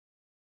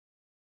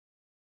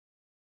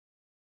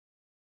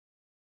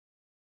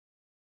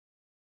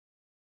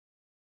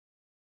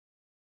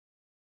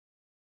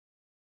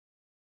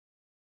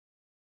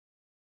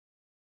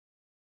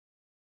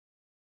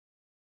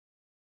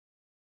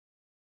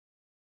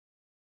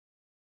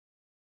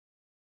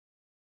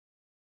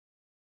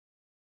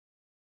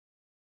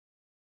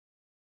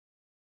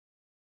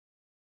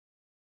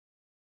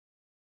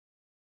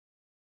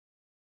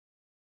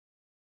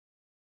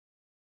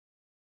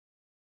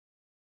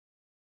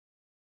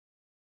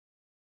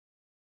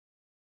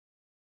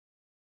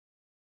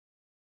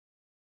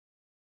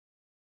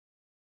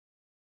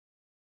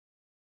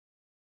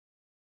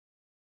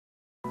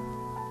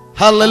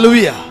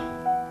Hallelujah.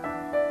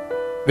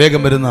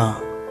 വേഗം വരുന്ന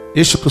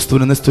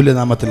യേശുക്രിസ്തുവിന്റെ നിസ്തുല്യ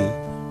നാമത്തിൽ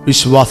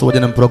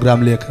വിശ്വാസവചനം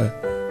പ്രോഗ്രാമിലേക്ക്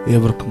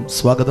ഏവർക്കും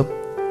സ്വാഗതം.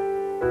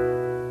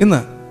 ഇന്ന്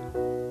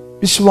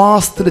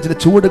വിശ്വാസത്തിന്റെ ചില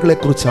ചുവടുകളെ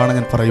കുറിച്ചാണ്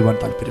ഞാൻ പറയുവാൻ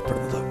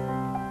താല്പര്യപ്പെടുന്നത്.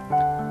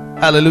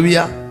 ഹല്ലേലൂയ.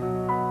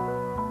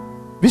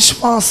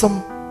 വിശ്വാസം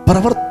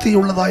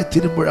പ്രവൃത്തിയുള്ളതായി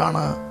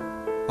തീരുമ്പോഴാണ്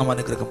നാം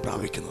അനുഗ്രഹം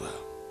പ്രാപിക്കുന്നത്.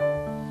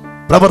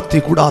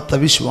 പ്രവൃത്തി കൂടാത്ത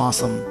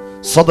വിശ്വാസം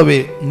സ്വതവേ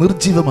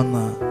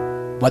നിർജീവമെന്ന്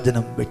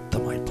വചനം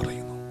വ്യക്തമായി പറയുന്നു.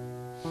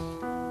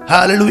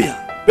 ഹല്ലേലൂയ.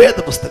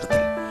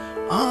 വേദപുസ്തകത്തിൽ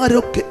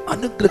ആരൊക്കെ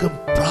അനുഗ്രഹം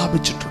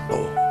പ്രാപിച്ചിട്ടുണ്ടോ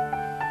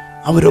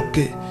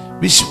അവരൊക്കെ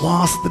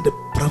വിശ്വാസത്തിന്റെ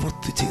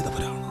പ്രവൃത്തി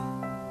ചെയ്തവരാണ്.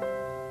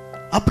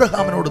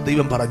 അബ്രഹാമിനോട്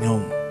ദൈവം പറഞ്ഞു,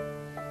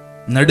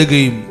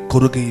 നടുകയും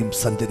കുറുകയും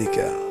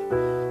സഞ്ചരിക്കുക,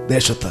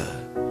 ദേശത്ത്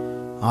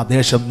ആ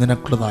ദേശം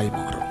നിനക്കുള്ളതായി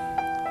മാറും.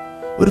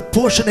 ഒരു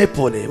പോഷനെ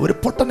പോലെ, ഒരു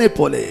പൊട്ടനെ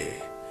പോലെ,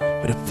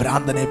 ഒരു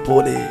ഭ്രാന്തനെ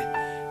പോലെ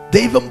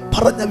ദൈവം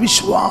പറഞ്ഞ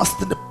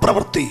വിശ്വാസത്തിന്റെ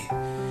പ്രവൃത്തി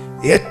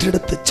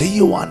ഏറ്റെടുത്ത്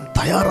ചെയ്യുവാൻ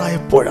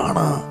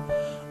തയ്യാറായപ്പോഴാണ്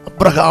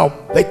അബ്രഹാം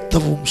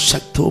വ്യക്തവും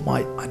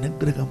ശക്തവുമായി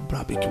അനുഗ്രഹം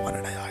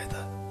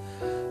പ്രാപിക്കുവാനിടയായത്.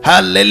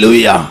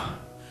 ഹല്ലേലൂയ.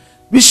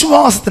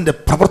 വിശ്വാസത്തിന്റെ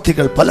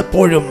പ്രവൃത്തികൾ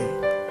പലപ്പോഴും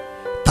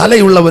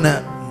തലയുള്ളവന്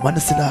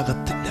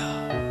മനസ്സിലാകത്തില്ല,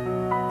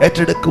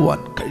 ഏറ്റെടുക്കുവാൻ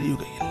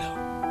കഴിയുകയില്ല.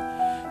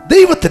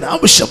 ദൈവത്തിന്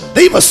ആവശ്യം,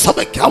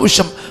 ദൈവസഭയ്ക്ക്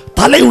ആവശ്യം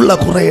തലയുള്ള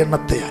കുറെ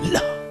എണ്ണത്തെ അല്ല,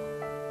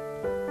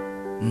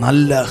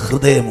 നല്ല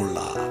ഹൃദയമുള്ള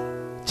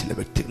ചില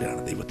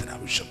വ്യക്തികളെയാണ് ദൈവത്തിന്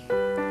ആവശ്യം.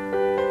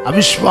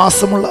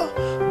 അവിശ്വാസമുള്ള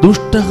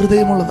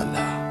ദുഷ്ടഹൃദയമുള്ളതല്ല,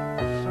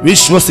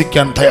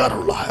 വിശ്വസിക്കാൻ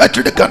തയ്യാറുള്ള,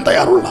 ഏറ്റെടുക്കാൻ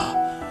തയ്യാറുള്ള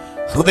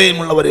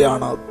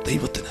ഹൃദയമുള്ളവരെയാണ്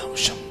ദൈവത്തിന്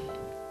ആവശ്യം.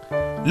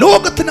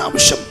 ലോകത്തിന്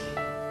ആവശ്യം,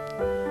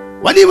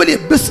 വലിയ വലിയ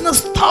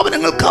ബിസിനസ്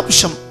സ്ഥാപനങ്ങൾക്ക്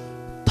ആവശ്യം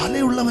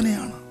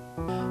തലയുള്ളവനെയാണ്.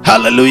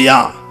 ഹല്ലേലൂയ.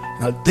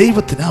 എന്നാൽ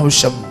ദൈവത്തിന്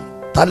ആവശ്യം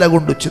തല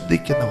കൊണ്ട്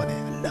ചിന്തിക്കുന്നവനെ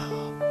അല്ല,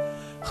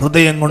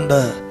 ഹൃദയം കൊണ്ട്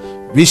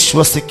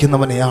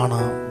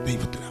വിശ്വസിക്കുന്നവനെയാണ്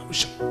ദൈവത്തിന്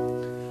ആവശ്യം.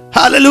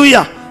 ഹല്ലേലൂയ.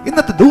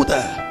 ഇന്നത്തെ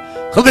ദൂത്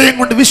ഹൃദയം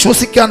കൊണ്ട്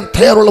വിശ്വസിക്കാൻ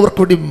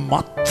തയ്യാറുള്ളവർക്ക് വേണ്ടി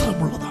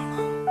മാത്രമുള്ളതാണ്.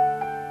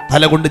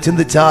 തല കൊണ്ട്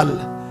ചിന്തിച്ചാൽ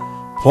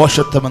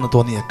ഭോഷത്വമെന്ന്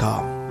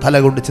തോന്നിയേക്കാം. തല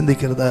കൊണ്ട്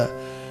ചിന്തിക്കരുത്,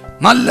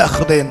 നല്ല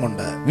ഹൃദയം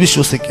കൊണ്ട്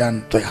വിശ്വസിക്കാൻ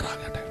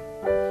തയ്യാറാകട്ടെ.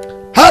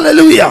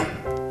 ഹല്ലേലൂയ.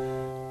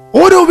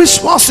 ഓരോ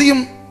വിശ്വാസിയും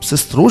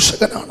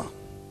ശുശ്രൂഷകനാണ്.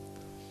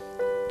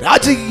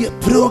 രാജകീയ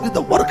പുരോഹിത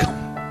വർഗം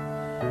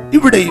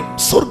ഇവിടെയും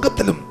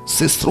സ്വർഗത്തിലും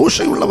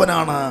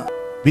ശുശ്രൂഷയുള്ളവനാണ്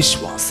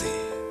വിശ്വാസി.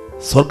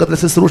 സ്വർഗത്തിലെ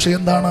ശുശ്രൂഷ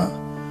എന്താണ്?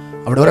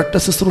 അവിടെ ഒരൊറ്റ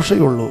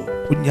ശുശ്രൂഷയുള്ളൂ,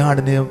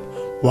 കുഞ്ഞാടിനെ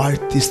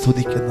വാഴ്ത്തി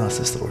സ്തുതിക്കുന്ന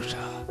ശുശ്രൂഷ.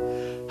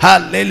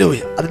 ഹല്ലേലൂയ.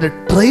 അതിന്റെ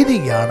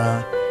ട്രെയിനിങ് ആണ്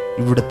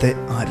ഇവിടുത്തെ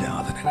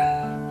ആരാധനകൾ.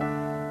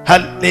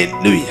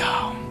 ഹല്ലേലൂയ.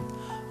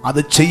 അത്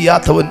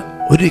ചെയ്യാത്തവൻ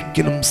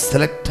ഒരിക്കലും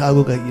സെലക്ട്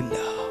ആകുകയില്ല.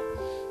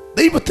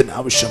 ദൈവത്തിന്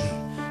ആവശ്യം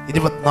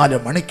 24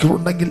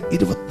 മണിക്കൂറുണ്ടെങ്കിൽ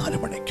 24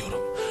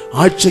 മണിക്കൂറും,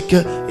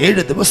 ആഴ്ചയ്ക്ക്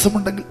 7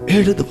 ദിവസമുണ്ടെങ്കിൽ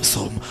 7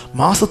 ദിവസവും,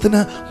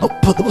 മാസത്തിന്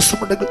 30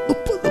 ദിവസമുണ്ടെങ്കിൽ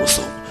 30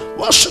 ദിവസവും,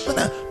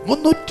 വർഷത്തിന്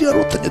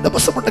 365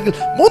 ദിവസമുണ്ടെങ്കിൽ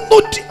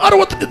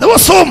 365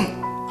 ദിവസവും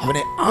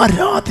അവനെ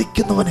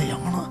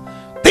ആരാധിക്കുന്നവനെയാണ്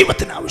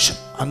ദൈവത്തിന് ആവശ്യം.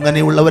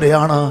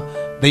 അങ്ങനെയുള്ളവരെയാണ്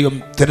ദൈവം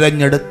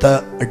തിരഞ്ഞെടുത്ത്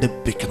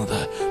അടുപ്പിക്കുന്നത്.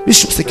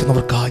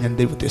 വിശ്വസിക്കുന്നവർക്കായി ഞാൻ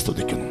ദൈവത്തെ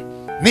സ്തുതിക്കുന്നു.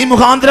 നീ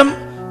മുഖാന്തരം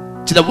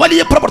ചില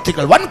വലിയ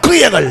പ്രവർത്തികൾ,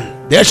 വൻക്രിയകൾ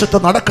ദേശത്ത്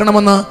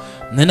നടക്കണമെന്ന്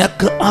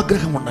നിനക്ക്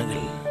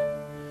ആഗ്രഹമുണ്ടെങ്കിൽ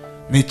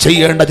നീ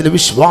ചെയ്യേണ്ട ചില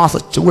വിശ്വാസ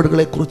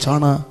ചുവടുകളെ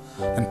കുറിച്ചാണ്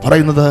ഞാൻ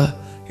പറയുന്നത്.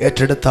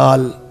 ഏറ്റെടുത്താൽ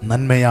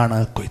നന്മയാണ്,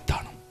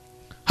 കൊയ്ത്താണ്.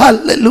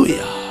 ഹല്ലേലൂയ.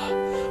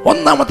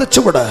 ഒന്നാമത്തെ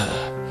ചുവട്,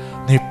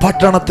 നീ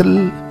പട്ടണത്തിൽ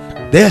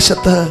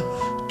ദേശത്ത്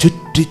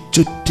ചുറ്റി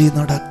ചുറ്റി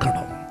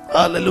നടക്കണം.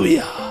 ഹല്ലേലൂയ.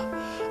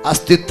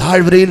 അസ്ഥി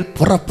താഴ്വരയിൽ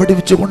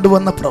പുറപ്പെടുവിച്ചു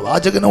കൊണ്ടുവന്ന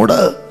പ്രവാചകനോട്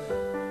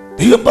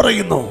ദൈവം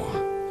പറയുന്നു,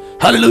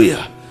 ഹല്ലേലൂയ,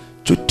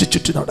 ചുറ്റി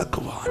ചുറ്റി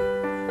നടക്കുവാൻ.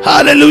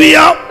 ഹല്ലേലൂയ.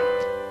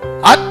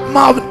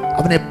 ആത്മാവ്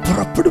അവനെ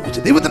പുറപ്പെടുവിച്ചു.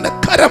 ദൈവത്തിന്റെ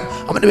കരം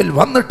അവന്റെ മേൽ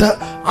വന്നിട്ട്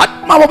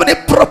ആത്മാവ് അവനെ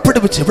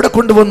പുറപ്പെടുവിച്ച് എവിടെ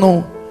കൊണ്ടുവന്നു?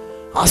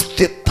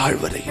 അസ്ഥി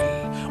താഴ്വരയിൽ,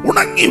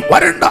 ഉണങ്ങി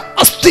വരണ്ട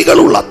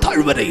അസ്ഥികളുള്ള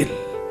താഴ്വരയിൽ.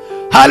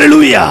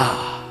 ഹല്ലേലൂയ.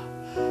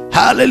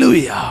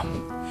 ഹല്ലേലൂയ.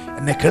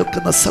 എന്നെ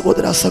കേൾക്കുന്ന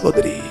സഹോദര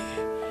സഹോദരി,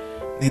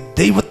 നീ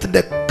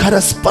ദൈവത്തിന്റെ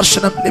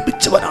കരസ്പർശനം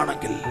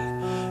ലഭിച്ചവനാണെങ്കിൽ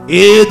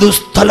ഏതു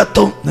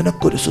സ്ഥലത്തും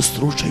നിനക്കൊരു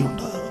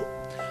ശുശ്രൂഷയുണ്ട്.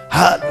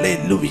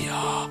 ഹല്ലേലൂയ.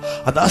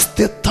 അത്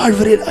അസ്ഥി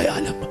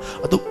താഴ്വരയിലായാലും,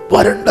 അത്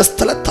വരണ്ട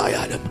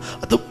സ്ഥലത്തായാലും,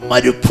 അത്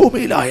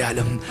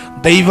മരുഭൂമിയിലായാലും,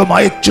 ദൈവം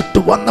അയച്ചിട്ട്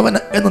വന്നവൻ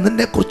എന്ന്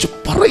നിന്നെ കുറിച്ച്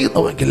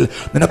പറയുന്നുവെങ്കിൽ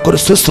നിനക്കൊരു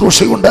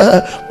ശുശ്രൂഷയുണ്ട്.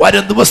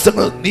 വരും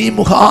ദിവസങ്ങൾ നീ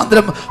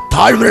മുഖാന്തരം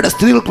താഴ്വരയുടെ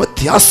സ്ഥിതികൾക്ക്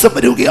വ്യത്യാസം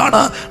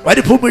വരികയാണ്,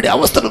 മരുഭൂമിയുടെ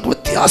അവസ്ഥകൾക്ക്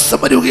വ്യത്യാസം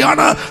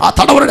വരികയാണ്, ആ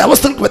തടവറയുടെ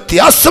അവസ്ഥകൾക്ക്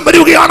വ്യത്യാസം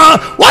വരികയാണ്,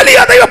 വലിയ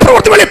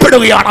ദൈവപ്രവൃത്തി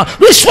വെളിപ്പെടുകയാണ്.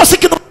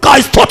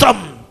 വിശ്വസിക്കുന്നവർക്കായി സ്തോത്രം.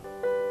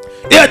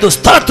 ഏതു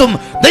സ്ഥലത്തും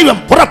ദൈവം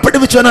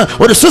പുറപ്പെടുവിച്ചവന്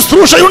ഒരു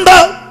ശുശ്രൂഷയുണ്ട്.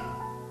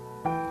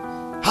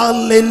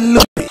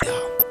 ഹല്ലേലൂയ.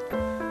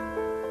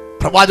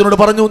 പ്രവാചകനോട്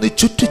പറഞ്ഞു, നീ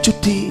ചുറ്റി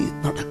ചുറ്റി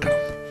നടക്കണം.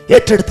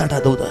 ഏറ്റെടുത്താണ്ട്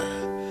അതത്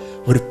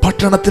ഒരു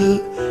പട്ടണത്തിൽ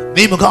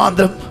നീ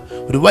മുഖാന്തരം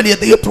ഒരു വലിയ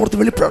ദൈവപ്രവൃത്തി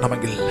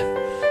വെളിപ്പെടണമെങ്കിൽ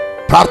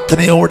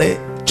പ്രാർത്ഥനയോടെ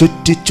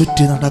ചുറ്റി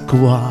ചുറ്റി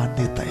നടക്കുവാൻ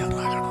നീ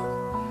തയ്യാറാകണം.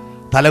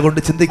 തല കൊണ്ട്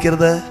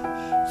ചിന്തിക്കരുത്,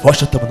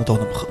 ഭോഷത്വമെന്ന്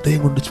തോന്നും, ഹൃദയം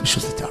കൊണ്ട്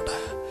വിശ്വസിച്ചാണ്.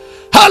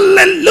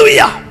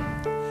 ഹല്ലേലൂയ.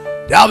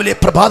 രാവിലെ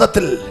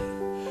പ്രഭാതത്തിൽ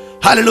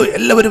ഹല്ലേലൂയ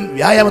എല്ലാവരും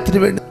വ്യായാമത്തിന്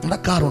വേണ്ടി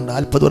നടക്കാറുണ്ട്,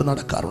 അല്പദൂരം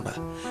നടക്കാറുണ്ട്.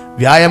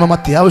 വ്യായാമം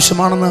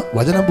അത്യാവശ്യമാണെന്ന്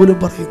വചനം പോലും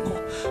പറയുന്നു.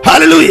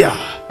 ഹല്ലേലൂയ.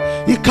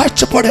 ഈ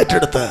കാഴ്ചപ്പാട്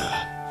ഏറ്റെടുത്ത്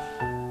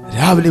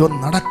രാവിലെ ഒന്ന്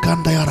നടക്കാൻ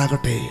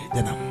തയ്യാറാകട്ടെ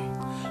ജനം.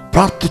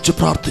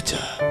 പ്രാർത്ഥിച്ച്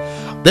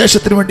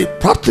ദേശത്തിന് വേണ്ടി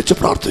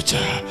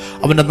പ്രാർത്ഥിച്ച്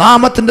അവന്റെ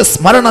നാമത്തിന്റെ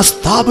സ്മരണ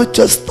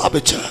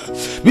സ്ഥാപിച്ച്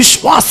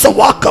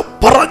വിശ്വാസവാക്ക്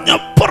പറഞ്ഞ്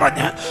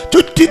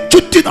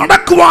ചുറ്റി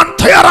നടക്കുവാൻ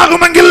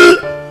തയ്യാറാകുമെങ്കിൽ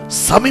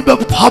സമീപ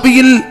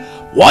ഭാവിയിൽ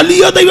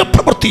വലിയ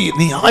ദൈവപ്രവൃത്തി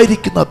നീ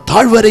ആയിരിക്കുന്ന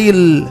താഴ്വരയിൽ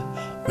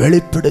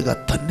വെളിപ്പെടുക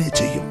തന്നെ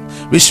ചെയ്യും.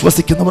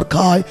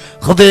 വിശ്വസിക്കുന്നവർക്കായി,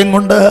 ഹൃദയം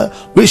കൊണ്ട്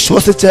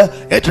വിശ്വസിച്ച്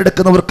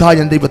ഏറ്റെടുക്കുന്നവർക്കായി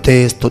ഞാൻ ദൈവത്തെ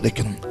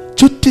സ്തുതിക്കുന്നു.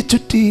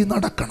 ചുറ്റി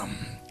നടക്കണം.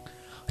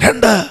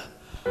 2,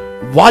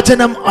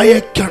 വചനം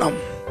അയക്കണം.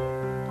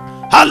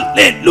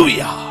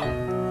 ഹല്ലേലൂയ.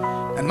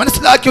 ഞാൻ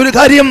മനസ്സിലാക്കിയ ഒരു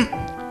കാര്യം,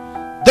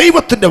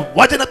 ദൈവത്തിന്റെ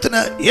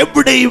വചനത്തിന്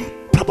എവിടെയും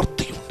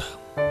പ്രവൃത്തിയുണ്ട്.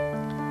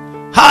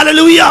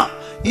 ഹല്ലേലൂയ.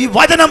 ഈ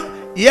വചനം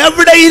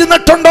എവിടെ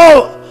ഇരുന്നിട്ടുണ്ടോ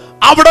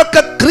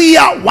അവിടൊക്കെ ക്രിയ,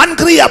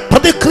 വൻക്രിയ,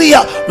 പ്രതിക്രിയ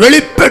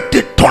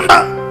വെളിപ്പെട്ടിട്ടുണ്ട്.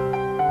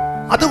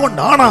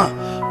 അതുകൊണ്ടാണ്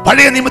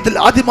പഴയ നിയമത്തിൽ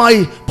ആദ്യമായി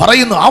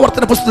പറയുന്നു,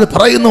 ആവർത്തന പുസ്തകത്തിൽ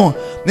പറയുന്നു,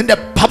 നിന്റെ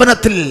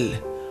ഭവനത്തിൽ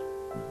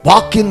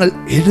വാക്യങ്ങൾ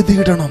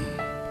എഴുതിയിടണം.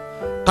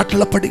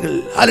 കട്ടിളപ്പടികൾ,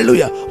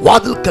 ഹല്ലേലൂയ,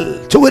 വാതിൽക്കൽ,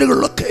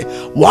 ചുവരുകളിലൊക്കെ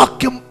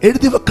വാക്യം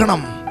എഴുതി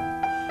വെക്കണം.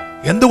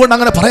 എന്തുകൊണ്ട്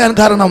അങ്ങനെ പറയാൻ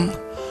കാരണം,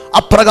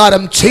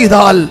 അപ്രകാരം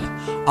ചെയ്താൽ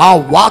ആ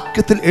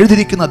വാക്യത്തിൽ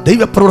എഴുതിയിരിക്കുന്ന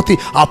ദൈവപ്രവൃത്തി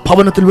ആ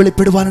ഭവനത്തിൽ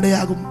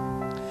വെളിപ്പെടുവാനിടയാകും.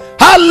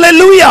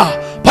 ഹല്ലേലൂയ.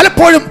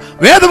 പലപ്പോഴും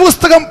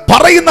വേദപുസ്തകം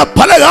പറയുന്ന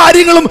പല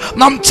കാര്യങ്ങളും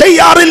നാം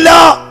ചെയ്യാറില്ല,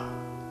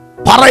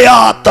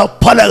 പറയാത്ത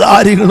പല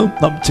കാര്യങ്ങളും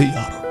നാം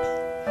ചെയ്യാറുണ്ട്.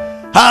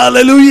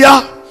 Hallelujah,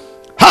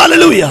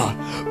 hallelujah.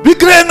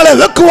 വിഗ്രഹങ്ങളെ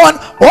വെക്കുവാൻ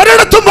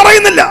ഒരിടത്തും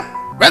പറയുന്നില്ല.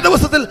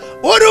 വേദപുസ്തകത്തിൽ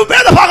ഒരു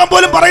വേദഭാഗം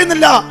പോലും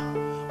പറയുന്നില്ല.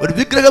 ഒരു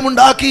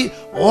വിഗ്രഹമുണ്ടാക്കി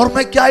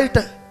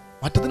ഓർമ്മയ്ക്കായിട്ട്,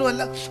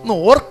 മറ്റൊന്നുമല്ല, ഒന്ന്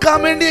ഓർക്കാൻ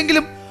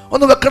വേണ്ടിയെങ്കിലും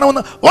ഒന്ന്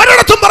വെക്കണമെന്ന്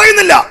ഒരിടത്തും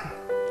പറയുന്നില്ല.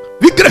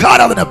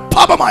 വിഗ്രഹാരാധന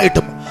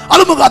പാപമായിട്ടും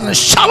അത് മുഖാന്തരം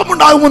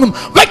ശാപമുണ്ടാകുമെന്നും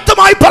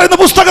വ്യക്തമായി പറയുന്ന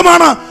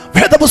പുസ്തകമാണ്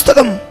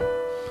വേദപുസ്തകം.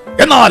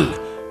 എന്നാൽ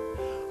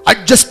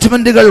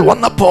അഡ്ജസ്റ്റ്മെന്റുകൾ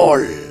വന്നപ്പോൾ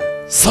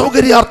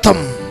സൗകര്യാർത്ഥം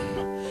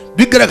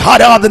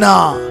വിഗ്രഹാരാധന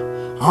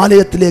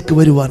ആലയത്തിലേക്ക്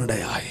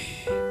വരുവാനിടയായി.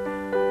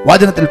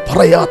 വചനത്തിൽ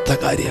പറയാത്ത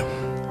കാര്യം,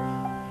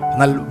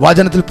 എന്നാൽ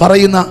വചനത്തിൽ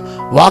പറയുന്ന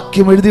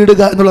വാക്യം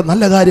എഴുതിയിടുക എന്നുള്ള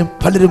നല്ല കാര്യം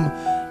പലരും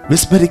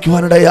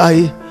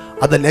വിസ്മരിക്കുവാനിടയായി.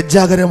 അത്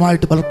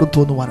ലജ്ജാകരമായിട്ട് പലർക്കും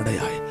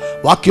തോന്നുവാനിടയായി.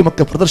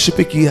 വാക്യമൊക്കെ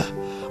പ്രദർശിപ്പിക്കുക,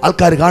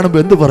 ആൾക്കാർ കാണുമ്പോൾ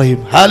എന്തു പറയും?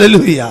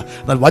 ഹല്ലേലൂയ.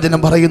 എന്നാൽ വചനം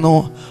പറയുന്നു,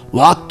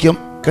 വാക്യം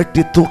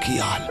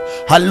കെട്ടിത്തൂക്കിയാൽ,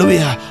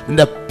 ഹല്ലേലൂയ,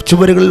 നിന്റെ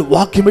ചുവരുകളിൽ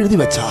വാക്യം എഴുതി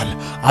വെച്ചാൽ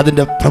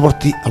അതിന്റെ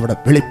പ്രവൃത്തി അവിടെ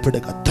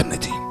വെളിപ്പെടുക തന്നെ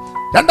ചെയ്യും.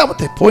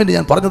 രണ്ടാമത്തെ പോയിന്റ്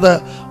ഞാൻ പറഞ്ഞത്,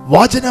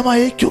 വചനം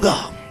അയക്കുക.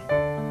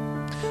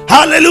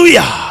 ഹല്ലേലൂയ.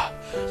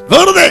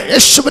 വെറുതെ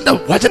യേശുവിന്റെ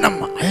വചനം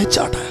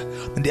അയച്ചാട്ട്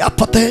നിന്റെ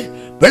അപ്പത്തെ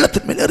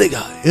വെള്ളത്തിന്മേൽ എറിയുക,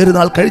 7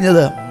 നാൾ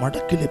കഴിഞ്ഞത്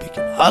മടക്കി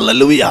ലഭിക്കും.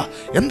 ഹല്ലേലൂയ.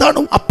 എന്താണ്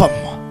അപ്പം?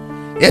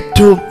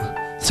 ഏറ്റവും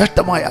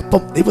ശ്രേഷ്ഠമായ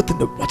അപ്പം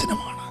ദൈവത്തിന്റെ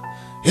വചനമാണ്.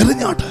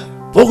 എറിഞ്ഞാട്ട്,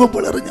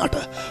 പോകുമ്പോൾ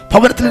എറിഞ്ഞാട്ട്,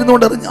 ഭവനത്തിൽ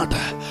ഇരുന്നുകൊണ്ട്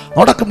എറിഞ്ഞാട്ട്,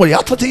 നടക്കുമ്പോൾ,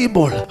 യാത്ര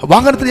ചെയ്യുമ്പോൾ,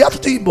 വാഹനത്തിൽ യാത്ര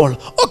ചെയ്യുമ്പോൾ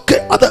ഒക്കെ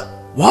അത്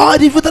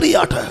വാരി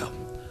വിതറിയാട്ട്.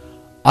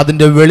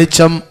 അതിന്റെ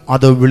വെളിച്ചം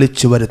അത്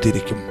വിളിച്ചു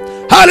വരുത്തിയിരിക്കും.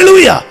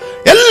 ഹല്ലേലൂയ.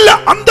 എല്ലാ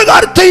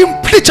അന്ധകാരത്തെയും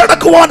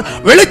പിടിച്ചടക്കുവാൻ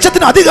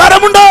വെളിച്ചത്തിന്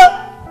അധികാരമുണ്ട്.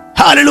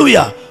 ഹല്ലേലൂയ.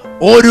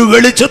 ഒരു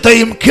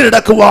വെളിച്ചത്തെയും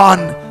കീഴടക്കുവാൻ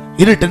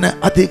ഇരുട്ടിന്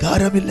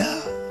അധികാരമില്ല.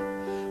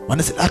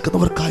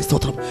 മനസ്സിലാക്കുന്നവർക്കായി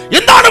സ്തോത്രം.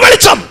 എന്താണ്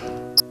വെളിച്ചം?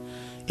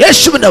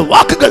 യേശുവിന്റെ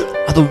വാക്കുകൾ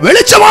അത്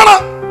വെളിച്ചമാണ്.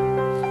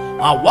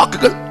 ആ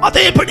വാക്കുകൾ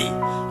അതേപടി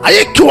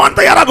അയക്കുവാൻ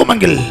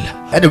തയ്യാറാകുമെങ്കിൽ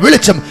അതിന്റെ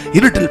വെളിച്ചം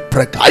ഇരുട്ടിൽ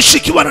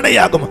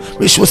പ്രകാശിക്കുവാനിടയാകും.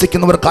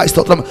 വിശ്വസിക്കുന്നവർക്കായി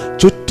സ്തോത്രം.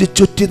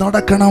 ചുറ്റി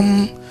നടക്കണം,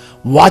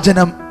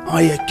 വചനം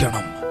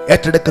അയക്കണം.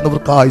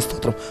 ഏറ്റെടുക്കുന്നവർക്കായി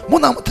സ്തോത്രം.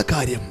 മൂന്നാമത്തെ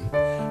കാര്യം,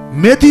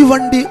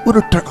 മെതിവണ്ടി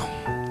ഉരുട്ടണം.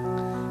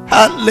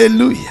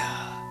 ഹല്ലേലൂയ.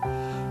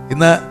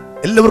 ഇന്ന്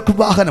എല്ലാവർക്കും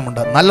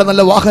വാഹനമുണ്ട്. നല്ല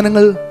നല്ല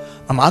വാഹനങ്ങൾ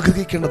നാം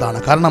ആഗ്രഹിക്കേണ്ടതാണ്.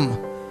 കാരണം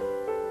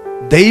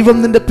ദൈവം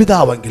നിന്റെ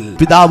പിതാവെങ്കിൽ,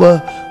 പിതാവ്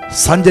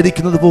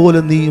സഞ്ചരിക്കുന്നത് പോലെ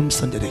നീയും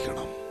സഞ്ചരിക്കണം.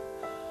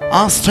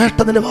 ആ ശ്രേഷ്ഠ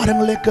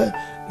നിലവാരങ്ങളിലേക്ക്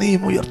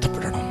നീയും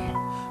ഉയർത്തപ്പെടണം.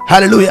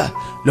 ഹല്ലേലൂയ.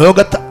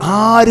 ലോകത്ത്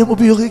ആരും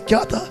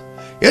ഉപയോഗിക്കാത്ത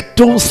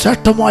ഏറ്റവും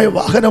ശ്രേഷ്ഠമായ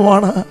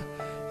വാഹനമാണ്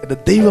എൻ്റെ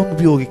ദൈവം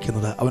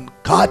ഉപയോഗിക്കുന്നത്. അവൻ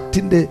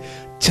കാറ്റിൻ്റെ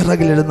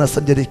ചിറകിലിരുന്ന്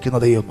സഞ്ചരിക്കുന്ന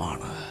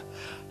ദൈവമാണ്.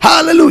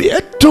 ഹല്ലേലൂയ.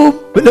 ഏറ്റവും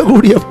വില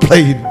കൂടിയ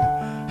പ്ലെയിൻ,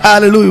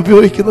 ഹല്ലേലൂയ,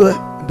 ഉപയോഗിക്കുന്നത്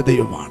എൻ്റെ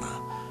ദൈവമാണ്.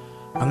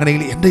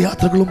 അങ്ങനെയെങ്കിൽ എൻ്റെ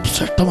യാത്രകളും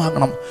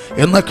ശ്രേഷ്ഠമാകണം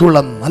എന്നൊക്കെയുള്ള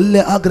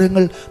നല്ല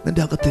ആഗ്രഹങ്ങൾ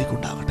നിന്റെ അകത്തേക്ക്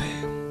ഉണ്ടാകട്ടെ.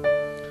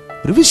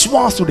 ഒരു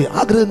വിശ്വാസിയുടെ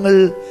ആഗ്രഹങ്ങൾ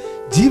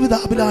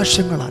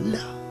ജീവിതാഭിലാഷങ്ങളല്ല.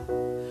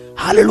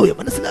 ഹല്ലേലൂയ.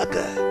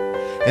 മനസ്സിലാക്കുക,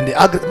 എൻ്റെ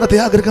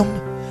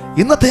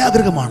ഇന്നത്തെ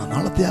ആഗ്രഹമാണ്,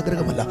 നാളത്തെ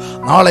ആഗ്രഹമല്ല.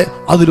 നാളെ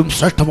അതിലും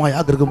ശ്രേഷ്ഠമായ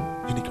ആഗ്രഹം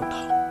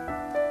എനിക്കുണ്ടാകും.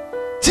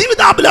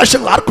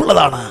 ജീവിതാഭിലാഷങ്ങൾ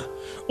ആർക്കുള്ളതാണ്?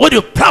 ഒരു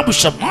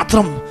പ്രാവശ്യം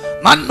മാത്രം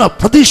നന്മ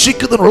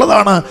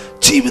പ്രതീക്ഷിക്കുന്നതിനുള്ളതാണ്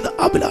ജീവിത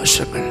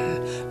അഭിലാഷങ്ങൾ.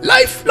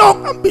 Life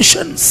long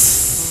ambitions.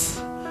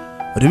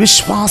 ഒരു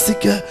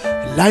വിശ്വാസിക്ക്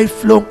ലൈഫ്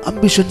ലോങ്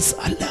അംബിഷൻസ്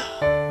അല്ല.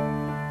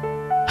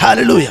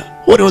 ഹല്ലേലൂയ.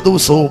 ഓരോ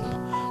ദിവസവും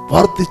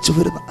വർദ്ധിച്ചു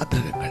വരുന്ന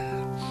ആഗ്രഹങ്ങൾ,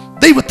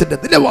 ദൈവത്തിന്റെ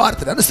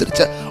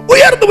നിലവാരത്തിനനുസരിച്ച്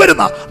ഉയർന്നു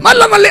വരുന്ന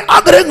നല്ല നല്ല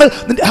ആഗ്രഹങ്ങൾ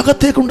നിന്റെ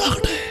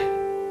അകത്തേക്കുണ്ടാകട്ടെ.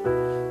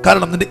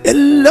 കാരണം നിന്റെ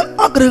എല്ലാ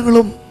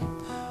ആഗ്രഹങ്ങളും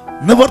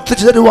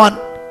നിവർത്തിച്ചു തരുവാൻ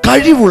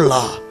കഴിവുള്ള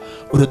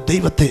ഒരു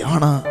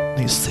ദൈവത്തെയാണ്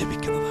നീ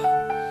സേവിക്കുന്നത്.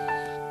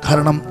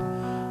 കാരണം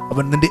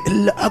അവൻ നിന്റെ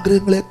എല്ലാ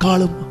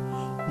ആഗ്രഹങ്ങളെക്കാളും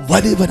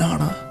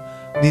വലിയവനാണ്.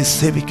 നീ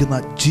സേവിക്കുന്ന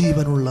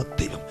ജീവനുള്ള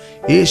ദൈവം,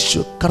 യേശു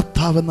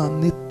കർത്താവെന്ന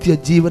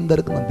നിത്യജീവൻ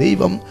നൽകുന്ന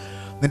ദൈവം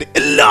നിന്റെ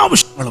എല്ലാ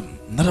ആവശ്യങ്ങളും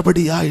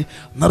നടപടിയായി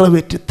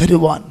നിറവേറ്റി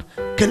തരുവാൻ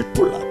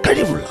കെൽപ്പുള്ള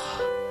കഴിവുള്ള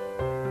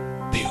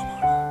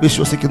ദൈവമാണ്.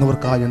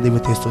 വിശ്വസിക്കുന്നവർക്കായി ഞാൻ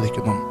ദൈവത്തെ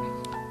സ്തുതിക്കുന്നു.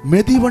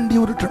 മെതിവണ്ടി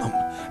ഉരുട്ടണം.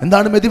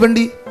 എന്താണ്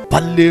മെതിവണ്ടി?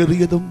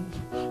 പല്ലേറിയതും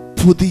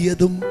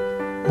പുതിയതും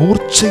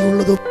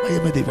മൂർച്ചയുള്ളതുമായ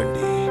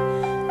മെതിവണ്ടി.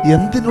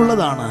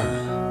 എന്തിനുള്ളതാണ്?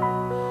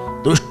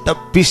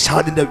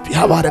 ദുഷ്ടപിശാചിന്റെ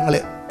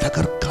വ്യാപാരങ്ങളെ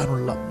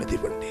തകർക്കാനുള്ള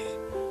മെതിവണ്ടി.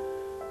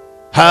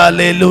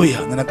 ഹല്ലേലൂയ.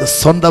 നിനക്ക്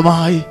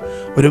സ്വന്തമായി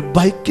ഒരു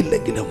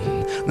ബൈക്കില്ലെങ്കിലും,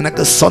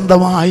 നിനക്ക്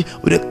സ്വന്തമായി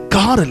ഒരു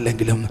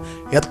കാറില്ലെങ്കിലും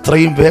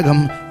എത്രയും വേഗം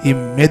ഈ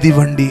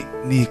മെതിവണ്ടി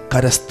നീ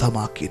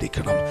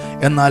കരസ്ഥമാക്കിയിരിക്കണം.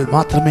 എന്നാൽ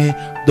മാത്രമേ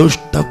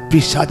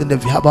ദുഷ്ടപിശാചിന്റെ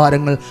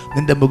വ്യാപാരങ്ങൾ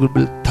നിന്റെ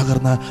മുകളിൽ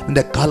തകർന്ന്,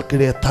 നിന്റെ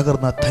കാൽക്കിടെ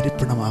തകർന്ന്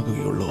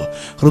തരിപ്പണമാകുകയുള്ളൂ.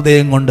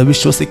 ഹൃദയം കൊണ്ട്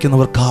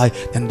വിശ്വസിക്കുന്നവർക്കായി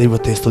ഞാൻ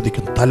ദൈവത്തെ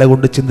സ്തുതിക്കുന്നു. തല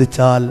കൊണ്ട്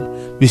ചിന്തിച്ചാൽ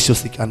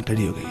വിശ്വസിക്കാൻ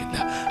കഴിയുകയില്ല.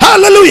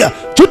 ഹല്ലേലൂയ.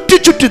 ചുറ്റി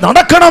ചുറ്റി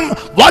നടക്കണം,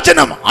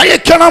 വചനം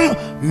അയക്കണം,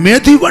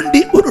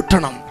 മെതിവണ്ടി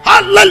ഉരുട്ടണം.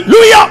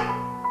 ഹല്ലേലൂയ.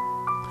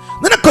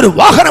 നിനക്കൊരു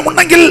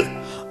വാഹനമുണ്ടെങ്കിൽ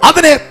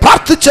അതിനെ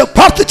പ്രാർത്ഥിച്ച്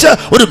പ്രാർത്ഥിച്ച്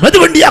ഒരു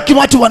മെതിവണ്ടിയാക്കി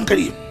മാറ്റുവാൻ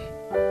കഴിയും.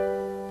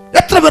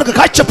 എത്ര പേർക്ക്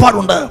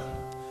കാഴ്ചപ്പാടുണ്ട്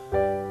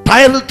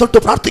ടയറിൽ തൊട്ട്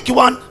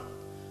പ്രാർത്ഥിക്കുവാൻ?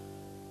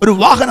 ഒരു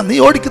വാഹനം, നീ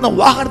ഓടിക്കുന്ന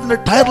വാഹനത്തിന്റെ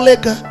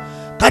ടയറിലേക്ക്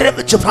കരം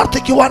വെച്ച്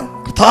പ്രാർത്ഥിക്കുവാൻ,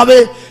 കർത്താവേ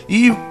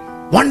ഈ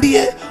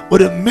വണ്ടിയെ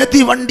ഒരു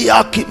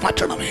മെതിവണ്ടിയാക്കി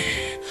മാറ്റണമേ.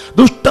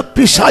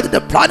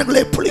 ദുഷ്ടപിശാചിന്റെ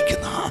പ്ലാനുകളെ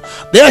പൊളിക്കുന്ന,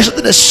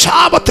 ദേശത്തിന്റെ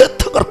ശാപത്തെ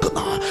തകർക്കുന്ന,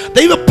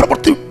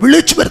 ദൈവപ്രവൃത്തി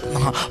വിളിച്ചു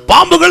വരുത്തുന്ന,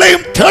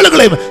 പാമ്പുകളെയും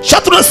തേളുകളെയും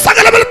ശത്രു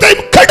സകല ബലത്തെയും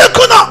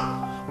കെടുക്കുന്ന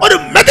ഒരു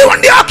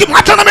മെതിവണ്ടിയാക്കി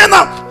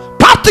മാറ്റണമെന്ന്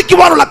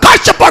പ്രാർത്ഥിക്കുവാനുള്ള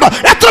കാഴ്ചപ്പാട്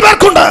എത്ര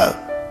പേർക്കുണ്ട്?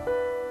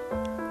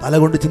 തല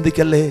കൊണ്ട്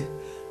ചിന്തിക്കല്ലേ,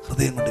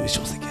 ഹൃദയം കൊണ്ട്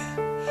വിശ്വസിക്ക.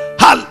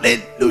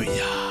 ഹല്ലേലൂയ.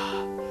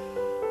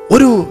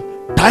 ഒരു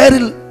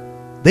ടയറിൽ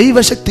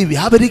ദൈവശക്തി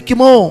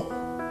വ്യാപരിക്കുമോ?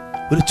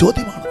 ഒരു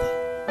ചോദ്യമാണത്.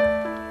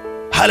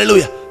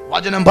 ഹല്ലേലൂയ.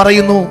 വചനം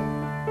പറയുന്നു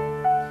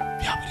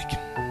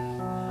വ്യാപരിക്കും.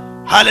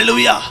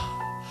 ഹല്ലേലൂയ.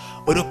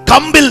 ഒരു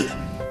കമ്പിൽ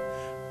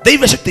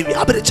ദൈവശക്തി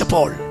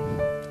വ്യാപരിച്ചപ്പോൾ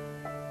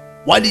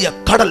വലിയ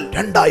കടൽ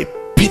രണ്ടായി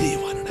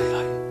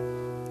പിരിയുവാനിടയായി.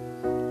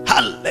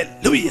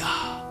 ഹല്ലേലൂയ.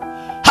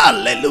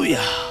 ഹല്ലേലൂയ.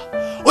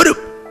 ഒരു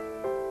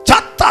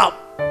ചത്ത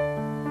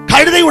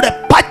കഴുതയുടെ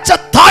പച്ച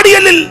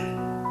താടിയലിൽ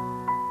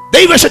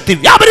ദൈവശക്തി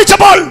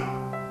വ്യാപരിച്ചപ്പോൾ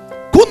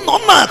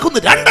കുന്നൊന്ന്, കുന്ന്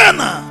രണ്ട്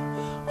എന്ന്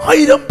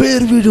 1000 പേർ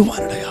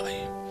വീഴുവാനിടയായി.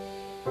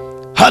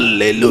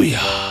 ഹല്ലേലൂയ.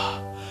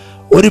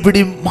 ഒരു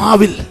പിടി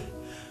മാവിൽ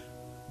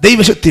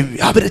ദൈവശക്തി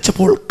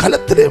വ്യാപരിച്ചപ്പോൾ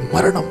കലത്തിലെ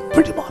മരണം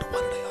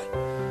പിടിമാറുവാനിടയായി.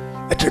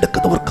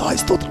 ഏറ്റെടുക്കുന്നവർക്കായി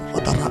സ്തോത്രം.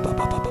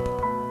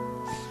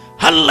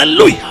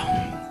 ഹല്ലേലൂയ.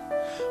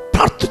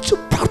 പ്രാർത്ഥിച്ചു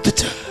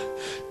പ്രാർത്ഥിച്ച്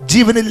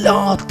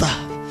ജീവനില്ലാത്ത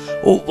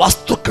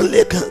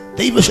വസ്തുക്കളിലേക്ക്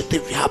ദൈവശക്തി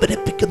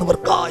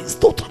വ്യാപരിപ്പിക്കുന്നവർക്കായി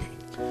സ്തോത്രം.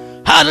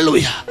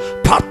 ഹല്ലേലൂയ.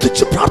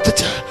 പ്രാർത്ഥിച്ച്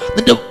പ്രാർത്ഥിച്ച്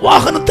നിന്റെ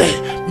വാഹനത്തെ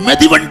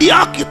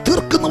മെതിവണ്ടിയാക്കി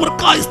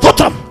തീർക്കുന്നവർക്കായി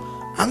സ്തോത്രം.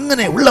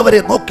 അങ്ങനെ ഉള്ളവരെ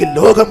നോക്കി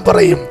ലോകം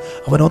പറയും,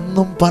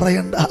 അവനൊന്നും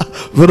പറയണ്ട,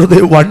 വെറുതെ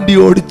വണ്ടി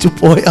ഓടിച്ചു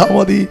പോയാ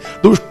മതി.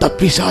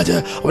 ദുഷ്ടപിശാച്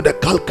അവന്റെ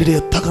കാൽക്കിടെ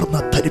തകർന്ന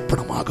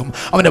തരിപ്പണമാകും.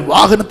 അവന്റെ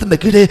വാഹനത്തിന്റെ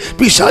കീഴെ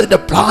പിശാചിന്റെ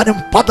പ്ലാനും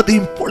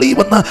പദ്ധതിയും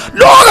പൊളിയുമെന്ന്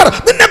ലോകർ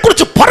നിന്നെ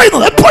കുറിച്ച്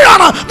പറയുന്നത്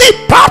എപ്പോഴാണ്? നീ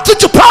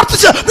പ്രാർത്ഥിച്ച്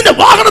പ്രാർത്ഥിച്ച് നിന്റെ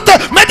വാഹനത്തെ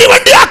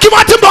മെതിവണ്ടിയാക്കി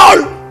മാറ്റുമ്പോൾ.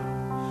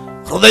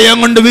 ഹൃദയം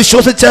കൊണ്ട്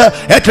വിശ്വസിച്ച്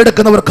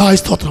ഏറ്റെടുക്കുന്നവർക്കായി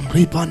സ്തോത്രം.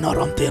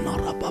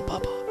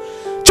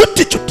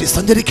 ചുറ്റി ചുറ്റി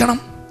സഞ്ചരിക്കണം,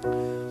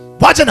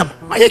 വചനം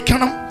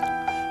അയക്കണം,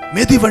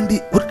 മെതിവണ്ടി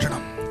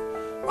ഉരുട്ടണം.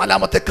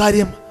 നാലാമത്തെ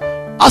കാര്യം,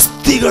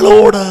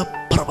 അസ്ഥികളോട്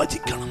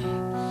പ്രവചിക്കണം.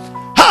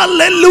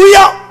 ഹല്ലേലൂയ.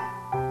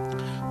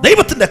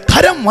 ദൈവത്തിന്റെ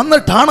കരം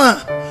വന്നിട്ടാണ്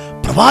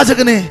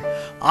പ്രവാചകനെ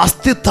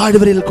അസ്ഥി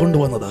താഴ്വരയിൽ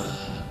കൊണ്ടുവന്നത്.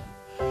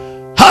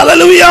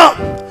 ഹല്ലേലൂയ.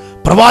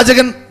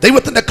 പ്രവാചകൻ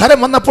ദൈവത്തിന്റെ കരം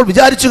വന്നപ്പോൾ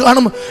വിചാരിച്ചു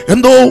കാണും,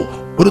 എന്തോ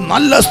ഒരു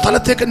നല്ല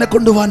സ്ഥലത്തേക്ക് എന്നെ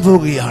കൊണ്ടുപോകാൻ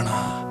പോവുകയാണ്.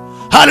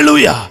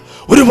 ഹല്ലേലൂയ.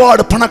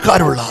 ഒരുപാട്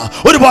പണക്കാരുള്ള,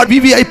 ഒരുപാട്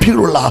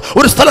VVIPകളുള്ള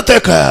ഒരു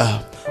സ്ഥലത്തേക്ക്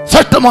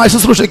ശ്രേഷ്ഠമായ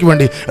ശുശ്രൂഷയ്ക്ക്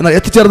വേണ്ടി. എന്നാൽ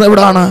എത്തിച്ചേർന്ന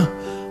എവിടാണ്?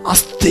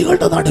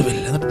 അസ്ഥികളുടെ നടുവിൽ.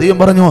 എന്നിട്ട് ദൈവം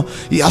പറഞ്ഞു,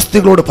 ഈ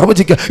അസ്ഥികളോട്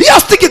പ്രവചിക്കുക. ഈ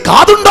അസ്ഥിക്ക്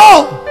കാതുണ്ടോ?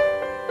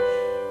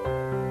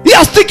 ഈ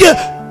അസ്ഥിക്ക്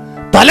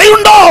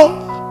തലയുണ്ടോ?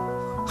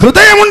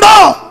 ഹൃദയമുണ്ടോ?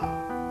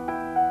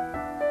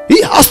 ഈ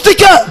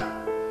അസ്ഥിക്ക്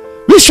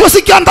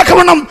വിശ്വസിക്കാൻ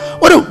തക്കവണ്ണം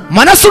ഒരു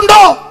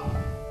മനസ്സുണ്ടോ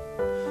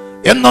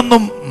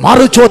എന്നൊന്നും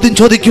മറു ചോദ്യം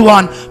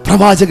ചോദിക്കുവാൻ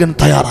പ്രവാചകൻ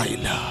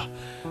തയ്യാറായില്ല.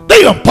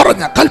 ദൈവം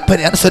പറഞ്ഞ കൽപ്പന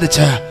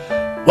അനുസരിച്ച്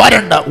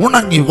വരണ്ട,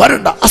 ഉണങ്ങി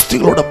വരണ്ട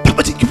അസ്ഥികളോട്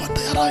പ്രവചിക്കുവാൻ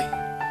തയ്യാറായി.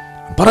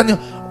 പറഞ്ഞു,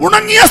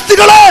 ഉണങ്ങിയ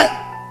അസ്ഥികളെ,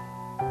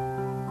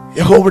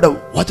 യഹോവയുടെ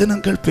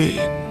വചനം കേൾപ്പീൻ.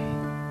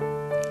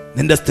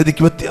 നിന്റെ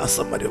സ്ഥിതിക്ക്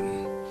വ്യത്യാസം വരും.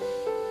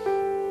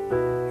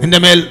 നിന്റെ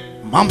മേൽ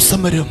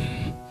മാംസം വരും,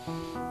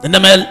 നിന്റെ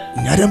മേൽ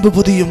ഞരമ്പ്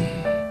പൊതിയും,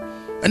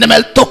 നിന്റെ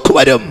മേൽ ത്വക്ക്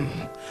വരും,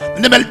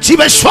 നിന്റെ മേൽ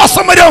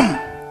ജീവശ്വാസം വരും.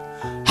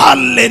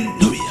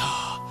 ഹല്ലേലൂയ.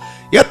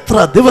 എത്ര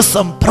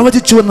ദിവസം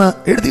പ്രവചിച്ചുവെന്ന്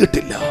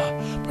എഴുതിയിട്ടില്ല.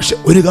 പക്ഷെ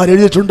ഒരു കാര്യം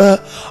എഴുതിയിട്ടുണ്ട്,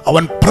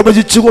 അവൻ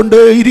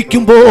പ്രവചിച്ചുകൊണ്ടേ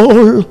ഇരിക്കുമ്പോൾ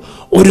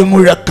ഒരു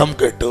മുഴക്കം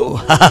കേട്ടു.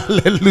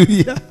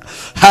 Hallelujah,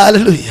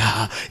 hallelujah.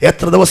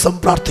 എത്ര ദിവസം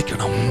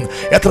പ്രാർത്ഥിക്കണം,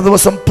 എത്ര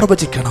ദിവസം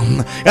പ്രവചിക്കണം,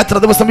 എത്ര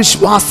ദിവസം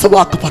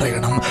വിശ്വാസവാക്ക്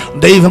പറയണം.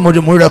 ദൈവം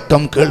ഒരു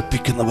മുഴക്കം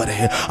കേൾപ്പിക്കുന്നവരെ,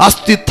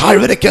 അസ്ഥി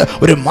താഴ്വരയ്ക്ക്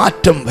ഒരു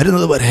മാറ്റം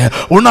വരുന്നത് വരെ,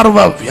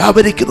 ഉണർവ്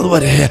വ്യാപരിക്കുന്നത്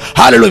വരെ,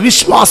 ഹല്ലേലൂയ,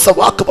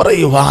 വിശ്വാസവാക്ക്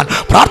പറയുവാൻ,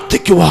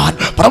 പ്രാർത്ഥിക്കുവാൻ,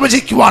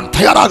 പ്രവചിക്കുവാൻ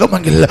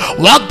തയ്യാറാകുമെങ്കിൽ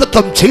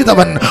വാഗ്ദത്തം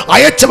ചെയ്തവൻ,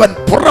 അയച്ചവൻ,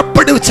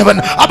 പുറപ്പെടുവിച്ചവൻ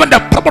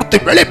അവന്റെ പ്രവൃത്തി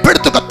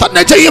വെളിപ്പെടുത്തുക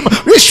തന്നെ ചെയ്യും.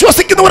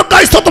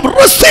 വിശ്വസിക്കുന്നവർക്കായി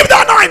receive the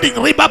anointing.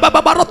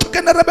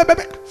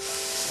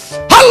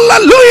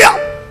 Hallelujah.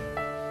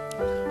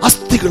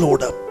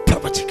 അസ്ഥികളോട്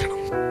പ്രവചിക്കണം.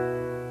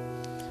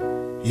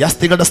 ഈ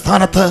അസ്ഥികളുടെ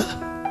സ്ഥാനത്ത്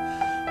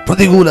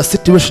പ്രതികൂല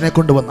സിറ്റുവേഷനെ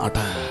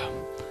കൊണ്ടുവന്നാട്ട്,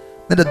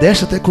 നിന്റെ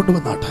ദേശത്തെ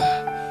കൊണ്ടുവന്നാട്ട്,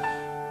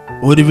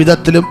 ഒരു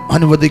വിധത്തിലും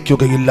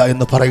അനുവദിക്കുകയില്ല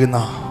എന്ന് പറയുന്ന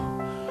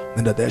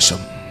നിന്റെ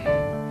ദേശം,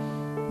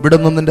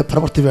 ഇവിടൊന്നും നിന്റെ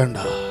പ്രവൃത്തി വേണ്ട,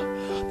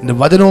 നിന്റെ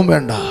വചനവും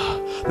വേണ്ട,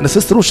 നിന്റെ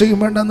ശുശ്രൂഷയും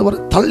വേണ്ട എന്ന്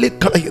പറഞ്ഞ്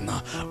തള്ളിക്കളയുന്ന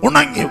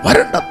ഉണങ്ങി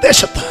വരേണ്ട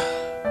ദേശത്ത്,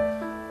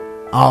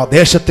 ആ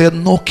ദേശത്തെ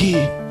നോക്കി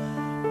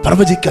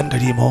പ്രവചിക്കാൻ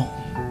കഴിയുമോ?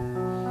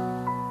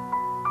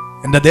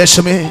 എന്റെ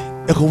ദേശമേ,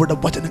 യഹോവയുടെ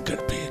വചനം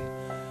കേൾപ്പീൻ.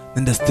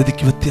 നിന്റെ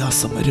സ്ഥിതിക്ക്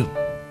വ്യത്യാസം വരും.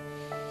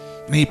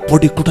 നീ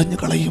പൊടി കുടഞ്ഞു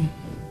കളയും.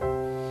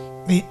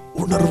 നീ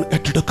ഉണർവ്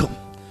ഏറ്റെടുക്കും.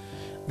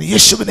 നീ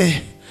യേശുവിനെ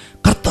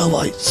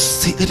കർത്താവായി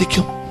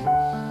സ്വീകരിക്കും.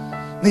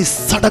 നീ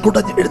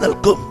സടകുടഞ്ഞ്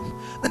എഴുന്നേൽക്കും.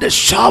 നിന്റെ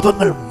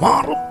ശാപങ്ങൾ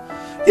മാറും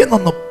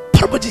എന്നൊന്ന്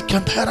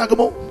പ്രവചിക്കാൻ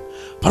തയ്യാറാകുമോ?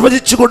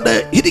 പ്രവചിച്ചുകൊണ്ട്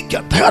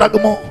ഇരിക്കാൻ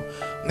തയ്യാറാകുമോ?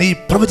 നീ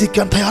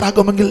പ്രവചിക്കാൻ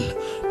തയ്യാറാകുമെങ്കിൽ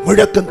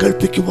മുഴക്കം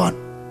കേൾപ്പിക്കുവാൻ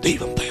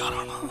ദൈവം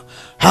തയ്യാറാണ്.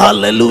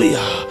 ഹല്ലേലൂയ.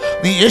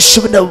 നീ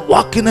യേശുവിന്റെ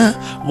വാക്കിന്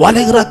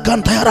വലയിറക്കാൻ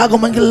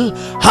തയ്യാറാകുമെങ്കിൽ,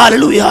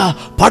 ഹല്ലേലൂയ,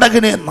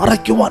 പടകിനെ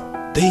നിറയ്ക്കുവാൻ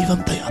ദൈവം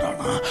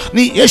തയ്യാറാണ്.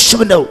 നീ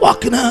യേശുവിന്റെ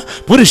വാക്കിന്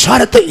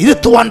പുരുഷാരത്തെ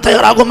ഇരുത്തുവാൻ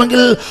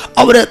തയ്യാറാകുമെങ്കിൽ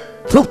അവരെ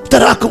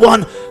തൃപ്തരാക്കുവാൻ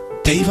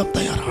ദൈവം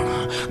തയ്യാറാണ്.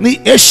 നീ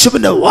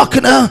യേശുവിന്റെ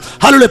വാക്കിന്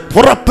ഹല്ലേലൂയ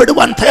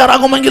പുറപ്പെടുവാൻ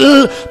തയ്യാറാകുമെങ്കിൽ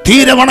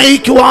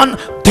തീരമണയിക്കുവാൻ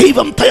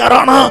ദൈവം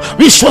തയ്യാറാണ്.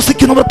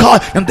 വിശ്വസിക്കുന്നവർക്ക്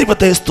ഞാൻ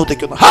ദൈവത്തെ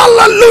സ്തുതിക്കുന്നു.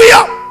 ഹല്ലേലൂയ.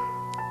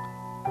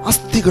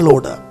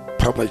 അസ്ഥികളോട്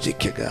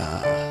പ്രവചിക്കുക.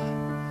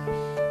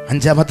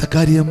 അഞ്ചാമത്തെ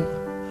കാര്യം,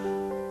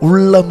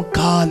 ഉള്ളം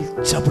കാൽ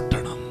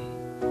ചവിട്ടണം.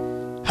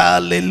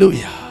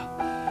 Hallelujah,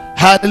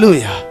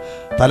 hallelujah.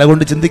 തല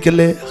കൊണ്ട്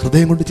ചിന്തിക്കല്ലേ,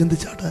 ഹൃദയം കൊണ്ട്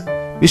ചിന്തിച്ചാട്ട്,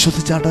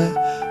 വിശ്വസിച്ചാട്ട്.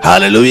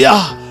 ഹല്ലേലൂയ.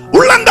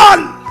 ഉള്ളംകാൽ.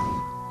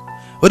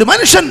 ഒരു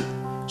മനുഷ്യൻ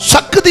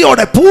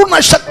ശക്തിയോടെ, പൂർണ്ണ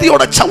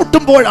ശക്തിയോടെ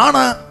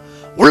ചവിട്ടുമ്പോഴാണ്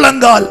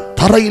ഉള്ളംകാൽ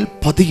തറയിൽ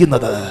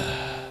പതിയുന്നത്.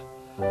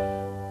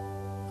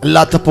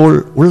 അല്ലാത്തപ്പോൾ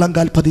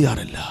ഉള്ളംകാൽ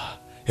പതിയാറില്ല.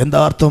 എന്താ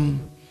അർത്ഥം?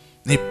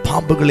 നീ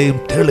പാമ്പുകളെയും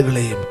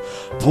തേളുകളെയും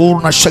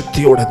പൂർണ്ണ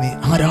ശക്തിയോടെ നീ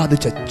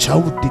ആരാധിച്ച്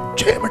ചവിട്ടി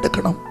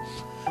ജയമെടുക്കണം.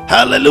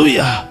 ഹല്ലേലൂയ.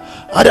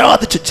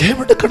 ആരാധിച്ച്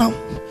ജയമെടുക്കണം.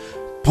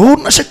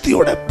 പൂർണ്ണ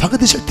ശക്തിയോടെ,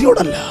 പകുതി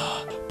ശക്തിയോടല്ല,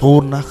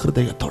 പൂർണ്ണ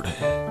ഹൃദയത്തോടെ,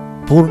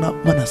 പൂർണ്ണ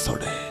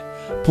മനസ്സോടെ,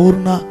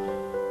 പൂർണ്ണ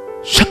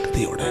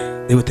ശക്തിയോടെ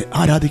ദൈവത്തെ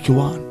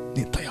ആരാധിക്കുവാൻ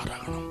നീ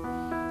തയ്യാറാകണം.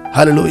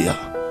 ഹല്ലേലൂയ.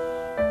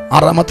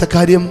 ആറാമത്തെ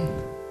കാര്യം,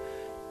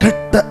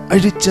 കെട്ട്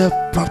അഴിച്ച്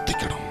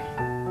പ്രാർത്ഥിക്കണം.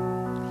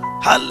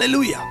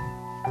 ഹല്ലേലൂയ.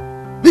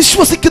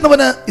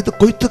 വിശ്വസിക്കുന്നവന് ഇത്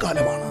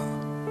കൊയ്ത്തുകാലമാണ്.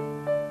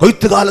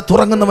 കൊയ്ത്തുകാലത്ത്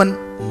ഉറങ്ങുന്നവൻ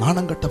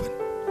നാണം കെട്ടവൻ.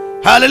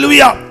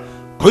 ഹല്ലേലൂയ.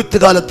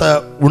 കൊയ്ത്തുകാലത്ത്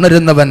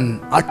ഉണരുന്നവൻ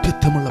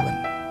ആഠ്യത്വമുള്ളവൻ.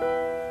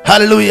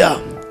 ഹല്ലേലൂയ.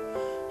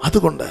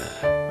 അതുകൊണ്ട്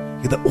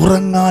ഇത്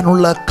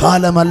ഉറങ്ങാനുള്ള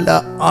കാലമല്ല.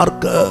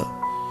 ആർക്ക്?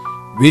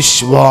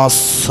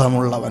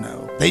 വിശ്വാസമുള്ളവന്,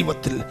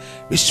 ദൈവത്തിൽ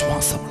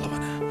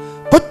വിശ്വാസമുള്ളവന്.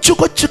 കൊച്ചു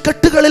കൊച്ചു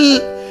കെട്ടുകളിൽ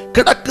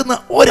കിടക്കുന്ന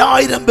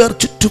 1000 പേർ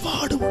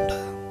ചുറ്റുപാടുമുണ്ട്.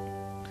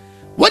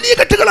 വലിയ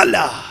കെട്ടുകളല്ല.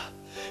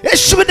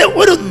 യേശുവിന്റെ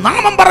ഒരു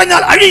നാമം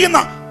പറഞ്ഞാൽ അഴിയുന്ന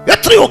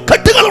എത്രയോ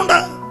കെട്ടുകളുണ്ട്.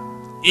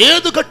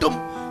 ഏത് കെട്ടും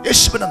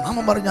യേശുവിന്റെ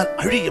നാമം പറഞ്ഞാൽ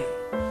അഴിയും.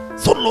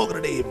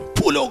 സ്വർലോകരുടെയും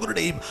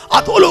ഭൂലോകരുടെയും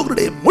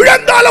അധോലോകരുടെയും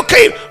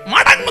മുഴങ്കാലൊക്കെയും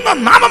മടങ്ങുന്ന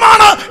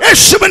നാമമാണ്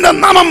യേശുവിന്റെ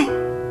നാമം.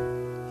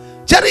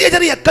 ചെറിയ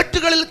ചെറിയ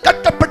കെട്ടുകളിൽ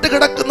കെട്ടപ്പെട്ട്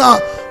കിടക്കുന്ന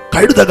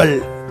കഴുതകൾ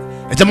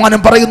യജമാനൻ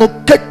പറയുന്നു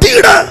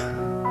കെട്ടിയിട്.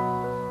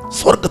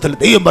 സ്വർഗത്തിൽ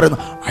ദൈവം പറയുന്നു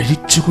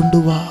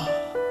അഴിച്ചുകൊണ്ടുവാ.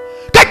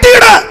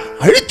 കെട്ടിയിട്,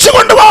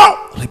 അഴിച്ചുകൊണ്ടുവാ.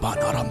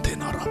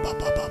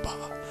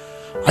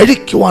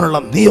 അഴിക്കുവാനുള്ള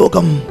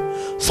നിയോഗം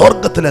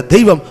സ്വർഗത്തിലെ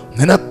ദൈവം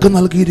നിനക്ക്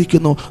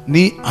നൽകിയിരിക്കുന്നു.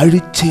 നീ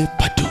അഴിച്ചേ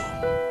പറ്റൂ.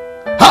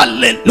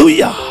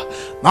 ഹല്ലേലൂയ.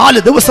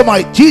 4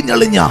 ദിവസമായി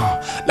ചീഞ്ഞളിഞ്ഞ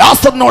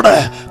ലാസറിനോട്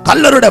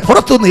കല്ലറുടെ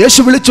പുറത്തുനിന്ന് യേശു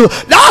വിളിച്ചു,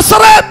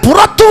 ലാസറേ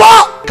പുറത്തു വാ.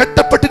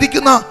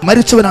 കെട്ടപ്പെട്ടിരിക്കുന്ന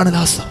മരിച്ചവനാണ്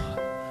ലാസർ.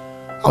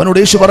 അവനോട്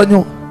യേശു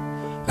പറഞ്ഞു,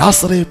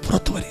 ലാസറേ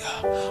പുറത്തു വരിക.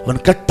 അവൻ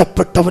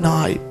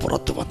കെട്ടപ്പെട്ടവനായി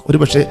പുറത്തു വന്നു.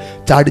 ഒരുപക്ഷെ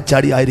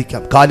ചാടി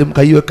ആയിരിക്കാം. കാലും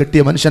കൈയും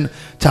കെട്ടിയ മനുഷ്യൻ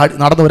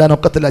നടന്നു വരാൻ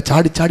ഒക്കത്തില്ല.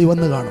 ചാടി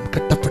വന്ന് കാണും.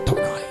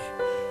 കെട്ടപ്പെട്ടവനായി.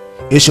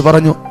 യേശു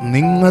പറഞ്ഞു,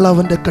 നിങ്ങൾ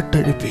അവന്റെ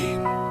കെട്ടഴിപ്പീൻ.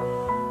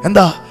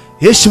 എന്താ?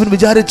 യേശുവിന്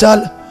വിചാരിച്ചാൽ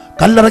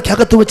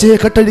കല്ലറയ്ക്കകത്ത് വെച്ച്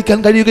കെട്ടഴിക്കാൻ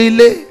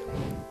കഴിയുകയില്ലേ?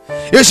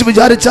 യേശു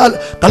വിചാരിച്ചാൽ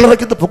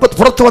കല്ലറയ്ക്കകത്ത്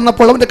പുറത്തു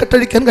വന്നപ്പോൾ അവന്റെ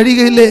കെട്ടഴിക്കാൻ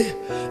കഴിയുകയില്ലേ?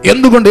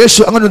 എന്തുകൊണ്ട് യേശു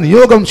അങ്ങനെ ഒരു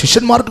നിയോഗം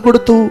ശിഷ്യന്മാർക്ക്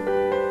കൊടുത്തു?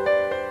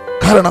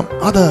 കാരണം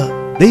അത്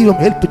ദൈവം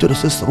ഏൽപ്പിച്ചൊരു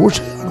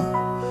ശുശ്രൂഷയാണ്.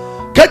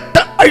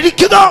 കെട്ട്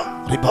അഴിക്കുക.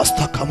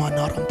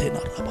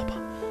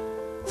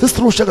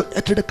 ശുശ്രൂഷകൾ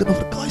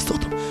ഏറ്റെടുക്കുന്നവർക്കായി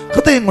സ്തോത്രം.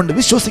 ഹൃദയം കൊണ്ട്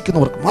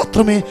വിശ്വസിക്കുന്നവർക്ക്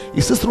മാത്രമേ ഈ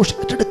ശുശ്രൂഷ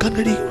ഏറ്റെടുക്കാൻ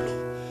കഴിയുള്ളൂ.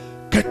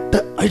 കെട്ട്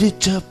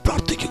അഴിച്ച്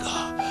പ്രാർത്ഥിക്കുക.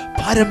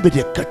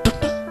 പാരമ്പര്യ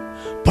കെട്ടുണ്ട്,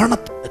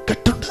 പണത്തിന്റെ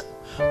കെട്ടുണ്ട്,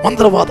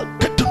 മന്ത്രവാദ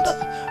കെട്ടുണ്ട്,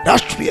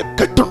 രാഷ്ട്രീയ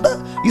കെട്ടുണ്ട്,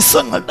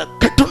 ഇസങ്ങളുടെ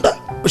കെട്ടുണ്ട്,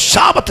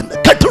 ശാപത്തിന്റെ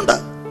കെട്ടുണ്ട്.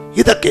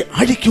 ഇതൊക്കെ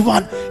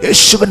അഴിക്കുവാൻ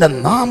യേശുവിന്റെ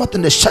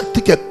നാമത്തിന്റെ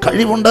ശക്തിക്ക്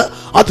കഴിവുണ്ട്.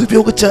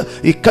 അതുപയോഗിച്ച്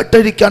ഈ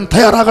കെട്ടഴിക്കാൻ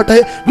തയ്യാറാകട്ടെ.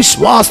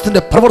 വിശ്വാസത്തിന്റെ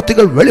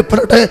പ്രവൃത്തികൾ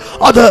വെളിപ്പെടട്ടെ.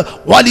 അത്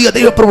വലിയ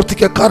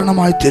ദൈവപ്രവൃത്തിക്ക്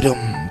കാരണമായി തീരും.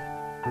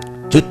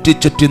 ചുറ്റി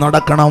ചുറ്റി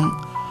നടക്കണം,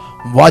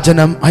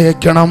 വചനം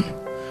അയക്കണം,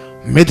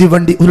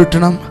 മെതിവണ്ടി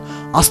ഉരുട്ടണം,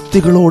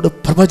 അസ്ഥികളോട്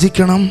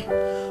പ്രവചിക്കണം,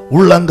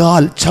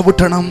 ഉള്ളങ്കാൽ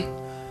ചവിട്ടണം,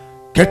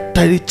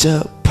 കെട്ടഴിച്ച്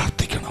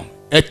പ്രാർത്ഥിക്കണം.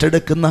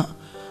 ഏറ്റെടുക്കുന്ന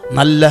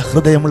നല്ല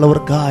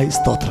ഹൃദയമുള്ളവർക്കായി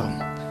സ്തോത്രം.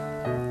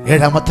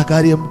 ഏഴാമത്തെ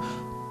കാര്യം,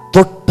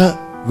 തൊട്ട്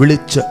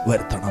വിളിച്ച്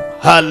വരുത്തണം.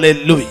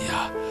 Hallelujah,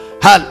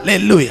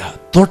 hallelujah.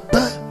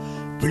 തൊട്ട്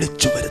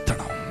വിളിച്ചു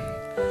വരുത്തണം.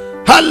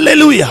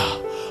 ഹല്ലേലൂയ.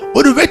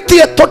 ഒരു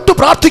വ്യക്തിയെ തൊട്ട്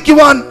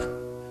പ്രാർത്ഥിക്കുവാൻ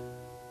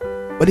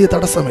വലിയ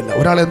തടസ്സമില്ല.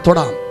 ഒരാളെ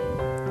തൊടാം.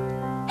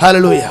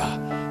 ഹല്ലേലൂയ.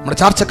 നമ്മുടെ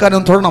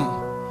ചാർച്ചക്കാരൻ തൊടണം,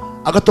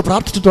 അകത്ത്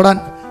പ്രാർത്ഥിച്ചു തൊടാൻ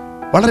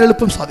വളരെ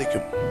എളുപ്പം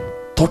സാധിക്കും.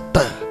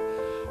 തൊട്ട്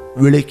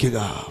വിളിക്കുക.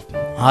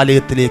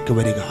 ആലയത്തിലേക്ക്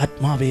വരിക.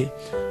 ആത്മാവേ,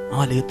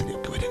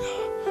 ആലയത്തിലേക്ക് വരിക.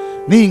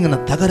 നീ ഇങ്ങനെ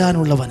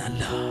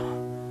തകരാനുള്ളവനല്ല.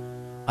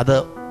 അത്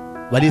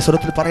വലിയ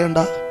സ്വരത്തിൽ പറയണ്ട,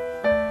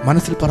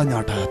 മനസ്സിൽ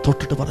പറഞ്ഞാട്ട്,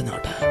 തൊട്ടിട്ട്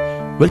പറഞ്ഞാട്ട്,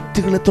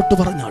 വ്യക്തികളെ തൊട്ട്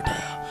പറഞ്ഞാട്ട്,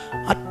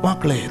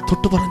 ആത്മാക്കളെ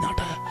തൊട്ട്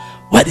പറഞ്ഞാട്ട്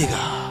വരിക.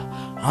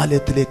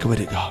 ആലയത്തിലേക്ക്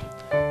വരിക.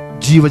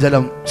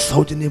 ജീവജലം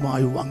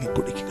സൗജന്യമായി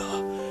വാങ്ങിക്കുടിക്കുക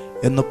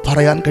എന്ന്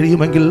പറയാൻ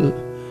കഴിയുമെങ്കിൽ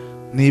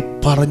നീ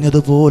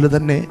പറഞ്ഞതുപോലെ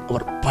തന്നെ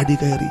അവർ പടി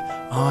കയറി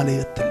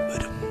ആലയത്തിൽ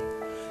വരും.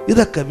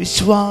 ഇതൊക്കെ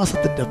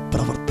വിശ്വാസത്തിന്റെ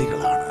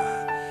പ്രവൃത്തികളാണ്.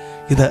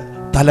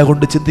 ഇത് തല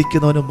കൊണ്ട്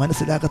ചിന്തിക്കുന്നവനും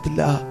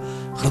മനസ്സിലാകത്തില്ല.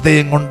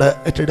 ഹൃദയം കൊണ്ട്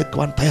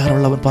ഏറ്റെടുക്കുവാൻ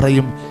തയ്യാറുള്ളവൻ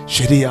പറയും,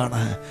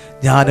 ശരിയാണ്,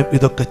 ഞാനും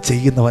ഇതൊക്കെ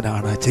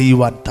ചെയ്യുന്നവനാണ്,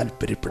 ചെയ്യുവാൻ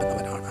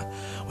താല്പര്യപ്പെടുന്നവനാണ്.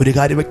 ഒരു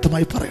കാര്യം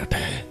വ്യക്തമായി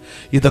പറയട്ടെ,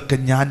 ഇതൊക്കെ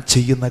ഞാൻ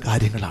ചെയ്യുന്ന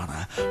കാര്യങ്ങളാണ്,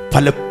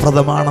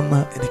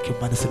 ഫലപ്രദമാണെന്ന് എനിക്ക്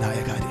മനസ്സിലായ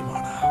കാര്യമാണ്.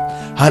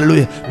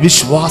 ഹല്ലേലൂയ.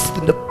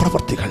 വിശ്വാസത്തിന്റെ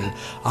പ്രവൃത്തികൾ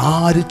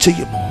ആര്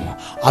ചെയ്യുമോ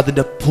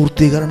അതിന്റെ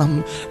പൂർത്തീകരണം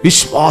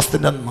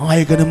വിശ്വാസത്തിന്റെ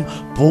നായകനും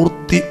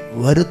പൂർത്തി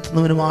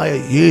വരുത്തുന്നവനുമായ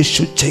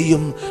യേശു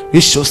ചെയ്യും.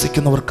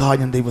 വിശ്വസിക്കുന്നവർക്കായി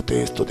ഞാൻ ദൈവത്തെ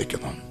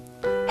സ്തുതിക്കുന്നു.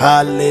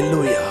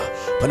 ഹല്ലേലൂയ.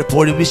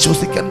 പലപ്പോഴും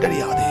വിശ്വസിക്കാൻ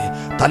കഴിയാതെ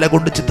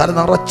തലകൊണ്ട് തല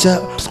നിറച്ച്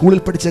സ്കൂളിൽ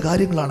പഠിച്ച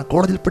കാര്യങ്ങളാണ്,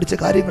 കോളേജിൽ പഠിച്ച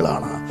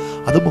കാര്യങ്ങളാണ്,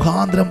 അത്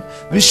മുഖാന്തരം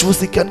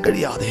വിശ്വസിക്കാൻ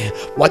കഴിയാതെ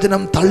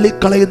വചനം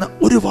തള്ളിക്കളയുന്ന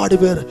ഒരുപാട്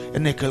പേർ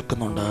എന്നെ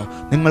കേൾക്കുന്നുണ്ട്.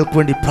 നിങ്ങൾക്ക്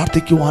വേണ്ടി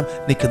പ്രാർത്ഥിക്കുവാൻ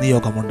എനിക്ക്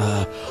നിയോഗമുണ്ട്.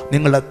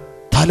 നിങ്ങളുടെ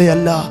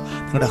തലയല്ല,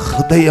 നിങ്ങളുടെ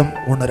ഹൃദയം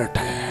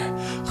ഉണരട്ടെ.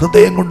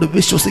 ഹൃദയം കൊണ്ട്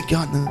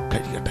വിശ്വസിക്കാൻ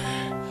കഴിയട്ടെ.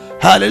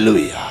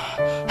 Hallelujah,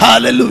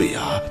 hallelujah.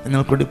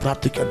 നിങ്ങൾക്ക് വേണ്ടി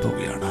പ്രാർത്ഥിക്കാൻ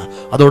പോവുകയാണ്.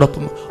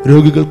 അതോടൊപ്പം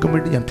രോഗികൾക്കും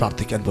വേണ്ടി ഞാൻ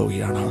പ്രാർത്ഥിക്കാൻ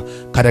പോവുകയാണ്.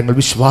 കരങ്ങൾ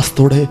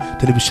വിശ്വാസത്തോടെ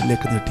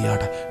ടെലിവിഷനിലേക്ക്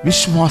നീട്ടിയാണ്.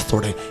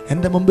 വിശ്വാസത്തോടെ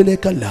എൻ്റെ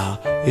മുമ്പിലേക്കല്ല,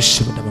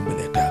 യേശുവിൻ്റെ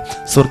മുമ്പിലേക്ക്.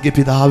 സ്വർഗീയ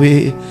പിതാവേ,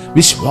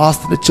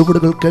 വിശ്വാസത്തിന്റെ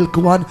ചുവടുകൾ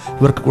കേൾക്കുവാൻ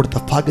ഇവർക്ക് കൊടുത്ത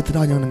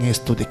ഭാഗ്യത്തിനായി ഞാൻ അങ്ങയെ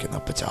സ്തുതിക്കുന്നു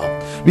അപ്പച്ചാ.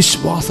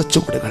 വിശ്വാസ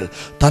ചുവടുകൾ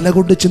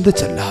തലകൊണ്ട്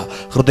ചിന്തിച്ചല്ല,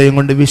 ഹൃദയം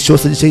കൊണ്ട്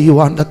വിശ്വസിച്ച്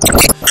ചെയ്യുവാൻ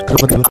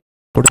കൃപ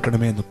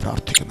കൊടുക്കണമേ എന്ന്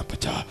പ്രാർത്ഥിക്കുന്നു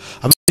അപ്പച്ചാ.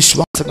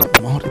 വിശ്വാസങ്ങൾ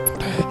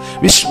മാറിപ്പോട്ടെ.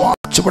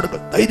 വിശ്വാസ ചുവടുകൾ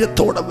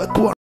ധൈര്യത്തോടെ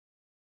വെക്കുവാൻ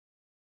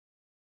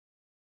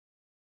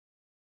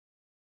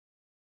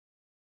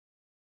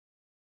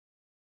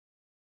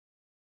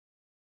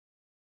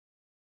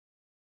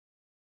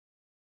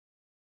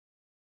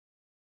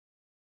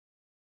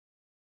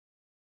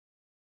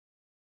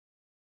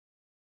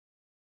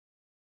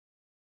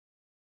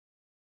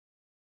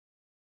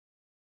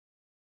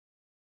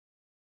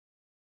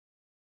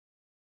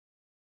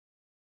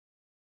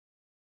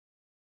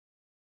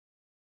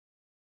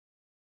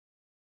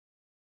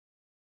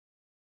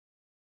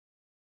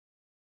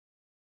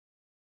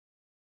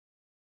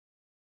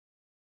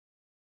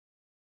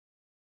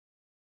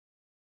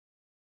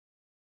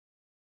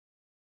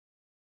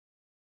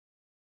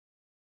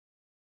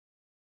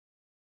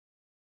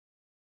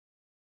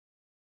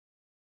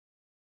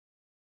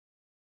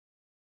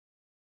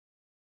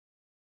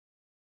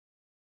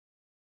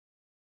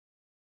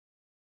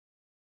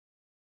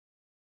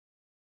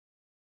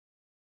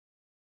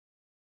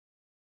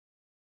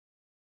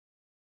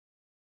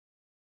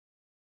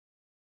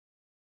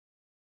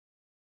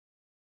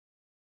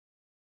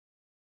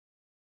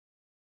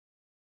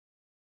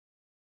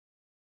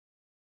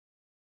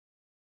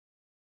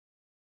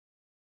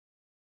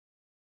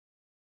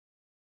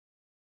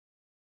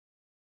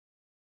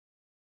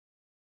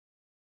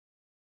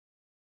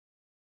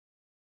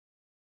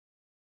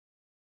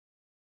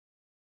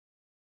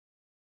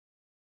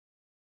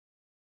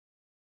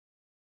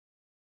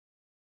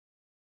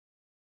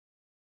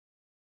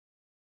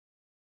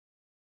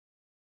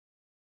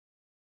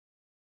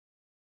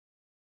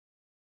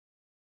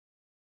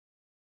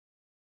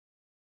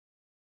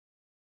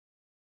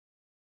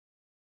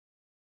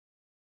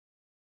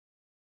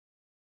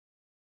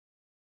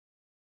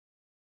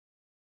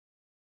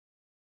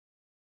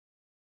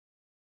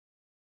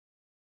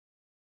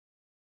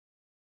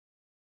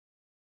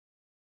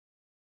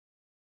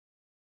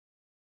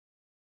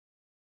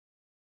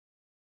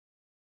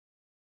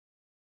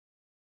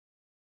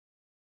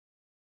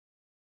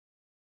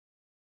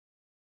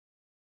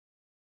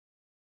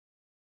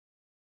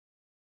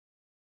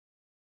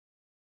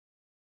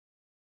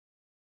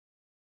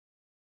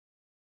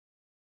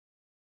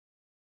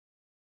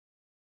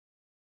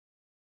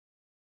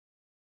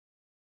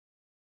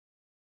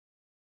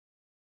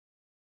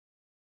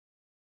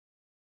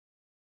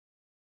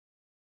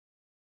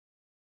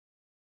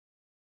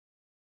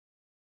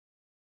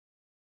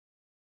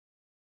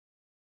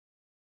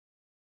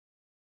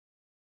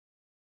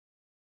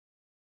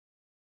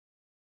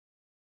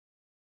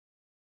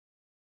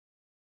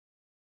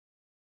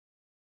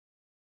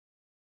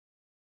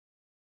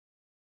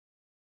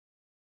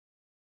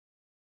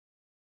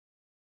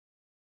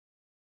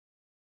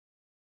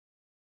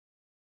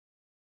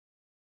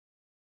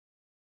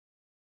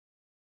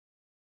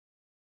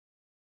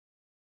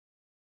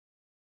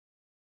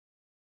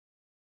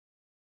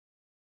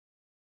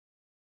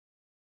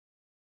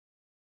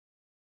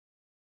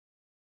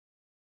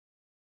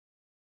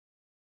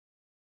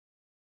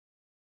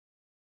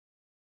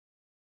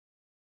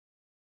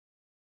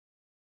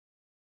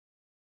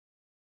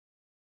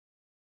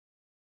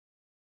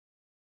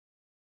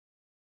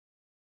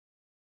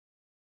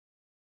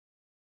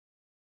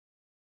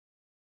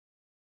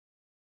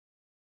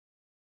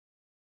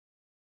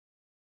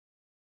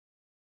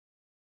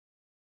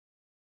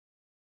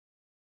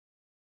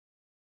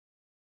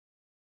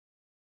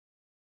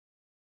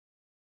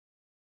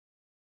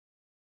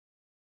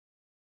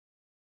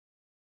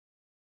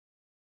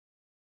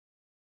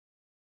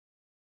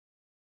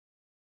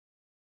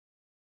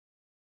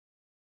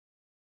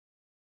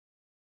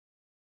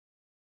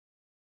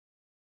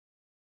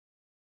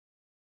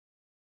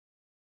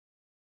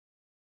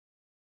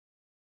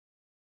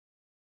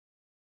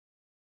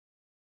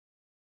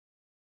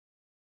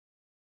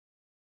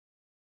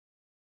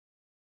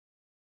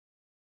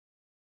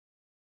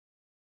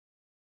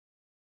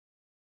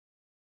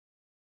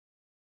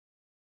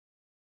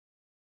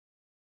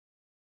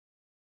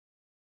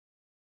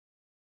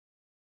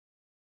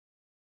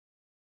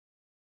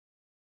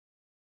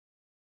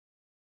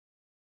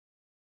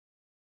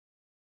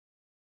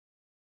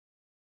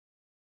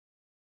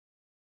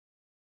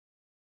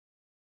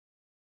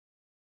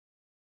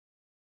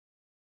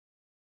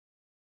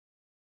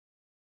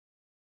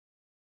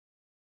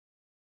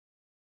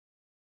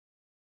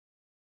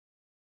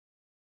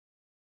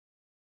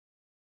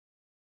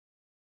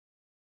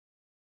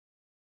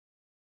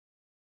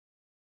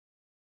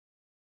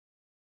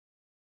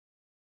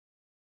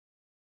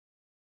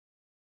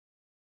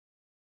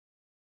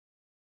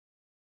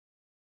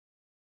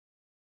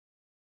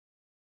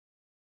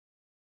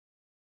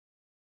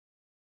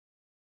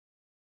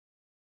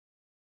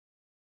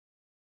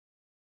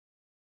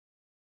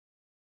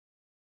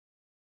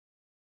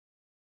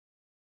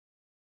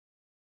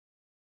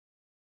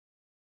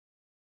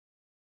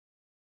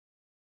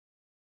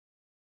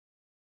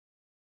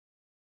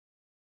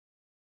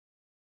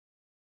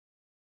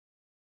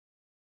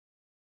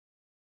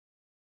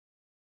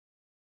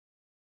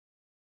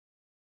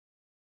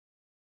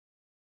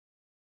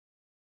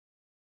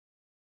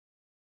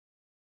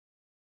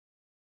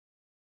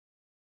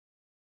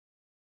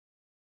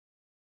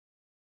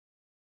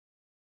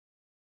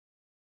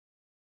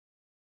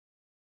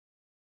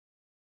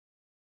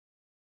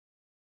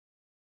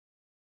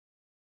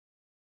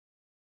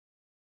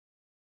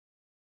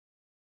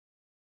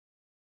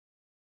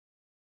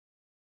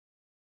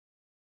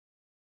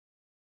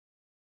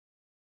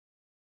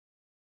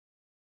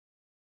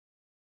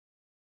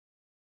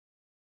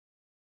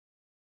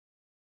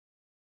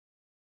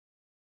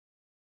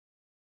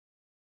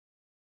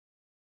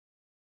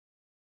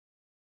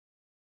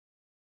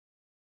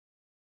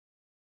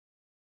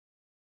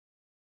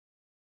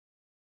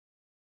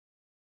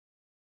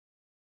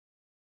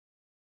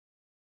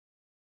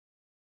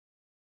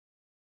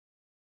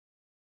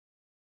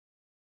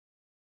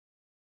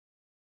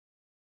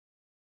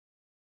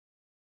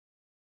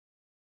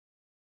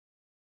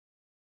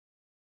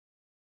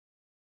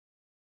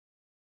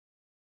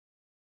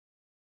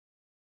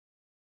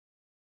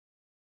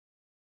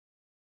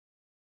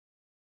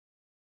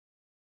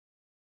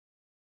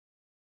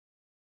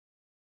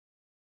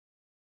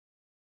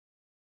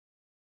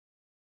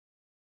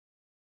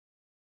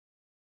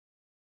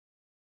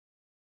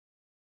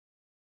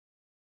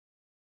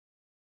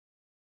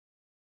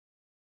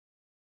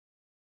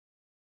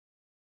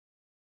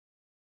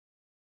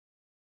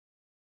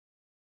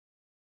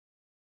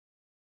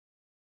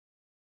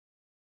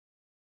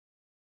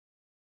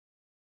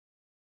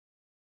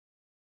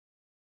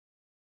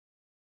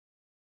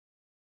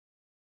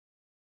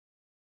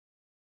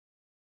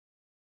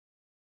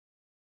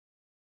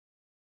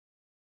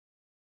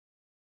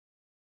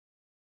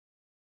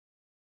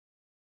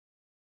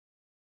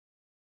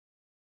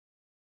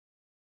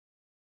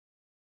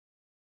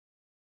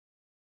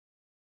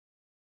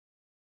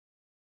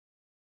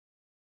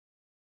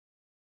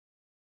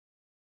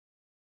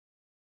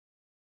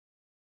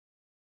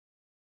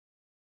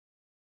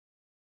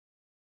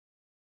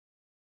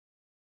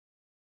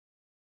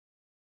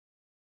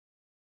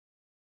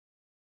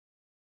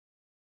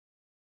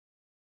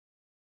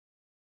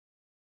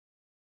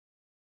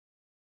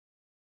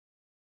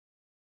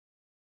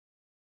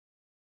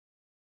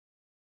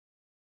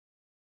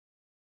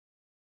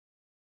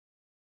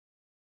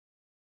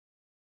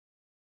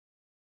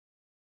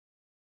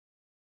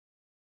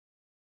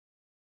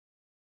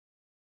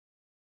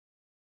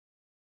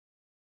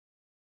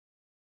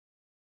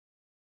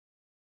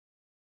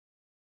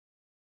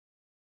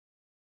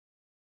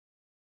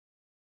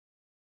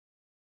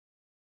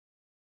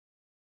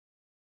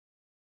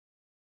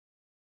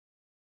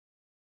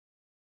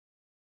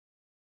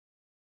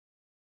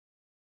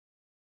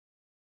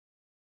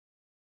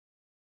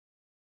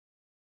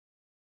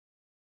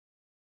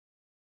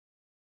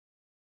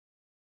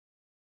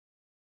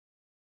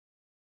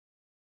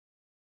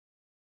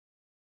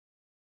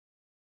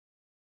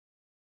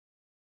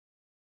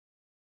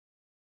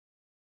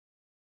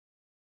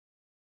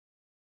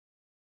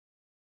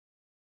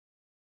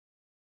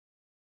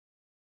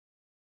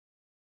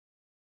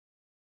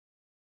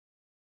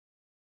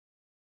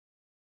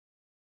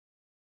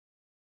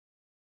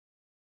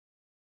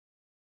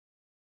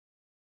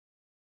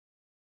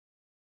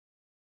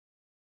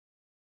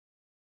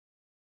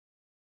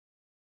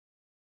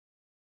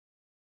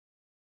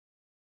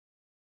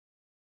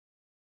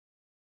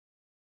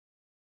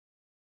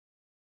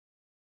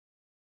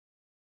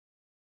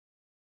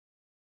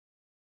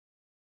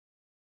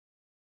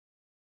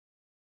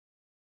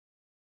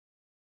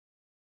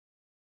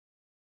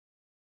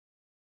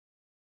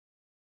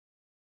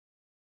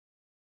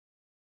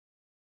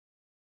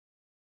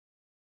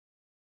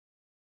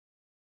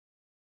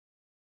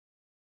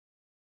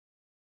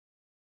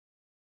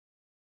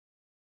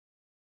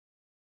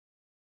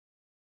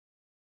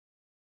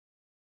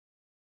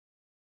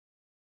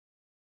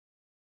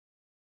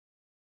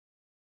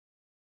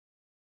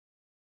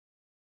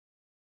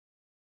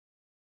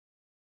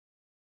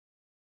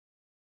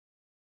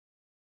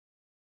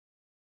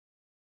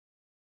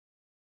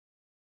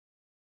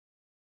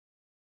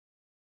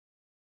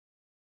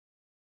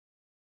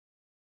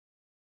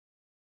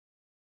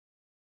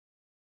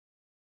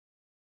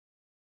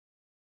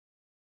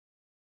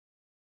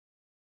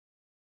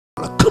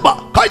കൃപ,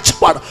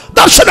 കാഴ്ചപ്പാട്,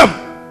 ദർശനം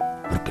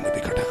അവർക്ക്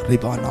ലഭിക്കട്ടെ.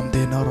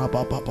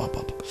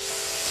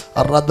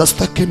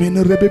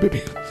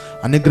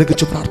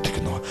 അനുഗ്രഹിച്ചു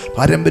പ്രാർത്ഥിക്കുന്നു.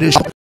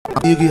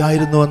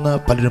 പാരമ്പര്യമായിരുന്നുവെന്ന്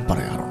പലരും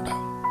പറയാറുണ്ട്.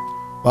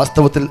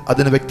 വാസ്തവത്തിൽ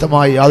അതിന്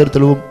വ്യക്തമായ യാതൊരു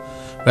തെളിവും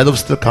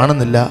വേദപുസ്തകത്തിൽ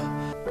കാണുന്നില്ല.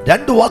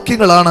 2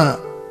 വാക്യങ്ങളാണ്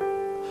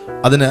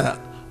അതിന്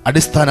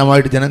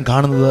അടിസ്ഥാനമായിട്ട് ജനം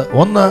കാണുന്നത്.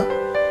 ഒന്ന്,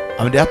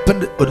 അവൻ്റെ അപ്പൻ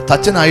ഒരു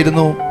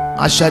തച്ചനായിരുന്നു,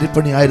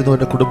 ആശാരിപ്പണി ആയിരുന്നു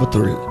അവൻ്റെ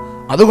കുടുംബത്തൊഴിൽ,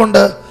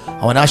 അതുകൊണ്ട്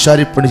അവൻ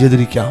ആശാരിപ്പണി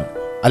ചെയ്തിരിക്കാം.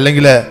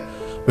 അല്ലെങ്കിൽ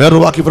വേറൊരു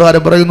വാക്യ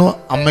പ്രകാരം പറയുന്നു,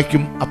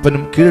 അമ്മയ്ക്കും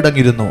അപ്പനും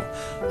കീഴടങ്ങിയിരുന്നു,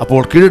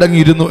 അപ്പോൾ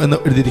കീഴടങ്ങിയിരുന്നു എന്ന്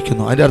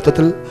എഴുതിയിരിക്കുന്നു. അതിൻ്റെ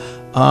അർത്ഥത്തിൽ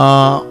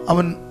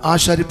അവൻ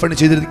ആശാരിപ്പണി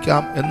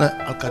ചെയ്തിരിക്കാം എന്ന്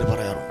ആൾക്കാർ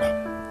പറയാറുണ്ട്.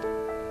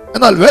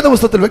 എന്നാൽ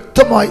വേദപുസ്തകത്തിൽ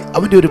വ്യക്തമായി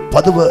അവൻ്റെ ഒരു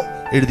പതിവ്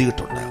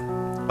എഴുതിയിട്ടുണ്ട്.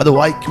 അത്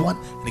വായിക്കുവാൻ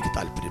എനിക്ക്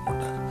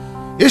താല്പര്യമുണ്ട്.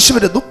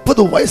 യേശുവിന്റെ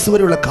 30 വയസ്സ്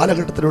വരെയുള്ള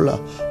കാലഘട്ടത്തിലുള്ള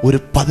ഒരു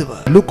പതിവ്.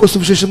 ലൂക്കോസ്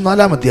സുവിശേഷം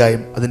 4-ാം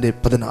അധ്യായം അതിന്റെ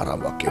 16-ാം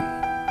വാക്യം.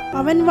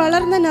 അവൻ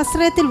വളർന്ന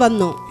നസ്രയത്തിൽ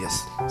വന്നു.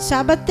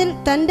 ശബത്തിൽ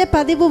തന്റെ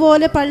പതിവ്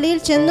പോലെ പള്ളിയിൽ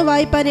ചെന്ന്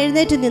വായിപ്പാൻ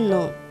എഴുന്നേറ്റ്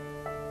നിന്നു.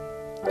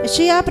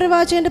 യെശയ്യാ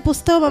പ്രവാചകന്റെ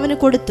പുസ്തകം അവന്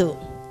കൊടുത്തു.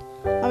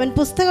 അവൻ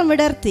പുസ്തകം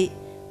വിടർത്തി,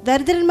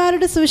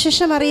 ദരിദ്രന്മാരുടെ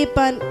സുവിശേഷം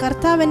അറിയിപ്പാൻ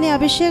കർത്താവ് എന്നെ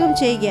അഭിഷേകം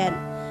ചെയ്യുകയാൽ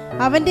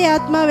അവന്റെ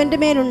ആത്മാവ് എൻ്റെ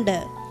മേലുണ്ട്.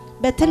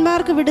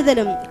 ബദ്ധന്മാർക്ക്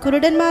വിടുതലും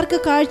കുരുടന്മാർക്ക്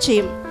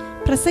കാഴ്ചയും,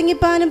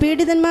 പ്രസംഗിപ്പാനും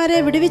പീഡിതന്മാരെ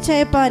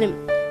വിടുവിച്ചയപ്പാനും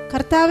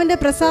കർത്താവിന്റെ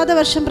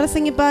പ്രസാദവർഷം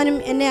പ്രസംഗിപ്പാനും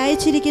എന്നെ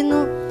അയച്ചിരിക്കുന്നു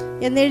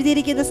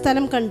എന്നെഴുതിയിരിക്കുന്ന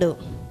സ്ഥലം കണ്ടു.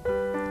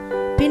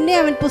 പിന്നെ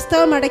അവൻ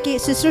പുസ്തകം അടക്കി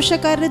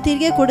ശുശ്രൂഷക്കാരന്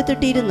തിരികെ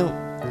കൊടുത്തിട്ടിരുന്നു.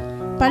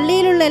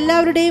 പള്ളിയിലുള്ള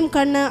എല്ലാവരുടെയും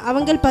കണ്ണ്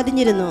അവങ്കൽ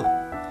പതിഞ്ഞിരുന്നു.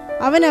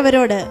 അവൻ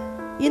അവരോട്,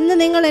 ഇന്ന്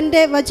നിങ്ങൾ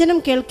എൻ്റെ വചനം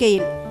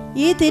കേൾക്കയിൽ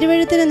ഈ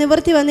തിരുവെഴുത്തിന്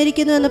നിവർത്തി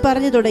വന്നിരിക്കുന്നു എന്ന്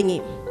പറഞ്ഞു തുടങ്ങി.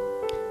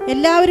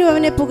 എല്ലാവരും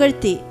അവനെ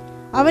പുകഴ്ത്തി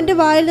അവന്റെ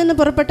വായിൽ നിന്ന്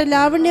പുറപ്പെട്ട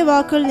ലാവണ്യ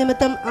വാക്കുകൾ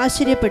നിമിത്തം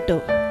ആശ്ചര്യപ്പെട്ടു.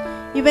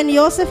 ഇവൻ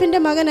യോസഫിന്റെ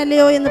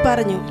മകനല്ലയോ എന്ന്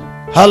പറഞ്ഞു.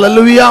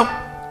 ഹല്ലേലൂയ.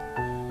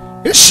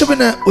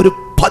 യേശുവിന് ഒരു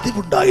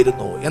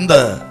പതിവുണ്ടായിരുന്നു.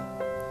 എന്ത്?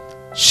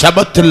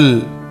 ശബത്തിൽ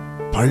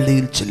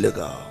പള്ളിയിൽ ചെല്ലുക,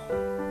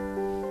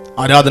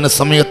 ആരാധന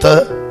സമയത്ത്,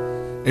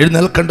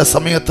 എഴുന്നേൽക്കേണ്ട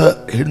സമയത്ത്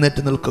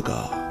എഴുന്നേറ്റ് നിൽക്കുക,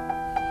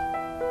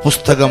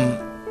 പുസ്തകം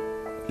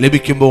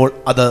ലഭിക്കുമ്പോൾ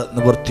അത്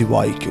നിവർത്തി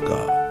വായിക്കുക,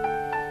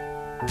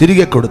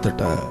 തിരികെ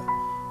കൊടുത്തിട്ട്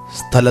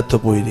സ്ഥലത്ത്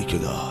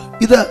പോയിരിക്കുക.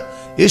 ഇത്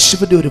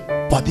യേശുവിന്റെ ഒരു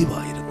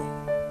പതിവായിരുന്നു.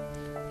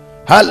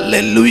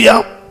 ഹല്ലേലൂയ.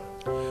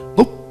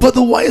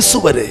 30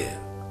 വയസ്സുവരെ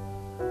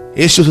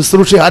യേശു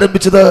ശുശ്രൂഷ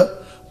ആരംഭിച്ചത്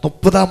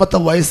 30-ാമത്തെ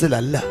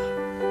വയസ്സിലല്ല.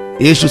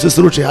 യേശു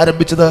ശുശ്രൂഷ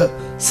ആരംഭിച്ചത്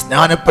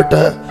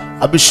സ്നാനപ്പെട്ട്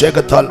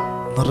അഭിഷേകത്താൽ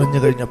നിറഞ്ഞു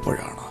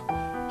കഴിഞ്ഞപ്പോഴാണ്.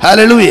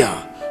 ഹല്ലേലൂയ.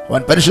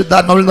 അവൻ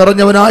പരിശുദ്ധാത്മാവിൽ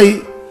നിറഞ്ഞവനായി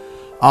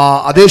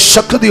അതേ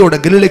ശക്തിയോടെ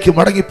ഗലീലയ്ക്ക്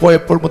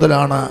മടങ്ങിപ്പോയപ്പോൾ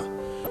മുതലാണ്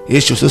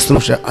യേശു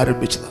ശുശ്രൂഷ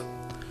ആരംഭിച്ചത്.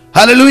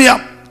 ഹല്ലേലൂയ.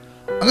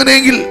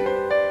 അങ്ങനെയെങ്കിൽ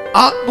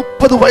ആ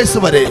 30 വയസ്സ്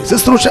വരെ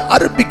ശുശ്രൂഷ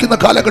ആരംഭിക്കുന്ന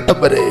കാലഘട്ടം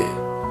വരെ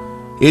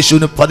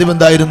യേശുവിന്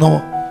പതിവെന്തായിരുന്നു?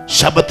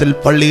 ശബത്തിൽ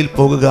പള്ളിയിൽ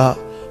പോകുക,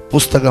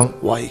 പുസ്തകം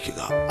വായിക്കുക.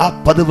 ആ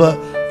പതിവ്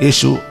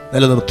യേശു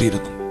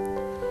നിലനിർത്തിയിരുന്നു.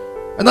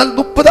 എന്നാൽ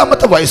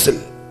 30-ാമത്തെ വയസ്സിൽ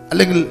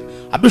അല്ലെങ്കിൽ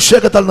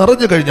അഭിഷേകത്താൽ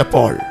നിറഞ്ഞു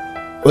കഴിഞ്ഞപ്പോൾ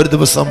ഒരു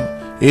ദിവസം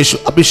യേശു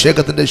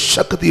അഭിഷേകത്തിന്റെ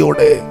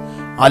ശക്തിയോടെ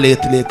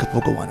ആലയത്തിലേക്ക്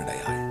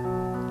പോകുവാനിടയായി.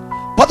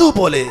 പതിവ്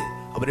പോലെ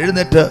അവൻ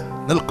എഴുന്നേറ്റ്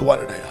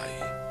നിൽക്കുവാനിടയായി.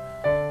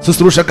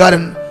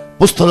 ശുശ്രൂഷക്കാരൻ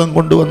പുസ്തകം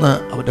കൊണ്ടുവന്ന്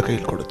അവന്റെ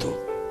കയ്യിൽ കൊടുത്തു.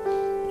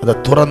 അത്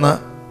തുറന്ന്,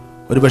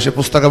 ഒരുപക്ഷെ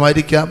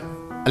പുസ്തകമായിരിക്കാം,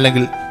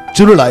 അല്ലെങ്കിൽ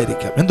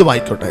ചുരുളായിരിക്കാം,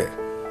 എന്തുമായിക്കോട്ടെ,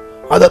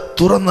 അത്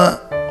തുറന്ന്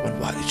അവൻ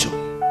വായിച്ചു.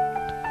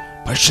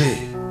 പക്ഷേ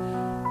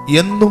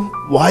എന്നും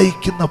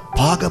വായിക്കുന്ന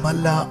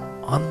ഭാഗമല്ല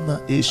അന്ന്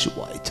യേശു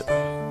വായിച്ചത്.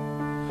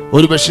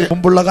 ഒരുപക്ഷെ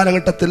മുമ്പുള്ള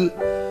കാലഘട്ടത്തിൽ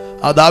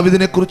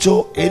ദാവീദിനെ കുറിച്ചോ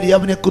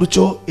ഏലിയാവിനെ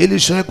കുറിച്ചോ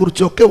എലീശയെ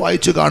കുറിച്ചോ ഒക്കെ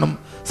വായിച്ചു കാണും,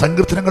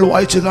 സങ്കീർത്തനങ്ങൾ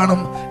വായിച്ചു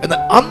കാണും. എന്നാൽ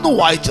അന്ന്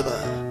വായിച്ചത്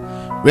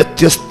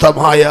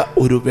വ്യത്യസ്തമായ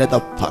ഒരു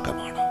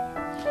വേദഭാഗമാണ്.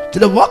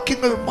 ചില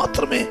വാക്യങ്ങൾ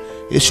മാത്രമേ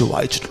യേശു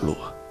വായിച്ചിട്ടുള്ളൂ.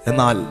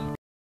 എന്നാൽ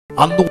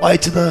അന്ന്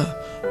വായിച്ചത്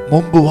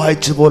മുമ്പ്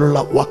വായിച്ച പോലുള്ള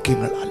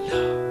വാക്യങ്ങൾ അല്ല.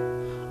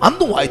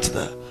 അന്ന്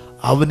വായിച്ചത്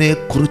അവനെ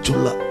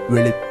കുറിച്ചുള്ള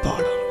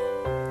വെളിപ്പാടാണ്.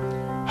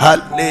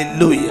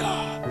 Hallelujah,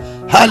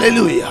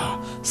 hallelujah.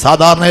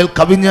 സാധാരണയിൽ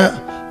കവിഞ്ഞ്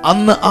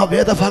അന്ന് ആ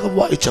വേദഭാഗം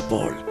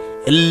വായിച്ചപ്പോൾ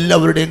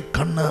എല്ലാവരുടെയും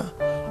കണ്ണ്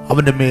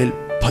അവന്റെ മേൽ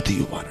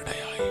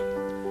പതിയുവാനിടയായി.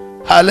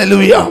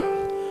 ഹല്ലേലൂയ.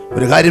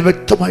 ഒരു കാര്യം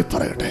വ്യക്തമായി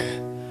പറയട്ടെ,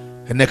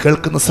 എന്നെ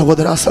കേൾക്കുന്ന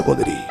സഹോദര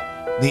സഹോദരി,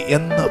 നീ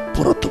എന്ന്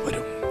പുറത്തു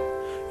വരും,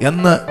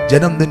 എന്ന്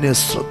ജനം നിന്നെ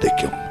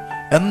ശ്രദ്ധിക്കും,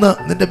 എന്ന്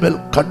നിന്റെ മേൽ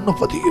കണ്ണു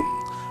പതിയും.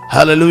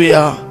 ഹല്ലേലൂയ.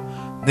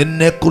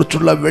 നിന്നെ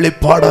കുറിച്ചുള്ള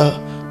വെളിപ്പാട്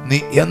നീ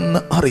എന്ന്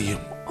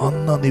അറിയും,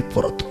 അന്ന് നീ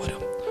പുറത്തു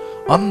വരും,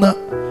 അന്ന്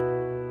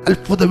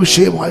അത്ഭുത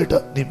വിഷയമായിട്ട്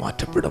നീ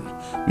മാറ്റപ്പെടും.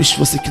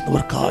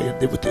 വിശ്വസിക്കുന്നവർക്കായി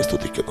ദൈവത്തെ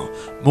സ്തുതിക്കുന്നു.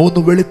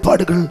 3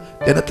 വെളിപ്പാടുകൾ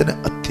ജനത്തിന്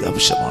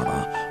അത്യാവശ്യമാണ്.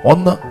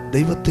 1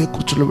 ദൈവത്തെ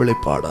കുറിച്ചുള്ള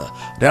വെളിപ്പാട്,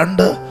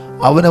 2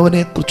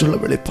 അവനവനെ കുറിച്ചുള്ള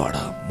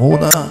വെളിപ്പാട്,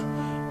 3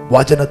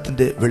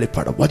 വചനത്തിന്റെ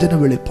വെളിപ്പാട്, വചന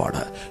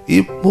വെളിപ്പാട്. ഈ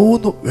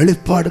 3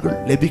 വെളിപ്പാടുകൾ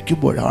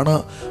ലഭിക്കുമ്പോഴാണ്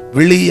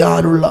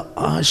വിളിയാനുള്ള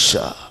ആശ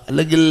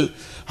അല്ലെങ്കിൽ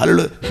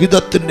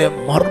ഹിതത്തിന്റെ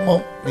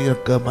മർമ്മം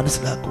നിങ്ങൾക്ക്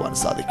മനസ്സിലാക്കുവാൻ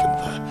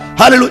സാധിക്കുന്നത്.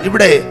 ഹല്ലേലൂയ.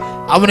 ഇവിടെ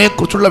അവനെ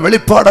കുറിച്ചുള്ള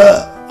വെളിപ്പാട്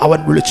അവൻ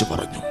വിളിച്ചു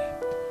പറഞ്ഞു.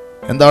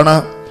 എന്താണ്?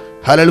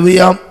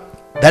 ഹല്ലേലൂയ.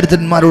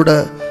 ദരിദ്രന്മാരോട്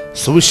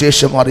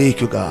സുവിശേഷം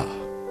അറിയിക്കുക,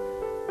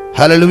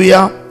 ഹല്ലേലൂയ.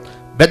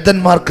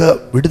 ബദ്ധന്മാർക്ക്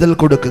വിടുതൽ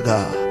കൊടുക്കുക,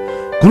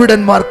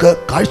 കുരുടന്മാർക്ക്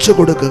കാഴ്ച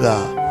കൊടുക്കുക,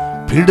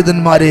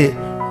 പീഡിതന്മാരെ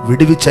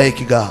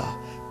വിടുവിച്ചയക്കുക,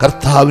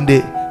 കർത്താവിന്റെ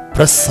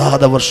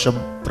പ്രസാദ വർഷം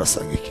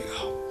പ്രസംഗിക്കുക.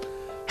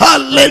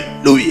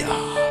 ഹല്ലേലൂയ.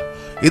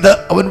 ഇത്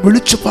അവൻ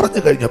വിളിച്ചു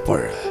പറഞ്ഞു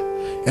കഴിഞ്ഞപ്പോൾ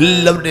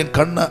എല്ലാവരുടെയും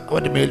കണ്ണ്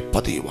അവന്റെ മേൽ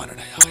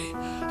പതിയുവാനിടയായി.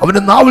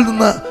 അവന്റെ നാവിൽ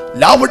നിന്ന്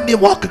ലാവണ്യ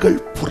വാക്കുകൾ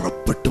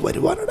പുറപ്പെട്ടു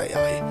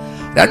വരുവാനിടയായി.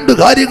 രണ്ടു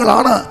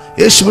കാര്യങ്ങളാണ്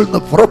യേശുവിൽ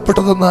നിന്ന്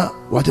പുറപ്പെട്ടതെന്ന്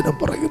വചനം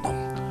പറയുന്നു.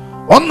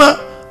 ഒന്ന്,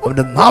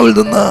 അവന്റെ നാവിൽ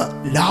നിന്ന്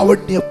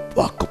ലാവണ്യ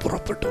വാക്ക്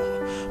പുറപ്പെട്ടു.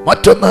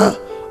 മറ്റൊന്ന്,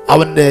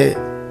 അവന്റെ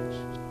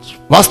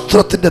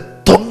വസ്ത്രത്തിന്റെ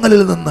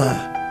തൊങ്ങലിൽ നിന്ന്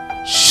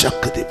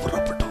ശക്തി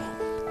പുറപ്പെട്ടു.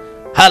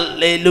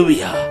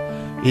 ഹല്ലേലൂയ.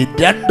 ഈ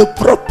രണ്ട്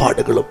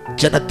പുറപ്പാടുകളും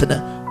ജനത്തിന്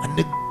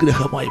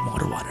അനുഗ്രഹമായി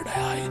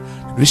മാറുവാനിടയായി.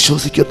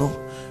 വിശ്വസിക്കുന്നു,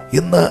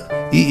 ഇന്ന്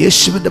ഈ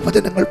യേശുവിന്റെ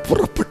വചനങ്ങൾ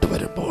പുറപ്പെട്ടു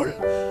വരുമ്പോൾ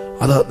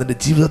അത് നിന്റെ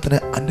ജീവിതത്തിന്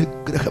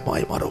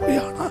അനുഗ്രഹമായി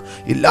മാറുകയാണ്.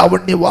 ഈ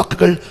ലാവണ്യ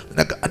വാക്കുകൾ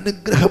നിനക്ക്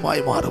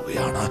അനുഗ്രഹമായി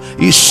മാറുകയാണ്.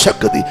 ഈ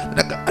ശക്തി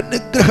നിനക്ക്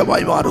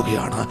അനുഗ്രഹമായി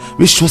മാറുകയാണ്.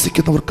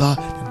 വിശ്വസിക്കുന്നവർക്ക്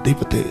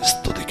ദൈവത്തെ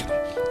സ്തുതിക്കുന്നു.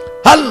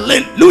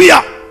 ഹല്ലേലൂയ.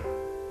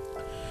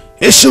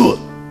 യേശു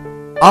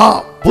ആ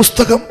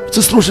പുസ്തകം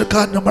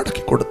ശുശ്രൂഷക്കാരന്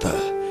മടക്കി കൊടുത്ത്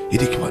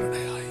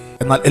ഇരിക്കുവാനിടയായി.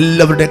 എന്നാൽ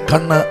എല്ലാവരുടെയും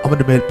കണ്ണ്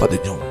അവന്റെ മേൽ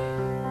പതിഞ്ഞു.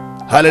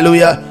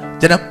 ഹല്ലേലൂയ.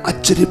 ജനം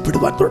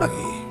ആശ്ചര്യപ്പെടുവാൻ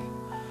തുടങ്ങി.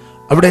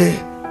 അവിടെ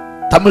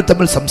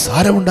തമ്മിൽ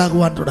സംസാരം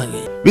ഉണ്ടാകുവാൻ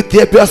തുടങ്ങി.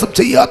 വിദ്യാഭ്യാസം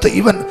ചെയ്യാത്ത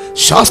ഇവൻ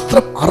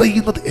ശാസ്ത്രം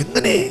അറിയുന്നത്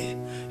എങ്ങനെ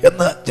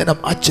എന്ന് ജനം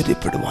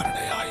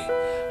ആശ്ചര്യപ്പെടുവാനിടയായി.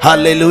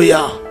 Hallelujah,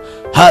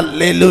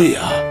 hallelujah.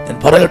 ഞാൻ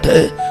പറയട്ടെ,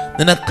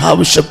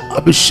 നിനക്കാവശ്യം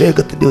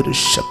അഭിഷേകത്തിന്റെ ഒരു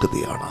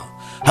ശക്തിയാണ്.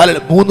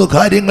 മൂന്ന്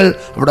കാര്യങ്ങൾ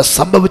അവിടെ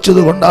സംഭവിച്ചത്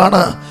കൊണ്ടാണ്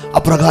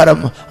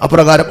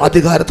അപ്രകാരം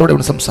അധികാരത്തോടെ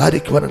അവൻ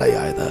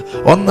സംസാരിക്കുവാനിടയായത്.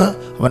 ഒന്ന്,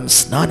 അവൻ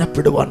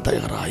സ്നാനപ്പെടുവാൻ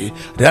തയ്യാറായി.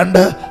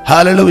 രണ്ട്,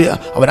 ഹല്ലേലൂയ,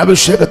 അവൻ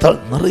അഭിഷേകത്താൽ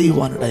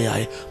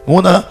നിറയുവാനിടയായി.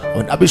 മൂന്ന്,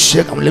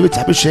 അവൻ ലഭിച്ച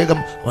അഭിഷേകം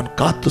അവൻ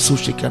കാത്തു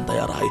സൂക്ഷിക്കാൻ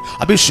തയ്യാറായി.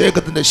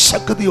 അഭിഷേകത്തിന്റെ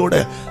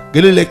ശക്തിയോടെ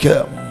ഗലീലയിലേക്ക്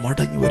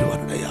മടങ്ങി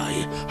വരുവാനിടയായി.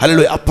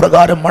 ഹല്ലേലൂയ.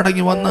 അപ്രകാരം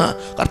മടങ്ങി വന്ന്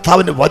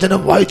കർത്താവിന്റെ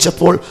വചനം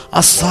വായിച്ചപ്പോൾ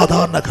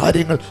അസാധാരണ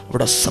കാര്യങ്ങൾ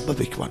അവിടെ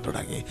സംഭവിക്കുവാൻ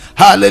തുടങ്ങി.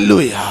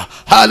 Hallelujah,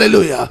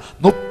 hallelujah.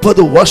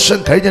 30 വർഷം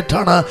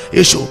കഴിഞ്ഞിട്ടാണ്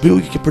യേശു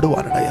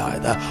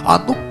ഉപയോഗിക്കപ്പെടുവാനിടയായത്. ആ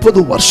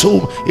 30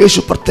 വർഷവും യേശു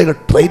പ്രത്യേക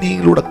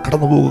ട്രെയിനിങ്ങിലൂടെ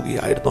കടന്നു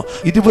പോകുകയായിരുന്നു.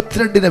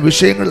 22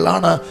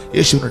 വിഷയങ്ങളിലാണ്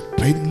യേശുവിന്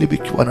ട്രെയിനിങ്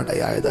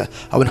ലഭിക്കുവാനിടയായത്.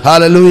 അവൻ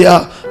ഹല്ലേലൂയ,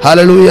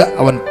 ഹല്ലേലൂയ,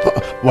 അവൻ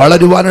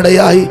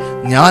വളരുവാനിടയായി,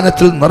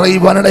 ജ്ഞാനത്തിൽ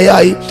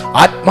നിറയുവാനിടയായി,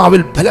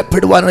 ആത്മാവിൽ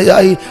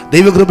ബലപ്പെടുവാനിടയായി,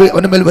 ദൈവകൃപ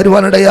അവന്റെ മേൽ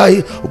വരുവാനിടയായി,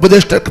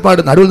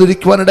 ഉപദേഷ്ടാക്കന്മാരുടെ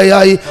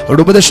നടുവിലിരിക്കുവാനിടയായി,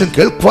 അവരുടെ ഉപദേശം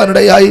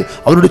കേൾക്കുവാനിടയായി,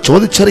 അവരോട്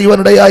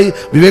ചോദിച്ചറിയുവാനിടയായി,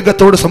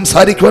 വിവേകത്തോട്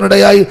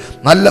സംസാരിക്കുവാനിടയായി,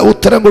 നല്ല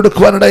ഉത്തരം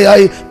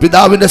കൊടുക്കുവാനിടയായി,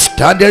 പിതാവിന്റെ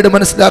സ്റ്റാൻഡേർഡ്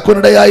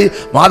മനസ്സിലാക്കുവാനിടയായി,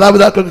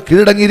 മാതാപിതാക്കൾക്ക്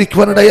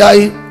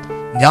കീഴടങ്ങിയിരിക്കുവാനിടയായി,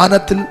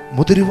 ജ്ഞാനത്തിൽ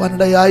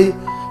മുതിരുവാനിടയായി,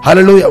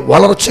 ഹല്ലേലൂയ,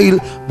 വളർച്ചയിൽ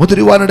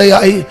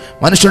മുതിരുവാനിടയായി,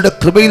 മനുഷ്യരുടെ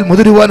കൃപയിൽ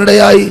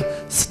മുതിരുവാനിടയായി,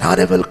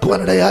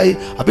 സ്നാനമേൽക്കുവാനിടയായി,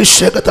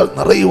 അഭിഷേകത്താൽ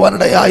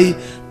നിറയുവാനിടയായി,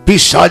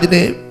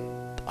 പിശാചിനെ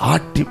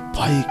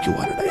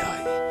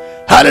ആട്ടിപ്പായിക്കുവാനിടയായി.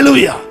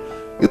 ഹല്ലേലൂയ.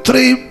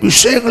 ഇത്രയും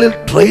വിഷയങ്ങളിൽ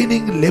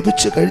ട്രെയിനിങ്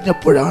ലഭിച്ചു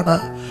കഴിഞ്ഞപ്പോഴാണ്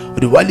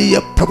ഒരു വലിയ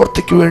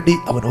പ്രവൃത്തിക്ക് വേണ്ടി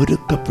അവൻ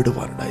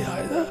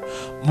ഒരുക്കപ്പെടുവാനിടയായത്.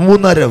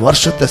 3.5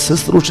 വർഷത്തെ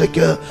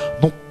ശുശ്രൂഷയ്ക്ക്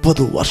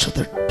 30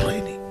 വർഷത്തെ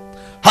ട്രെയിനിങ്.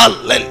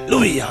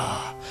 ഹല്ലേലൂയ.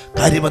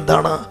 കാര്യം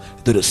എന്താണ്?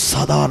 ഇതൊരു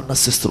സാധാരണ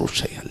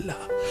ശുശ്രൂഷയല്ല,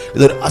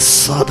 ഇതൊരു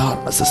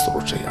അസാധാരണ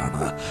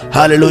ശുശ്രൂഷയാണ്.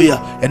 ഹല്ലേലൂയ.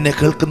 എന്നെ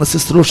കേൾക്കുന്ന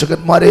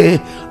ശുശ്രൂഷകന്മാരെ,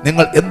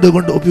 നിങ്ങൾ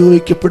എന്തുകൊണ്ട്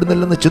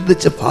ഉപയോഗിക്കപ്പെടുന്നില്ലെന്ന്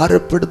ചിന്തിച്ച്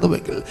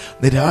ഭാരപ്പെടുന്നുവെങ്കിൽ,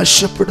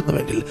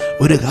 നിരാശപ്പെടുന്നുവെങ്കിൽ,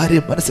 ഒരു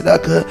കാര്യം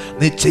മനസ്സിലാക്കുക,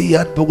 നീ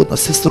ചെയ്യാൻ പോകുന്ന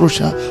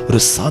ശുശ്രൂഷ ഒരു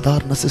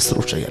സാധാരണ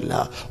ശുശ്രൂഷയല്ല,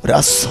 ഒരു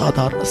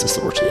അസാധാരണ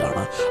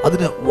ശുശ്രൂഷയാണ്.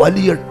 അതിന്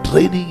വലിയ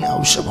ട്രെയിനിങ്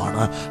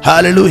ആവശ്യമാണ്.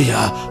 ഹല്ലേലൂയ.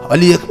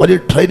 വലിയ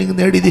ട്രെയിനിങ്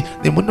നേടി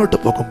നീ മുന്നോട്ട്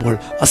പോകുമ്പോൾ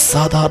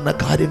അസാധാരണ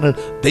കാര്യങ്ങൾ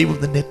ദൈവം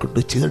നിന്നെ കൊണ്ട്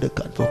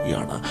ചെയ്തെടുക്കാൻ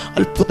പോകുകയാണ്.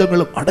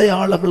 അത്ഭുതങ്ങളും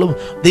അടയാളങ്ങളും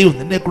ദൈവം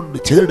നിന്നെ കൊണ്ട്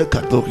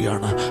ചെയ്തെടുക്കാൻ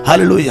പോവുകയാണ്.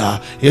 ഹല്ലേലൂയ.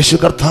 യേശു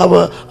കർത്താവ്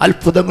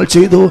അത്ഭുതങ്ങൾ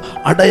ചെയ്തു,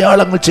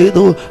 അടയാളങ്ങൾ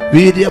ചെയ്തു,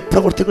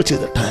 വീര്യപ്രവൃത്തികൾ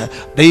ചെയ്തിട്ട്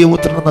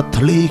ദൈവപുത്രനെന്ന്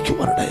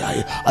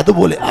തെളിയിക്കുവാനിടയായി.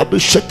 അതുപോലെ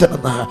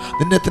അഭിഷക്തനെന്ന്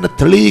നിന്നെ തന്നെ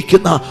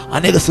തെളിയിക്കുന്ന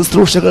അനേക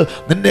ശുശ്രൂഷകൾ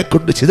നിന്നെ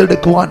കൊണ്ട്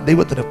ചെയ്തെടുക്കുവാൻ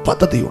ദൈവത്തിന്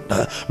പദ്ധതിയുണ്ട്.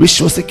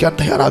 വിശ്വസിക്കാൻ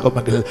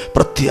തയ്യാറാകുമെങ്കിൽ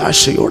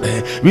പ്രത്യാശയോടെ,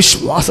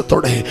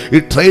 വിശ്വാസത്തോടെ ഈ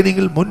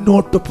ട്രെയിനിങ്ങിൽ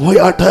മുന്നോട്ട്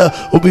പോയാട്ട്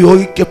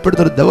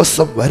ഉപയോഗിക്കപ്പെടുന്ന ഒരു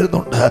ദിവസം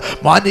വരുന്നുണ്ട്,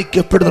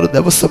 മാനിക്കപ്പെടുന്ന ഒരു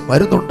ദിവസം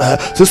വരുന്നുണ്ട്,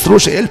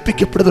 ശുശ്രൂഷ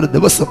ഏൽപ്പിക്കപ്പെടുന്ന ഒരു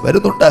ദിവസം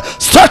വരുന്നുണ്ട്.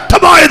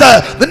 ശ്രേഷ്ഠമായത്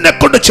നിന്നെ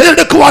കൊണ്ട്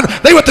ചെയ്തെടുക്കുവാൻ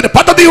ദൈവത്തിന്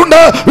പദ്ധതിയുണ്ട്.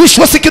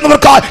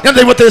 വിശ്വസിക്കുന്നവർക്കായി ഞാൻ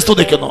ദൈവത്തെ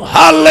സ്തുതിക്കുന്നു.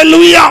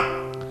 ഹല്ലേലൂയ.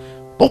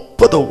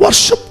 30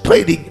 വർഷം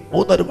ട്രെയിനിങ്,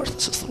 3.5 വർഷം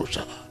ശുശ്രൂഷ.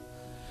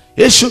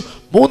 യേശു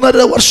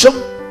 3.5 വർഷം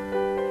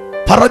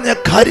പറഞ്ഞ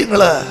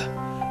കാര്യങ്ങള്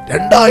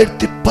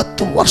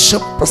 2010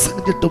 വർഷം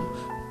പ്രസംഗിച്ചിട്ടും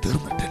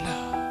തീർന്നിട്ടില്ല.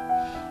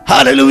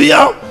 Hallelujah,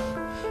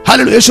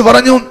 hallelujah. യേശു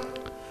പറഞ്ഞു,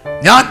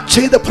 ഞാൻ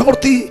ചെയ്ത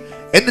പ്രവൃത്തി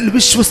എന്നിൽ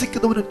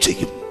വിശ്വസിക്കുന്നവനും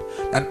ചെയ്യും.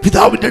 ഞാൻ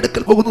പിതാവിന്റെ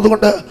അടുക്കൽ പോകുന്നത്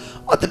കൊണ്ട്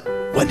അതിൽ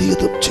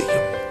വലിയതും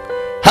ചെയ്യും.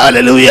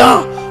 ഹല്ലേലൂയ.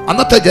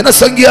 അന്നത്തെ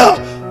ജനസംഖ്യ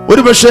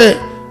ഒരുപക്ഷെ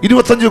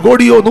 25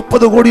 കോടിയോ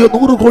 30 കോടിയോ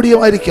 100 കോടിയോ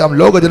ആയിരിക്കാം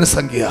ലോക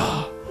ജനസംഖ്യ.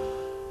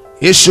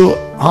 യേശു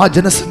ആ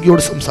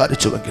ജനസംഖ്യയോട്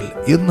സംസാരിച്ചുവെങ്കിൽ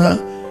ഇന്ന്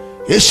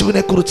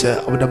യേശുവിനെ കുറിച്ച്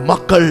അവന്റെ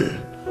മക്കൾ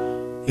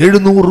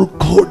 700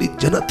 കോടി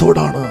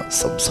ജനത്തോടാണ്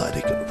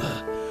സംസാരിക്കുന്നത്.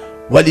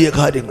 വലിയ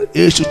കാര്യങ്ങൾ,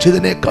 യേശു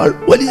ചെയ്തതിനേക്കാൾ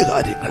വലിയ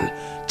കാര്യങ്ങൾ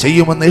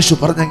ചെയ്യുമെന്ന് യേശു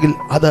പറഞ്ഞെങ്കിൽ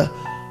അത്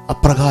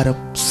അപ്രകാരം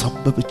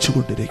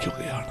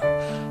സംഭവിച്ചുകൊണ്ടിരിക്കുകയാണ്.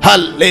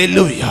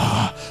 ഹല്ലേലൂയ.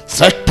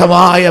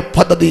 ശ്രേഷ്ഠമായ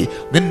പദ്ധതി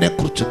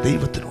നിന്നെക്കുറിച്ച്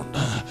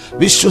ദൈവത്തിനുണ്ട്.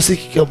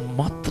 വിശ്വസിക്കുക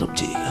മാത്രം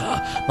ചെയ്യുക.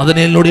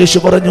 നദനേലിനോട് യേശു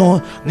പറഞ്ഞു,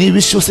 നീ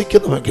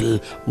വിശ്വസിക്കുന്നുവെങ്കിൽ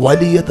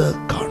വലിയത്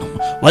കാണും.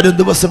 വരും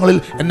ദിവസങ്ങളിൽ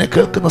എന്നെ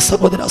കേൾക്കുന്ന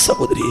സഹോദര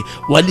സഹോദരി,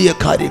 വലിയ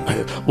കാര്യങ്ങൾ,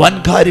 വൻ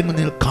കാര്യങ്ങൾ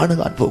നീ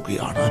കാണുവാൻ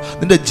പോവുകയാണ്.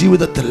 നിന്റെ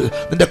ജീവിതത്തിൽ,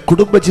 നിന്റെ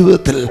കുടുംബ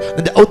ജീവിതത്തിൽ,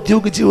 നിന്റെ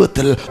ഔദ്യോഗിക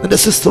ജീവിതത്തിൽ, നിന്റെ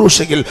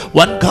ശുശ്രൂഷയിൽ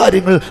വൻ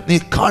കാര്യങ്ങൾ നീ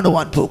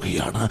കാണുവാൻ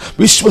പോവുകയാണ്.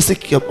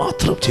 വിശ്വസിക്കുക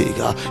മാത്രം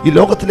ചെയ്യുക. ഈ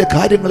ലോകത്തിലെ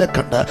കാര്യങ്ങളെ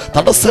കണ്ട്,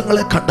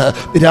 തടസ്സങ്ങളെ കണ്ട്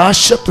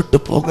നിരാശപ്പെട്ടു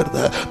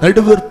പോകരുത്,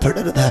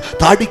 നെടുവീർപ്പെടരുത്,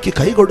 താടിക്ക്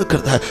കൈ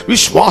കൊടുക്കരുത്.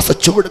 വിശ്വാസ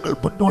ചുവടുകൾ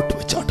മുന്നോട്ട്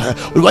വെച്ചാട്ട്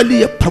ഒരു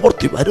വലിയ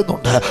പ്രവൃത്തി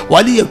വരുന്നുണ്ട്,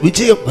 വലിയ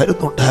വിജയം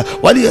വരുന്നുണ്ട്,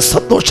 വലിയ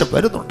സന്തോഷം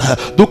വരുന്നുണ്ട്.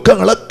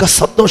 ദുഃഖങ്ങളൊക്കെ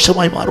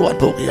സന്തോഷമായി മാറുവാൻ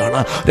പോവുകയാണ്.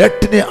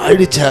 രട്ടിനെ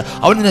അഴിച്ച്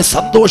അവനെ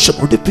സന്തോഷം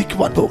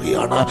ഉടിപ്പിക്കുവാൻ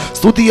പോവുകയാണ്.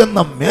 സ്തുതി എന്ന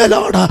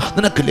മേലാട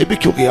നിനക്ക്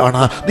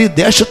ലഭിക്കുകയാണ്. നീ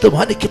ദേശത്ത്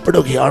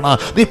മാനിക്കപ്പെടുകയാണ്.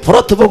 നീ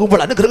പുറത്തു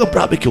പോകുമ്പോൾ അനുഗ്രഹം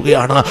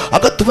പ്രാപിക്കുകയാണ്.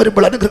 അകത്ത്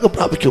വരുമ്പോൾ അനുഗ്രഹം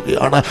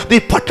പ്രാപിക്കുകയാണ്. നീ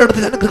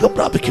പട്ടണത്തിൽ അനുഗ്രഹം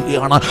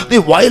പ്രാപിക്കുകയാണ്. നീ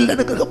വയലിൽ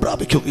അനുഗ്രഹം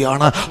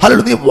പ്രാപിക്കുകയാണ്.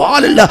 അല്ലെങ്കിൽ നീ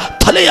വാലല്ല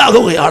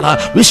തലയാകുകയാണ്.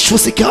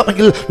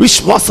 വിശ്വസിക്കാമെങ്കിൽ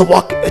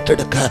വിശ്വാസവാക്ക്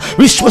ഏറ്റെടുക്കുക.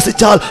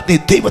 വിശ്വസിച്ചാൽ നീ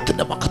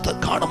ദൈവത്തിന്റെ മഹത്വം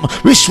കാണും.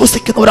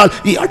 വിശ്വസിക്കുന്നവരാൽ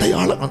ഈ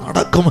അടയാളങ്ങൾ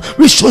നടക്കും.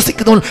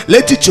 വിശ്വസിക്കുന്നവർ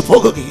ലജ്ജിച്ചു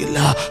പോകുകയില്ല.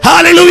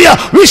 ഹല്ലേലൂയ.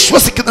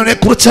 വിശ്വസിക്കുന്നവനെ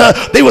കുറിച്ച്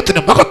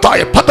ദൈവത്തിന് മഹത്തായ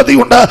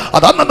പദ്ധതിയുണ്ട്.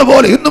 അത് അന്നു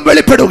പോലെ ഇന്നും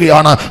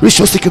വെളിപ്പെടുകയാണ്.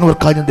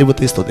 വിശ്വസിക്കുന്നവർക്കായി ഞാൻ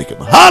ദൈവത്തെ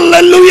സ്തുതിക്കുന്നു.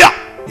 ഹല്ലേലൂയ.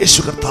 യേശു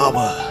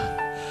കർത്താവ്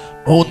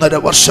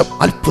 3.5 വർഷം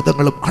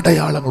അത്ഭുതങ്ങളും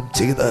അടയാളങ്ങളും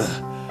ചെയ്ത്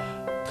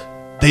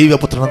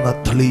ദൈവപുത്രനെന്ന്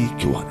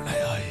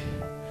തെളിയിക്കുവാനിടയായി.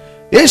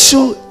 യേശു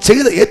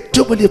ചെയ്ത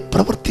ഏറ്റവും വലിയ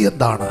പ്രവൃത്തി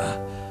എന്താണ്?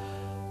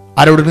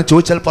 ആരോടെങ്കിലും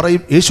ചോദിച്ചാൽ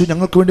പറയും, യേശു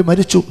ഞങ്ങൾക്ക് വേണ്ടി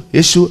മരിച്ചു,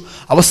 യേശു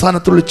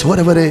അവസാനത്തുള്ള ചോര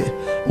വരെ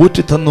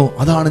ഊറ്റി തന്നു.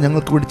 അതാണ്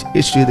ഞങ്ങൾക്ക് വേണ്ടി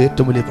യേശു ചെയ്ത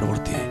ഏറ്റവും വലിയ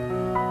പ്രവൃത്തി.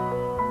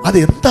 അത്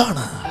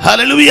എന്താണ്?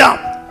 ഹല്ലേലൂയ.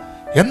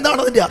 എന്താണ്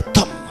അതിന്റെ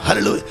അർത്ഥം?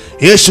 ഹല്ലേലൂയ.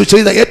 യേശു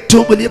ചെയ്ത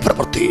ഏറ്റവും വലിയ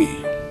പ്രവൃത്തി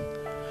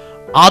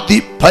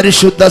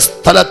അതിപരിശുദ്ധ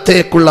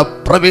സ്ഥലത്തേക്കുള്ള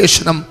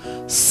പ്രവേശനം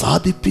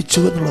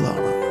സാധിപ്പിച്ചു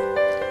എന്നുള്ളതാണ്.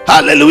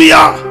 ഹല്ലേലൂയ.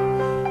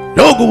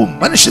 ലോകവും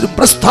മനുഷ്യരും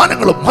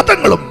പ്രസ്ഥാനങ്ങളും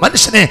മതങ്ങളും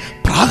മനുഷ്യനെ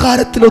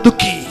പ്രാകാരത്തിൽ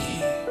ഒതുക്കി.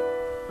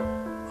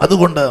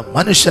 അതുകൊണ്ട്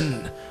മനുഷ്യൻ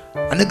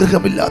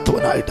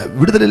അനുഗ്രഹമില്ലാത്തവനായിട്ട്,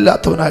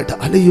 വിടുതലില്ലാത്തവനായിട്ട്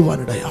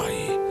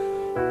അലയുവാനിടയായി.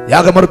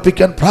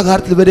 യാഗമർപ്പിക്കാൻ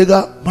പ്രാകാരത്തിൽ വരിക,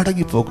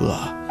 മടങ്ങിപ്പോകുക,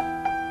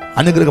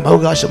 അനുഗ്രഹം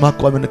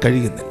അവകാശമാക്കുവാൻ അവന്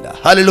കഴിയുന്നില്ല.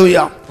 ഹല്ലേലൂയ.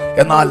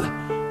 എന്നാൽ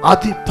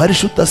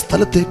അതിപരിശുദ്ധ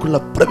സ്ഥലത്തേക്കുള്ള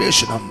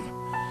പ്രവേശനം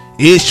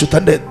യേശു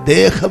തന്റെ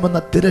ദേഹമെന്ന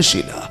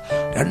തിരശീല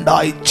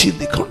 2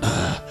 ചീന്തിക്കൊണ്ട്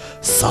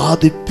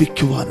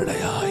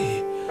സാധിപ്പിക്കുവാനിടയായി.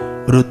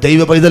 ഒരു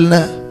ദൈവ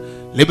പൈതലിന്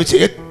ലഭിച്ച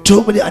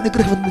ഏറ്റവും വലിയ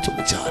അനുഗ്രഹം എന്ന്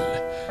ചോദിച്ചാൽ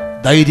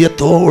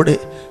ധൈര്യത്തോടെ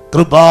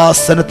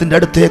കൃപാസനത്തിന്റെ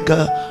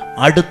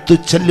അടുത്തു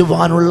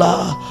ചെല്ലുവാനുള്ള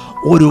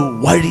ഒരു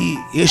വഴി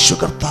യേശു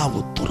കർത്താവ്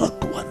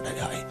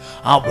തുറക്കുവാനിടയായി.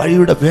 ആ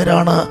വഴിയുടെ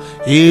പേരാണ്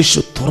യേശു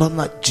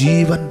തുറന്ന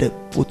ജീവന്റെ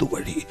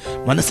പുതുവഴി.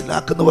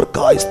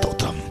 മനസ്സിലാക്കുന്നവർക്കായി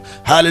സ്തോത്രം.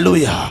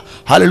 ഹല്ലേലൂയ.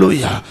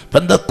 ഹല്ലേലൂയ.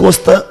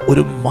 പെന്തക്കോസ്ത്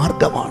ഒരു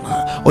മാർഗമാണ്,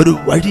 ഒരു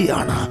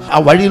വഴിയാണ്. ആ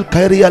വഴിയിൽ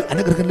കയറിയാൽ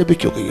അനുഗ്രഹം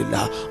ലഭിക്കുകയില്ല.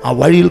 ആ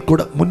വഴിയിൽ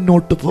കൂടെ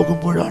മുന്നോട്ട്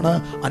പോകുമ്പോഴാണ്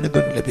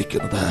അനുഗ്രഹം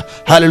ലഭിക്കുന്നത്.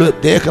 ഹല്ലേലൂയ.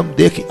 ദേഹം,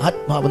 ദേഹി,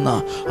 ആത്മാവെന്ന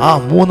ആ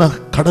 3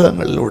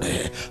 ഘടകങ്ങളിലൂടെ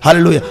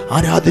ഹല്ലേലൂയ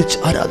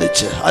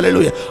ആരാധിച്ച്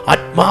ഹല്ലേലൂയ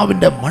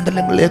ആത്മാവിന്റെ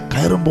മണ്ഡലങ്ങളിലേക്ക്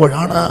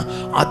കയറുമ്പോഴാണ്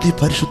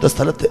അതിപരിശുദ്ധ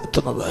സ്ഥലത്ത്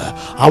എത്തുന്നത്.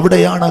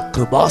 അവിടെയാണ്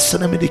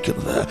കൃപാസനം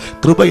ഇരിക്കുന്നത്.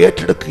 കൃപ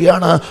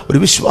ഏറ്റെടുക്കുകയാണ് ഒരു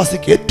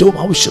വിശ്വാസിക്ക് ഏറ്റവും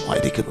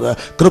ആവശ്യമായിരിക്കുന്നത്.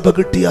 കൃപ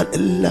കിട്ടിയാൽ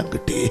എല്ലാം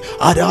കിട്ടി.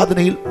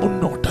 ആരാധനയിൽ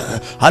മുന്നോട്ട്,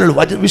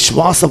 ഹല്ലേലൂയ,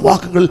 വിശ്വാസ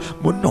വാക്കുകൾ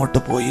മുന്നോട്ട്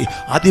പോയി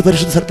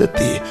അതിപരിശുദ്ധ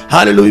സ്ഥലത്തെത്തി.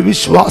 ഹല്ലേലൂയ.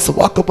 വിശ്വാസ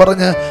വാക്ക്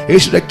പറഞ്ഞ്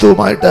യേശു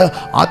രക്തവുമായിട്ട്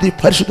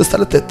അതിപരിശുദ്ധ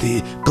സ്ഥലത്തെത്തി.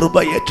 കൃപ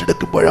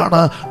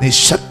ഏറ്റെടുക്കുമ്പോഴാണ് നീ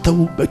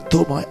ശക്തവും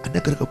വ്യക്തവുമായ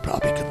അനുഗ്രഹം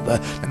പ്രാപിക്കുന്നത്.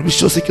 ഞാൻ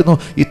വിശ്വസിക്കുന്നു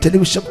ഈ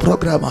ടെലിവിഷൻ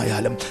പ്രോഗ്രാം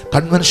ആയാലും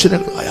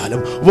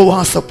കൺവെൻഷനുകളായാലും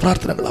ഉപവാസ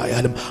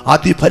പ്രാർത്ഥനകളായാലും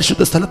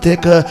അതിപരിശുദ്ധ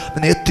സ്ഥലത്തേക്ക്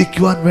നിന്നെ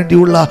എത്തിക്കുവാൻ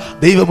വേണ്ടിയുള്ള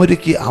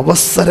ദൈവമൊരുക്കിയ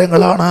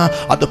അവസരങ്ങളാണ്.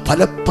 അത്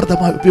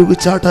ഫലപ്രദമായി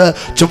ഉപയോഗിച്ചാട്ട്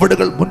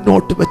ചുവടുകൾ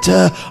മുന്നോട്ട് വെച്ച്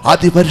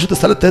അതിപരിശുദ്ധ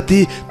സ്ഥലത്തെത്തി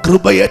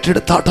കൃപ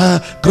ഏറ്റെടുത്താട്ട്.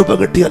 കൃപ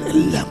കിട്ടിയാൽ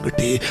എല്ലാം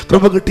കിട്ടി.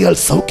 കൃപ കിട്ടിയാൽ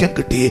സൗഖ്യം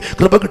കിട്ടി.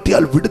 കൃപ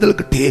കിട്ടിയാൽ വിടുതൽ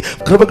കിട്ടി.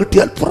 കൃപ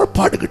കിട്ടിയാൽ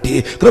പുറപ്പാട് കിട്ടി.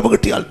 കൃപ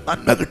കിട്ടിയാൽ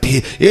നന്മ കിട്ടി.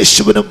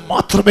 യേശുവിനും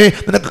മാത്രമേ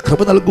നിനക്ക് കൃപ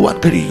നൽകുവാൻ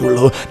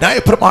കഴിയുള്ളൂ.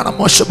 ന്യായപ്രമാണം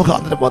മോശ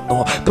മുഖാന്തരം വന്നു,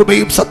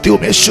 കൃപയും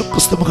സത്യവും യേശു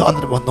ക്രിസ്തു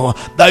മുഖാന്തരം വന്നു.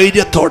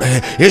 ധൈര്യത്തോടെ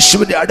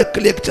യേശുവിന്റെ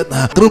അടുക്കലേക്ക്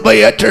ചെന്ന് കൃപ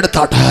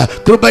ഏറ്റെടുത്താട്ട്,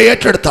 കൃപ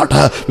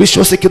ഏറ്റെടുത്താട്ട്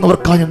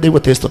വിശ്വസിക്കുന്നവർക്കായി ഞാൻ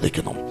ദൈവത്തെ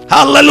സ്തുതിക്കുന്നു.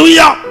 ഹല്ലേലൂയ.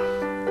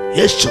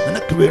 യേശു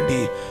നിനക്ക് വേണ്ടി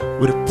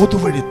ഒരു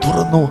പുതുവഴി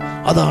തുറന്നു.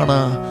 അതാണ്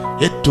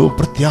ഏറ്റവും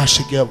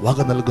പ്രത്യാശയ്ക്ക് വക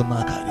നൽകുന്ന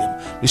കാര്യം.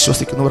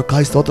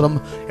 വിശ്വസിക്കുന്നവർക്കായി സ്തോത്രം.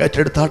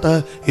 ഏറ്റെടുത്താട്ട്,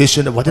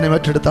 യേശുവിന്റെ വചനം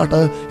ഏറ്റെടുത്താട്ട്,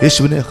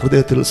 യേശുവിനെ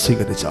ഹൃദയത്തിൽ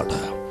സ്വീകരിച്ചാട്ട്.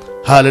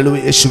 ഹല്ലേലൂയ.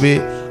 യേശുവേ,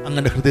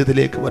 അങ്ങന്റെ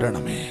ഹൃദയത്തിലേക്ക്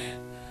വരണമേ.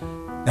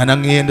 ഞാൻ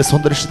അങ്ങയെ എൻ്റെ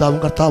സ്വന്തം രക്ഷിതാവും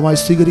കർത്താവായി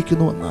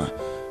സ്വീകരിക്കുന്നുവെന്ന്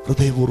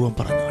ഹൃദയപൂർവ്വം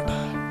പറഞ്ഞാട്ട്.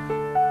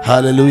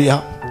 ഹല്ലേലൂയ.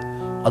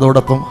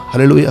 അതോടൊപ്പം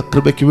ഹല്ലേലൂയ,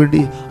 കൃപയ്ക്ക്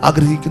വേണ്ടി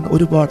ആഗ്രഹിക്കുന്ന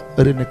ഒരുപാട്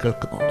പേര് എന്നെ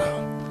കേൾക്കുന്നുണ്ട്.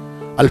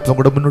 അല്പം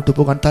കൂടെ മുന്നോട്ട്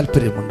പോകാൻ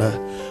താല്പര്യമുണ്ട്,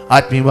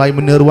 ആത്മീയമായി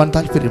മുന്നേറുവാൻ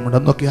താല്പര്യമുണ്ട്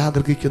എന്നൊക്കെ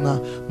ആഗ്രഹിക്കുന്ന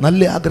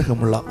നല്ല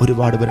ആഗ്രഹമുള്ള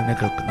ഒരുപാട് പേരെന്നെ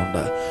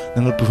കേൾക്കുന്നുണ്ട്.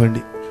 നിങ്ങൾക്ക്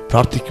വേണ്ടി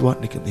പ്രാർത്ഥിക്കുവാൻ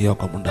എനിക്ക്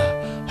നിയോഗമുണ്ട്.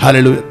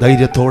 ഹല്ലേലൂയ.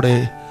 ധൈര്യത്തോടെ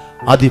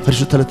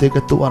അതിപരിശുദ്ധലത്തേക്ക്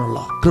എത്തുവാനുള്ള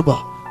കൃപ,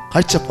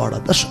 കാഴ്ചപ്പാട്,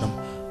 ദർശനം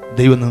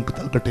ദൈവം നിങ്ങൾക്ക്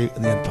നൽകട്ടെ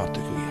എന്ന് ഞാൻ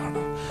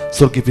പ്രാർത്ഥിക്കുകയാണ്.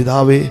 സ്വർഗീയ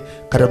പിതാവേ,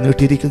 കരം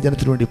നീട്ടിയിരിക്കുന്ന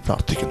ജനത്തിനു വേണ്ടി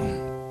പ്രാർത്ഥിക്കുന്നു.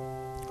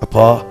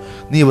 അപ്പാ,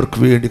 നീ അവർക്ക്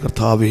വേണ്ടി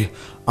കർത്താവേ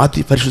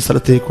അതിപരിശുദ്ധ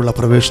സ്ഥലത്തേക്കുള്ള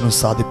പ്രവേശനം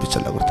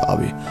സാധിപ്പിച്ചല്ല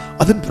കർത്താവേ,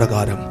 അതിന്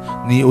പ്രകാരം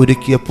നീ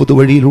ഒരുക്കിയ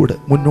പുതുവഴിയിലൂടെ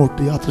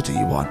മുന്നോട്ട് യാത്ര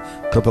ചെയ്യുവാൻ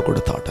കൃപ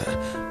കൊടുത്താട്ടെ.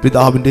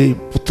 പിതാവിൻ്റെയും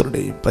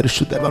പുത്രൻ്റെയും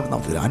പരിശുദ്ധ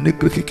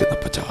അനുഗ്രഹിക്കുന്ന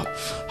പച്ച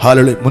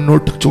ഹാലളെ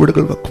മുന്നോട്ട്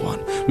ചുവടുകൾ വെക്കുവാൻ,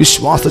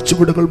 വിശ്വാസ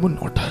ചുവടുകൾ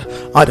മുന്നോട്ട്,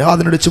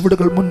 ആരാധനയുടെ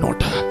ചുവടുകൾ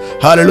മുന്നോട്ട്,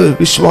 ഹാലളെ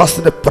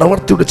വിശ്വാസത്തിന്റെ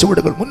പ്രവൃത്തിയുടെ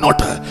ചുവടുകൾ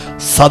മുന്നോട്ട്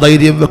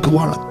സധൈര്യം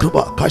വെക്കുവാനുള്ള കൃപ,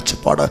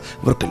 കാഴ്ചപ്പാട്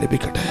ഇവർക്ക്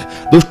ലഭിക്കട്ടെ.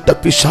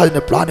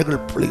 ദുഷ്ടപിശാചിന്റെ പ്ലാനുകൾ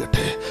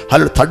പൊളിയട്ടെ.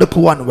 ഹാലളെ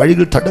തടുക്കുവാൻ,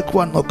 വഴികൾ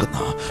തടുക്കുവാൻ നോക്കുന്ന,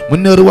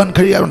 മുന്നേറുവാൻ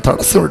കഴിയാൻ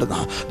തടസ്സമിടുന്ന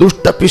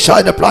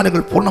ദുഷ്ടപിശാചിന്റെ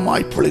പ്ലാനുകൾ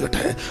പൂർണ്ണമായി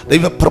പൊളിയട്ടെ.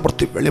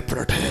 ദൈവപ്രവൃത്തി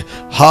വെളിപ്പെടട്ടെ.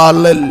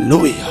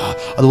 ഹല്ലേലൂയ.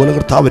 അതുപോലെ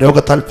കർത്താവ്,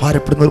 രോഗത്താൽ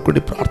ഭാരപ്പെടുന്നവർക്ക്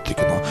വേണ്ടി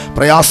പ്രാർത്ഥിക്കുന്നു,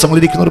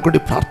 പ്രയാസങ്ങളിരിക്കുന്നവർക്ക്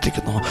വേണ്ടി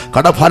പ്രാർത്ഥിക്കുന്നു,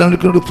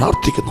 കടഭാരങ്ങൾക്ക് വേണ്ടി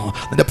പ്രാർത്ഥിക്കുന്നു.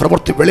 നിന്റെ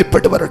പ്രവൃത്തി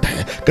വെളിപ്പെട്ട് വരട്ടെ.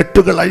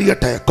 കെട്ടുകൾ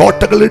അഴിയട്ടെ,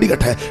 കോട്ടകൾ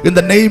ഇടിയട്ടെ. In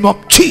the name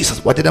of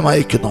Jesus വചനം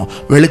അയക്കുന്നു.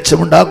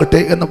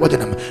 വെളിച്ചമുണ്ടാകട്ടെ എന്ന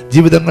വചനം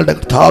ജീവിതങ്ങളുടെ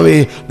കർത്താവേ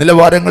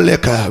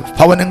നിലവാരങ്ങളിലേക്ക്,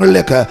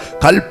 ഭവനങ്ങളിലേക്ക്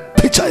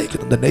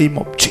കൽപ്പിച്ചയക്കുന്നു. In the name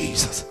of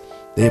Jesus.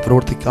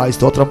 ദൈവപ്രവൃത്തിക്കായി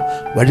സ്തോത്രം.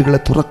 വഴികളെ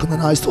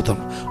തുറക്കുന്നതിനായി സ്തോത്രം.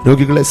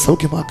 രോഗികളെ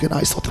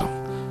സൗഖ്യമാക്കിയതിനായി സ്തോത്രം.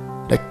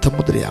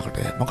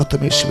 രക്തമുദ്രയാകട്ടെ.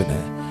 മഹത്വം യേശുവിന്,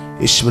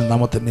 യേശുവിൻ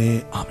നാമത്തിനെ.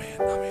 ആമേൻ,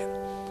 ആമേൻ.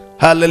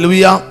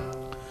 ഹല്ലേലൂയ.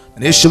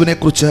 യേശുവിനെ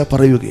കുറിച്ച്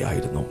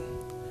പറയുകയായിരുന്നു.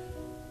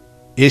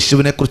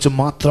 യേശുവിനെ കുറിച്ച്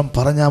മാത്രം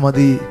പറഞ്ഞാൽ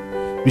മതി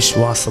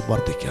വിശ്വാസം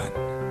വർദ്ധിക്കാൻ.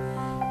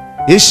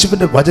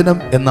 യേശുവിന്റെ വചനം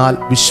എന്നാൽ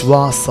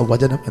വിശ്വാസ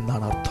വചനം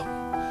എന്നാണ് അർത്ഥം.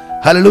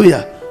 ഹല്ലേലൂയ.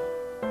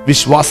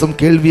 വിശ്വാസം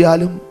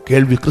കേൾവിയാലും,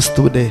 കേൾവി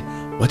ക്രിസ്തുവിന്റെ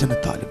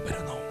വചനത്താലും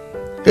വരുന്നു.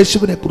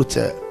 യേശുവിനെ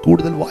കുറിച്ച്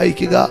കൂടുതൽ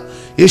വായിക്കുക,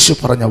 യേശു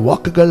പറഞ്ഞ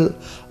വാക്കുകൾ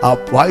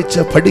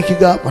വായിച്ച്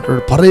പഠിക്കുക,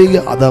 മറ്റുള്ളവർ പറയുക,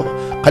 അത്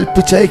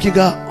കൽപ്പിച്ചയക്കുക.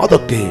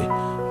 അതൊക്കെ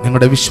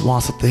നിങ്ങളുടെ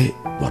വിശ്വാസത്തെ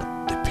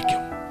വർദ്ധിപ്പിക്കും.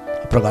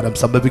 അപ്രകാരം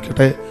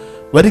സംഭവിക്കട്ടെ.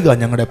 വരിക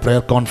ഞങ്ങളുടെ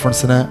പ്രെയർ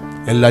കോൺഫറൻസിന്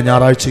എല്ലാ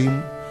ഞായറാഴ്ചയും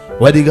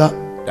വരിക.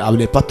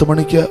 രാവിലെ 10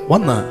 മണിക്ക്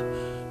വന്ന്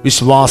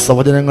വിശ്വാസ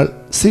വചനങ്ങൾ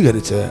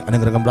സ്വീകരിച്ച്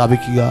അനുഗ്രഹം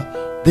പ്രാപിക്കുക.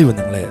 ദൈവം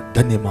നിങ്ങളെ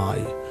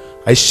ധന്യമായി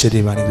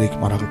ഐശ്വര്യം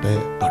അനുഗ്രഹിക്കുമാറാകട്ടെ.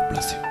 God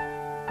bless you.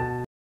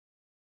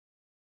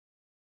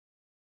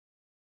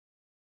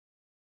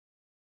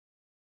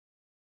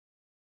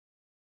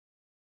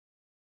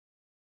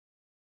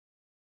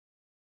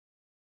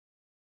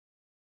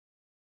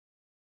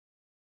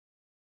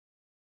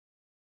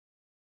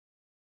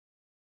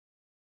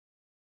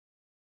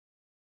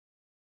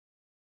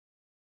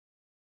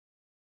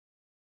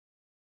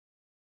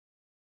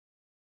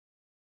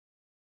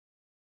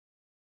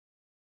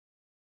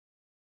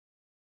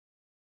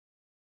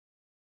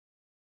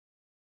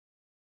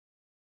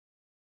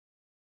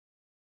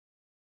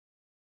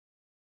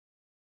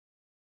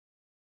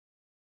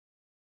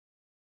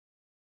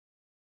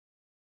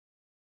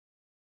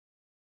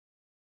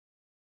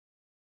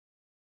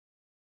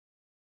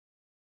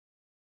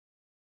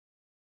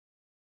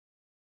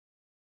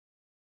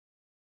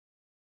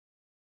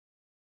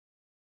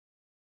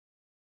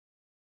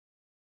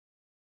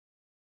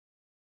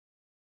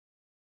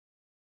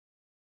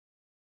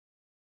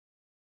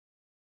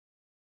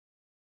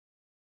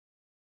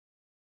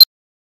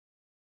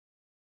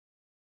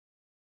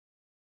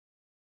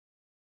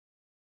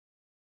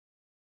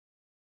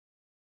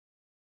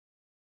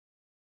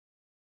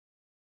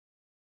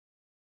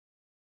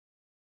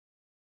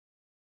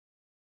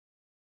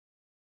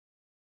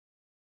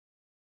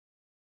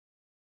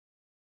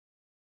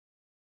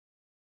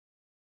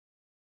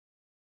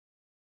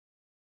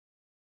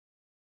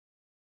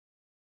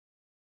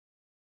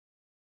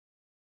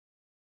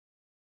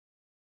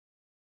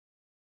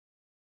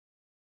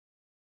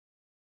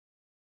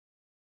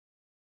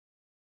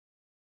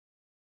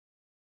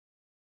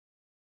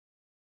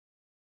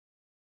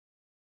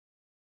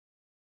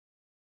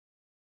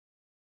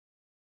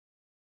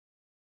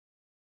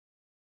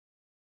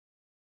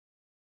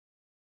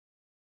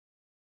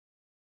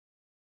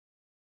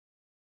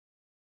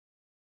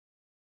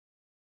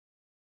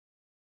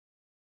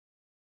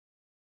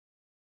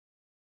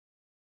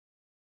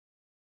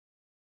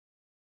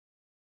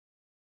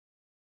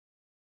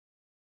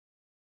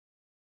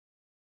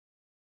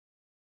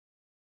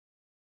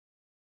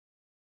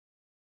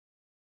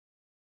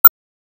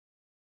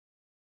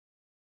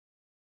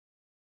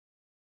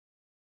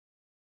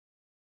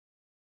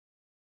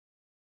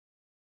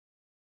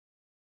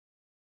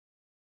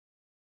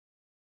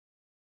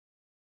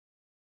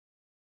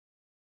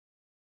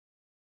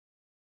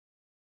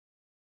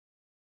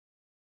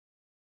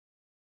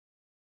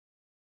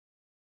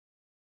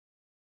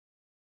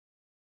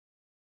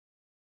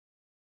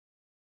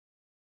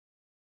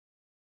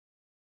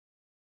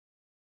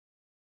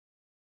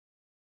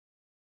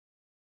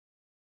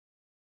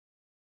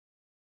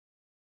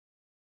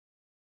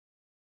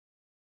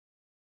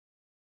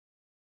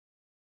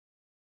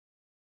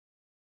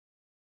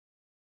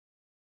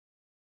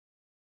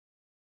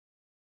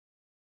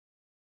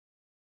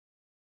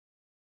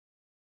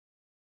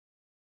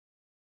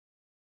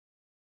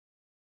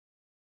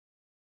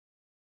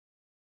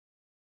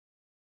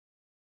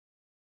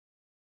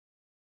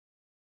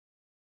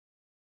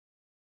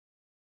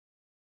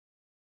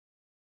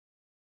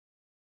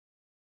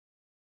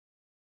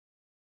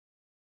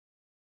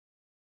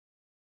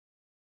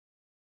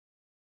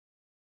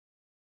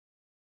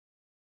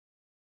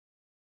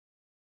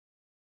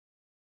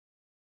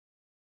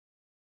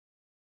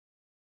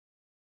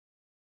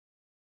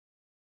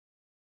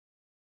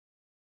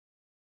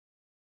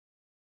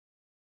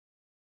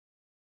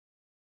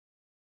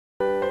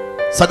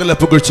 സകല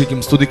പുകഴ്ചയ്ക്കും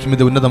സ്തുതിക്കും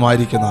ഇത്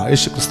ഉന്നതമായിരിക്കുന്ന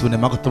യേശുക്രിസ്തുവിന്റെ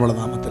മഹത്വമുള്ള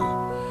നാമത്തിൽ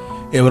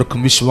ഏവർക്കും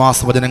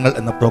വിശ്വാസവചനങ്ങൾ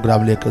എന്ന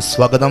പ്രോഗ്രാമിലേക്ക്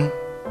സ്വാഗതം.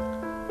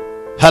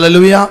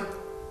 ഹല്ലേലൂയ.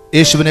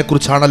 യേശുവിനെ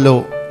കുറിച്ചാണല്ലോ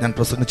ഞാൻ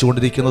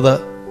പ്രസംഗിച്ചുകൊണ്ടിരിക്കുന്നത്.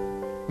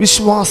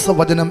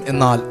 വിശ്വാസവചനം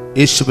എന്നാൽ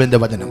യേശുവിന്റെ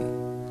വചനം.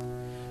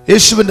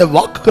 യേശുവിന്റെ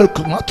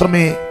വാക്കുകൾക്ക്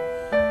മാത്രമേ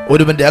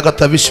ഒരുവന്റെ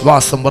അകത്തെ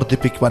വിശ്വാസം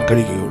വർദ്ധിപ്പിക്കുവാൻ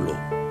കഴിയുകയുള്ളൂ.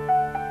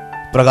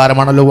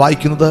 പ്രകാരമാണല്ലോ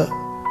വായിക്കുന്നത്.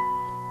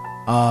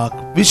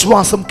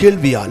 വിശ്വാസം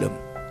കേൾവിയാലും,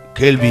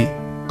 കേൾവി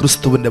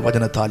ക്രിസ്തുവിന്റെ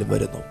വചനത്താലും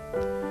വരുന്നു.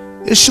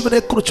 യേശുവിനെ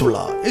കുറിച്ചുള്ള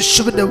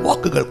യേശുവിന്റെ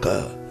വാക്കുകൾക്ക്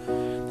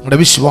നിങ്ങളുടെ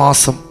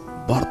വിശ്വാസം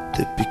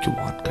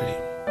വർദ്ധിപ്പിക്കുവാൻ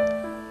കഴിയും.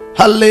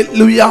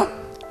 ഹല്ലേലൂയ.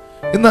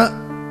 ഇന്ന്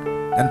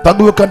ഞാൻ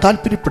പങ്കുവെക്കാൻ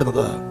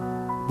താല്പര്യപ്പെടുന്നത്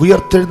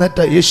ഉയർത്തെഴുന്നേറ്റ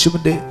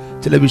യേശുവിന്റെ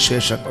ചില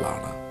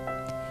വിശേഷങ്ങളാണ്.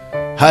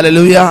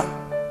 ഹല്ലേലൂയ.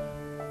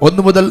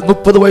 1 മുതൽ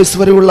 30 വയസ്സ്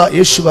വരെയുള്ള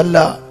യേശുവല്ല,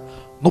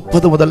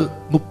 30 മുതൽ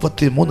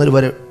 33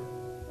 വരെ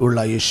ഉള്ള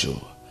യേശു.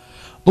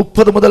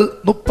 30 മുതൽ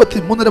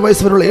 33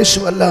 വയസ്സ് വരെയുള്ള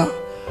യേശുവല്ല,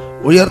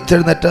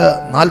 ഉയർത്തെഴുന്നേറ്റ്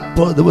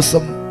 40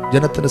 ദിവസം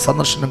ജനത്തിന്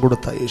സന്ദർശനം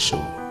കൊടുത്ത യേശു.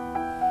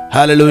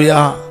 ഹല്ലേലൂയ.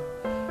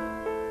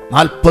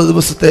 40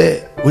 ദിവസത്തെ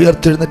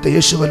ഉയർത്തെഴുന്നേറ്റ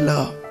യേശുവല്ല,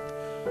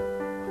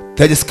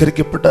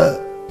 തേജസ്കരിക്കപ്പെട്ട്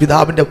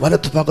പിതാവിന്റെ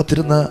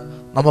വലത്തുഭാഗത്തിരുന്ന്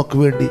നമുക്ക്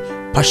വേണ്ടി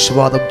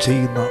പക്ഷവാദം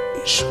ചെയ്യുന്ന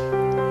യേശു.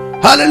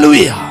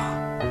 ഹല്ലേലൂയ.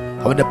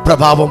 അവന്റെ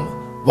പ്രഭാവം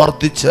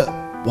വർദ്ധിച്ച്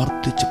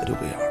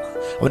വരികയാണ്.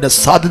 അവന്റെ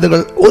സാധ്യതകൾ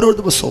ഓരോ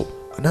ദിവസവും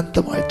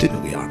അനന്തമായി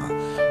തീരുകയാണ്.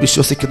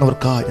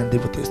 വിശ്വസിക്കുന്നവർക്കായി ഞാൻ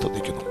ദൈവത്തെ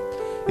സ്തുതിക്കുന്നു.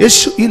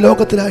 യേശു ഈ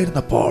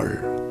ലോകത്തിലായിരുന്നപ്പോൾ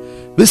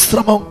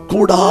വിശ്രമം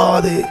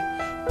കൂടാതെ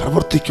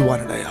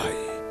പ്രവർത്തിക്കുവാനിടയായി.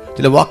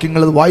 ചില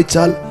വാക്യങ്ങൾ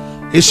വായിച്ചാൽ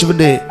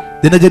യേശുവിന്റെ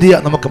ദിനചര്യ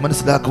നമുക്ക്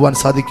മനസ്സിലാക്കുവാൻ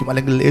സാധിക്കും,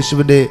 അല്ലെങ്കിൽ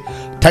യേശുവിന്റെ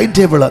ടൈം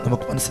ടേബിൾ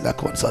നമുക്ക്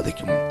മനസ്സിലാക്കുവാൻ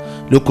സാധിക്കും.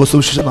 ലൂക്കോസ്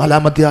സുവിശേഷം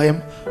 4-ാം അധ്യായം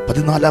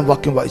 14-ാം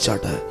വാക്യം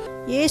വായിച്ചാട്ട്,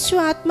 യേശു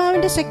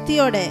ആത്മാവിന്റെ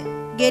ശക്തിയോടെ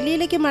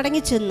ഗലീലയ്ക്ക്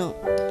മടങ്ങിച്ചെന്നു.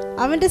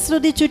 അവന്റെ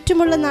ശ്രുതി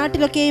ചുറ്റുമുള്ള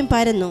നാട്ടിലൊക്കെയും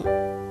പരന്നു.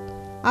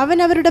 അവൻ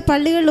അവരുടെ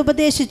പള്ളികളിൽ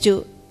ഉപദേശിച്ചു.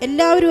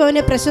 എല്ലാവരും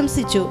അവനെ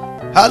പ്രശംസിച്ചു.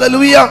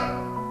 ഹല്ലേലൂയ.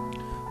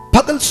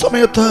 പകൽ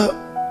സമയത്ത്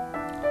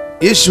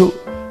യേശു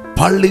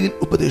പള്ളിയിൽ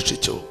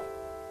ഉപദേശിച്ചു.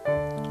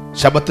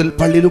 ശബത്തിൽ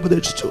പള്ളിയിൽ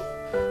ഉപദേശിച്ചു.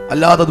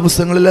 അല്ലാത്ത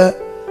ദിവസങ്ങളിൽ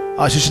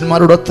ആ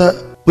ശിഷ്യന്മാരോടൊത്ത്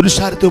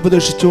പുരുഷാരത്തെ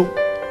ഉപദേശിച്ചു.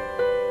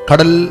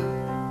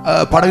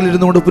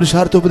 പടകിലിരുന്നുകൊണ്ട്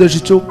പുരുഷാരത്തെ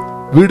ഉപദേശിച്ചു.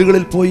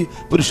 വീടുകളിൽ പോയി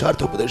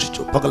പുരുഷാരത്തെ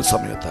ഉപദേശിച്ചു. പകൽ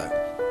സമയത്ത്.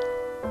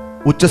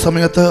 ഉച്ച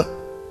സമയത്ത്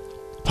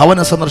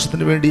ഭവന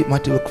സന്ദർശനത്തിന് വേണ്ടി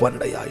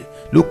മാറ്റിവെക്കുവാനിടയായി.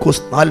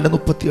 ലൂക്കോസ്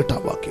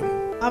 4:38 വാക്യം.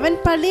 അവൻ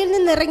പള്ളിയിൽ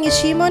നിന്നിറങ്ങി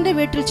ഷീമോന്റെ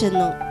വീട്ടിൽ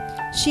ചെന്നു.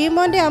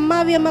 ഷീമോന്റെ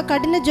അമ്മാവിയമ്മ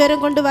കഠിന ജ്വരം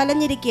കൊണ്ട്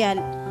വലഞ്ഞിരിക്കാൻ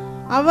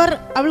അവർ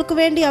അവൾക്ക്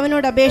വേണ്ടി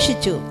അവനോട്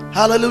അപേക്ഷിച്ചു.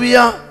 ഹല്ലേലൂയ.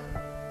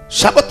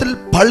 ശബത്തിൽ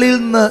പള്ളിയിൽ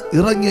നിന്ന്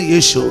ഇറങ്ങിയ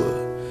യേശു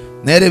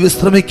നേരെ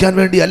വിശ്രമിക്കാൻ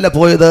വേണ്ടി അല്ല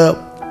പോയത്,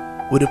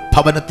 ഒരു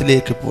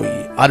ഭവനത്തിലേക്ക് പോയി.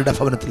 ആരുടെ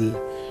ഭവനത്തിൽ?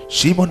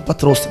 ഷീമോൻ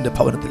പത്രോസിന്റെ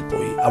ഭവനത്തിൽ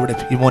പോയി. അവിടെ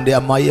ഷീമോന്റെ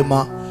അമ്മായിയമ്മ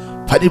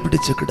പനി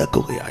പിടിച്ച്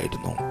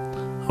കിടക്കുകയായിരുന്നു.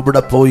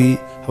 അവിടെ പോയി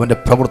അവന്റെ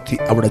പ്രവൃത്തി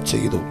അവിടെ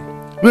ചെയ്തു.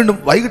 വീണ്ടും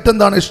വൈകിട്ട്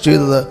എന്താണ്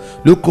ചെയ്തത്?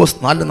 ലൂക്കോസ്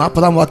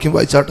 4:40 വാക്യം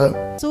വായിച്ചാട്ട്,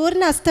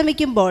 സൂര്യൻ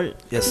അസ്തമിക്കുമ്പോൾ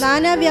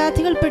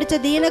നാനാവ്യാധികൾ പിടിച്ച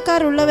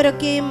ദീനക്കാർ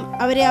ഉള്ളവരൊക്കെയും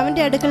അവരെ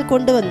അവന്റെ അടുക്കൽ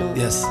കൊണ്ടുവന്നു.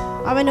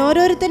 അവൻ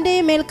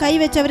ഓരോരുത്തന്റെയും മേൽ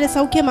കൈവച്ച് അവരെ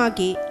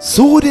സൗഖ്യമാക്കി.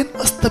 സൂര്യൻ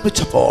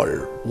അസ്തമിച്ചപ്പോൾ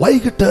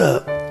വൈകിട്ട്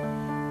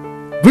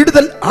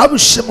വിടുതൽ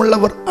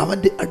ആവശ്യമുള്ളവർ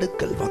അവന്റെ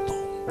അടുക്കൽ വന്നു.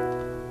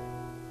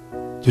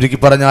 ചുരുക്കി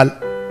പറഞ്ഞാൽ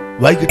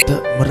വൈകിട്ട്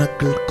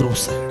മിറക്കിൾ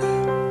ക്രൂസൈഡ്.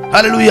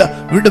 ഹല്ലേലൂയ.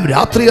 വീണ്ടും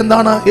രാത്രി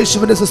എന്താണ്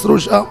യേശുവിന്റെ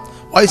ശുശ്രൂഷ?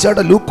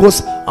 വായിച്ചാട്ട്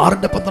ലൂക്കോസ്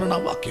 6:12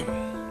 വാക്യം.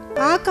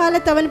 ആ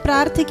കാലത്ത് അവൻ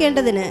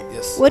പ്രാർത്ഥിക്കേണ്ടതിന്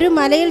ഒരു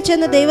മലയിൽ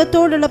ചെന്ന്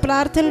ദൈവത്തോടുള്ള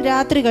പ്രാർത്ഥന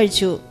രാത്രി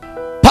കഴിച്ചു.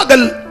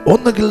 പകൽ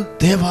ഒന്നുകിൽ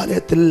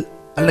ദേവാലയത്തിൽ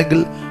അല്ലെങ്കിൽ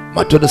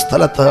മറ്റൊരു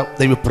സ്ഥലത്ത്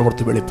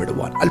ദൈവപ്രവൃത്തി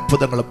വെളിപ്പെടുവാൻ,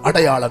 അത്ഭുതങ്ങളും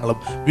അടയാളങ്ങളും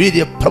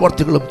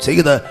വീര്യപ്രവർത്തികളും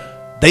ചെയ്ത്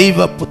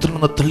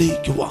ദൈവപുത്രനെന്ന്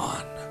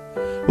തെളിയിക്കുവാൻ.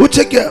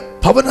 ഉച്ചയ്ക്ക്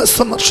ഭവന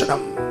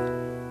സന്ദർശനം.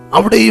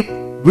 അവിടെയും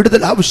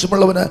വിടുതൽ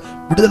ആവശ്യമുള്ളവന്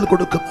വിടുതൽ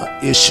കൊടുക്കുന്ന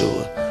യേശു.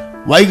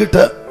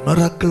 വൈകിട്ട്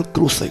മിറക്കിൾ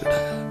ക്രൂസൈഡ്.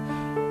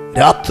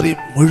 രാത്രി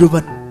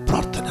മുഴുവൻ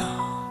പ്രാർത്ഥന.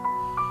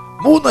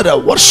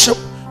 3.5 വർഷം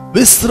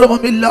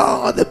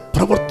വിശ്രമമില്ലാതെ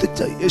പ്രവർത്തിച്ച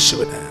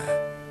യേശുവിന്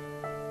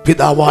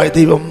പിതാവായ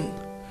ദൈവം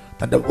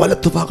തന്റെ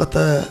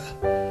വലത്തുഭാഗത്ത്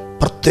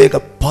പ്രത്യേക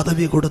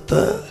പദവി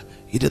കൊടുത്ത്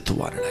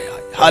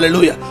ഇരുത്തുവാനിടയായി.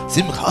 ഹല്ലേലൂയ.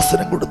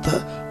 സിംഹാസനം കൊടുത്ത്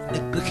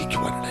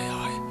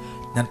അനുഗ്രഹിക്കുവാനിടയായി.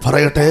 ഞാൻ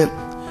പറയട്ടെ,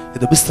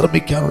 ഇത്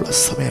വിശ്രമിക്കാനുള്ള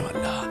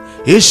സമയമല്ല.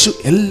 യേശു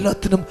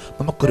എല്ലാത്തിനും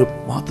നമുക്കൊരു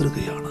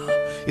മാതൃകയാണ്.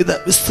 ഇത്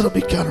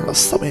വിശ്രമിക്കാനുള്ള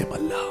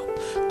സമയമല്ല.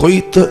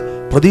 കൊയ്ത്ത്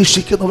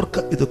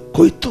പ്രതീക്ഷിക്കുന്നവർക്ക് ഇത്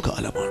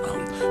കൊയ്ത്തുകാലമാണ്.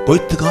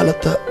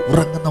 കൊയ്ത്തുകാലത്ത്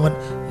ഉറങ്ങുന്നവൻ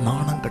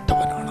നാണം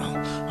കെട്ടവനാണ്.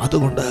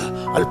 അതുകൊണ്ട്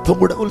അല്പം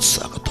കൂടെ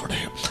ഉത്സാഹത്തോടെ,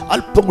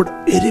 അല്പം കൂടെ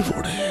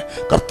എരിവോടെ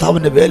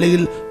കർത്താവിന്റെ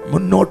വേലയിൽ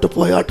മുന്നോട്ട്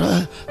പോയാട്ട്.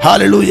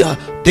 ഹല്ലേലൂയ.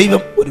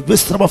 ദൈവം ഒരു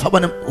വിശ്രമ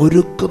ഭവനം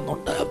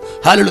ഒരുക്കുന്നുണ്ട്.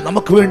 ഹല്ലേലൂയ.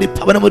 നമുക്ക് വേണ്ടി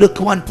ഭവനം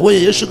ഒരുക്കുവാൻ പോയ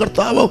യേശു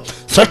കർത്താവ്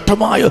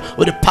ശ്രേഷ്ഠമായ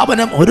ഒരു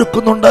ഭവനം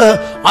ഒരുക്കുന്നുണ്ട്.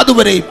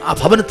 അതുവരെയും ആ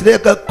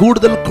ഭവനത്തിലേക്ക്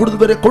കൂടുതൽ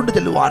വരെ കൊണ്ടു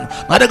ചെല്ലുവാൻ,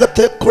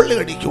 നരകത്തെ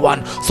കൊള്ളയടിക്കുവാൻ,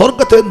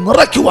 സ്വർഗത്തെ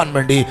നിറയ്ക്കുവാൻ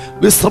വേണ്ടി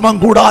വിശ്രമം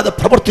കൂടാതെ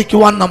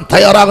പ്രവർത്തിക്കുവാൻ നാം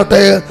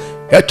തയ്യാറാകട്ടെ.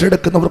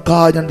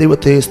 ഏറ്റെടുക്കുന്നവർക്കായി ഞാൻ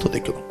ദൈവത്തെ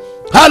സ്തുതിക്കുന്നു.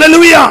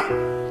 ഹല്ലേലൂയ.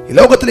 ഈ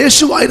ലോകത്തിൽ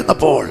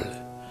യേശുവായിരുന്നപ്പോൾ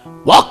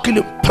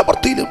വാക്കിലും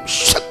പ്രവൃത്തിയിലും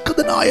ശക്തി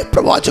ശക്തനായ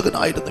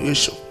പ്രവാചകനായിരുന്നു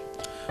യേശു.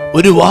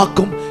 ഒരു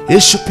വാക്കും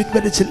യേശു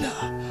പിൻവലിച്ചില്ല.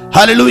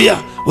 ഹല്ലേലൂയ.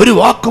 ഒരു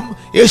വാക്കും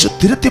യേശു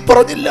തിരുത്തി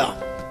പറഞ്ഞില്ല.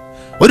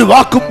 ഒരു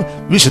വാക്കും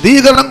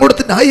വിശദീകരണം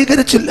കൊടുത്ത്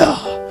ന്യായീകരിച്ചില്ല.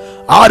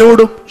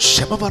 ആരോടും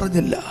ക്ഷമ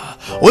പറഞ്ഞില്ല.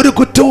 ഒരു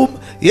കുറ്റവും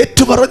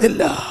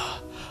ഏറ്റുപറഞ്ഞില്ല.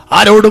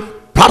 ആരോടും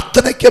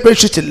പ്രാർത്ഥനയ്ക്ക്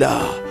അപേക്ഷിച്ചില്ല.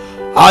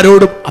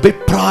 ആരോടും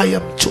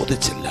അഭിപ്രായം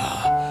ചോദിച്ചില്ല.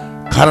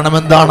 കാരണം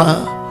എന്താണ്?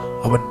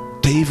 അവൻ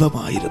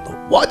ദൈവമായിരുന്നു.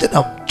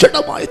 വചനം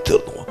ജഡമായി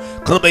തീർന്നു.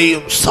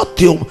 കൃപയും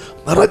സത്യവും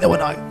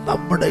നിറഞ്ഞവനായി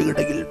നമ്മുടെ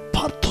ഇടയിൽ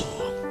പാർത്തു.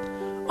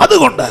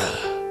 അതുകൊണ്ട്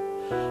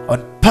അവൻ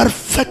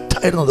പെർഫെക്റ്റ്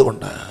ആയിരുന്നത്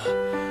കൊണ്ട്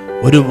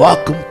ഒരു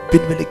വാക്കും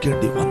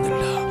പിൻവലിക്കേണ്ടി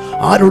വന്നില്ല.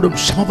 ആരോടും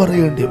ക്ഷമ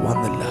പറയേണ്ടി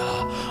വന്നില്ല.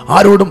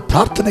 ആരോടും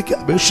പ്രാർത്ഥനയ്ക്ക്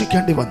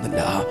അപേക്ഷിക്കേണ്ടി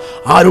വന്നില്ല.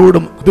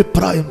 ആരോടും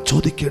അഭിപ്രായം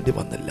ചോദിക്കേണ്ടി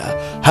വന്നില്ല.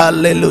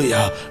 ഹല്ലേലൂയ.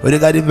 ഒരു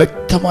കാര്യം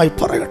വ്യക്തമായി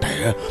പറയട്ടെ,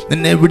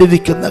 നിന്നെ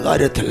വിടുവിക്കുന്ന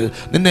കാര്യത്തിൽ,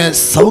 നിന്നെ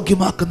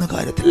സൗഖ്യമാക്കുന്ന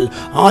കാര്യത്തിൽ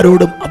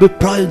ആരോടും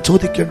അഭിപ്രായം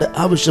ചോദിക്കേണ്ട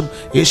ആവശ്യം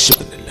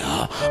യേശുവിനില്ല.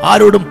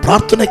 ആരോടും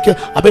പ്രാർത്ഥനയ്ക്ക്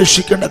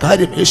അപേക്ഷിക്കേണ്ട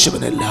കാര്യം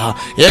യേശുവിനില്ല.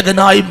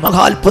 ഏകനായി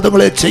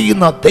മഹാത്ഭുതങ്ങളെ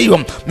ചെയ്യുന്ന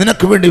ദൈവം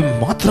നിനക്ക് വേണ്ടി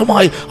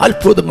മാത്രമായി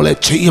അത്ഭുതങ്ങളെ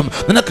ചെയ്യും.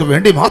 നിനക്ക്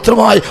വേണ്ടി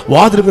മാത്രമായി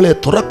വാതിലുകളെ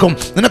തുറക്കും.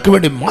 നിനക്ക്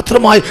വേണ്ടി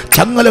മാത്രമായി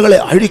ചങ്ങലകളെ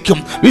അഴിക്കും.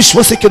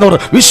 വിശ്വസിക്കുന്നവർ,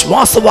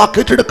 വിശ്വാസവാക്ക്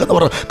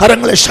ഏറ്റെടുക്കുന്നവർ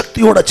കരങ്ങളെ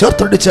ശക്തിയോടെ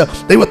ചേർത്തടിച്ച്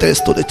ദൈവത്തെ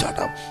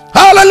സ്തുതിച്ചാണ്.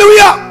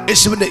 ഹല്ലേലൂയ.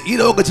 യേശുവിന്റെ ഈ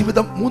ലോക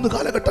ജീവിതം 3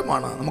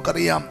 കാലഘട്ടമാണ്.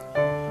 നമുക്കറിയാം.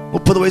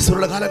 30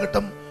 വയസ്സുള്ള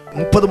കാലഘട്ടം,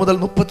 30 മുതൽ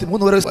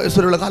 33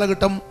 വയസ്സുള്ള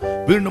കാലഘട്ടം,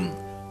 വീണ്ടും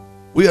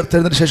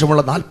ഉയർത്തെഴുന്നതിന്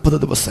ശേഷമുള്ള 40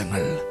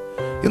 ദിവസങ്ങൾ.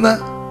 ഇന്ന്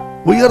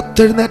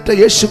ഉയർത്തെഴുന്നേറ്റ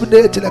യേശുവിന്റെ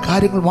ചില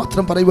കാര്യങ്ങൾ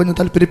മാത്രം പറയുവാൻ ഞാൻ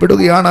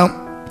താല്പര്യപ്പെടുകയാണ്.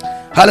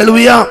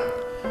 ഹല്ലേലൂയ.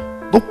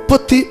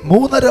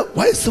 33.5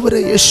 വയസ്സ്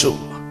വരെ യേശു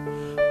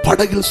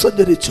പടകിൽ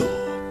സഞ്ചരിച്ചു,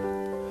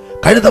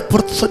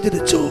 കഴുതപ്പുറത്ത്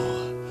സഞ്ചരിച്ചു.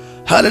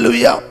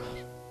 ഹല്ലേലൂയ.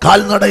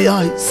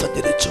 കാൽനടയായി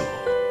സഞ്ചരിച്ചു.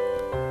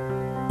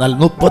 എന്നാൽ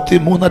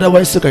 33.5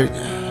 വയസ്സ്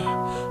കഴിഞ്ഞ്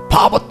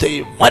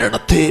പാപത്തെയും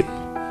മരണത്തെയും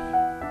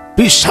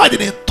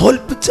പിശാചിനെയും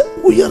തോൽപ്പിച്ച്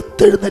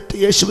ഉയർത്തെഴുന്നേറ്റ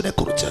യേശുവിനെ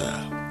കുറിച്ച്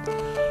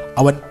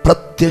അവൻ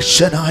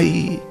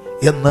പ്രത്യക്ഷനായി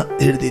എന്ന്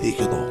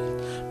എഴുതിയിരിക്കുന്നു.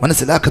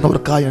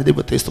 മനസ്സിലാക്കുന്നവർക്കായി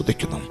ദൈവത്തെ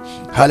സ്തുതിക്കുന്നു.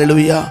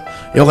 ഹല്ലേലൂയ.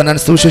 യോഹന്നാൻ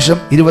സുവിശേഷം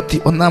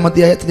 21-ാം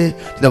അധ്യായത്തിലെ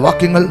ചില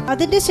വാക്യങ്ങൾ.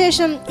 അതിന്റെ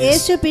ശേഷം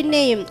യേശു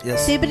പിന്നെയും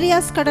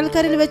തിബരിയാസ്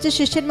കടൽക്കരയിൽ വെച്ച്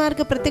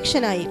ശിഷ്യന്മാർക്ക്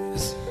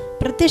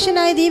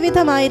പ്രത്യക്ഷനായത് ഈ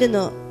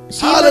വിധമായിരുന്നു.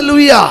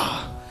 ഹല്ലേലൂയ.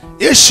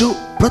 യേശു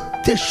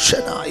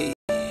പ്രത്യക്ഷനായി.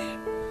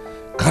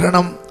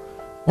 കാരണം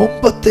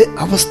മുമ്പത്തെ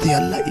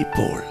അവസ്ഥയല്ല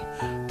ഇപ്പോൾ.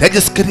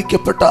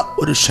 തേജസ്കരിക്കപ്പെട്ട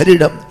ഒരു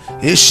ശരീരം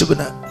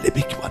യേശുവിന്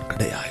ലഭിക്കുവാൻ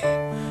ഇടയായി.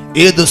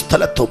 ഏതു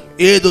സ്ഥലത്തും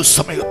ഏതു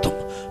സമയത്തും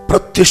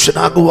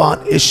പ്രത്യക്ഷനാകുവാൻ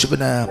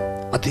യേശുവിന്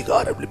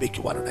അധികാരം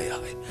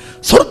ലഭിക്കുവാനിടയായി.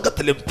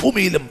 സ്വർഗത്തിലും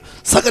ഭൂമിയിലും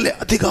സകല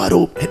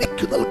അധികാരവും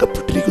എനിക്ക്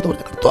നൽകപ്പെട്ടിരിക്കുന്നു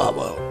പറഞ്ഞ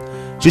കർത്താവ്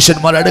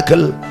ശിഷ്യന്മാരുടെ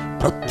അടുക്കൽ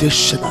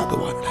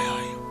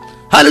പ്രത്യക്ഷനാകുവാനിടയായി.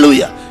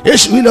 ഹല്ലേലൂയ.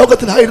 യേശു ഈ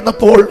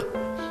ലോകത്തിലായിരുന്നപ്പോൾ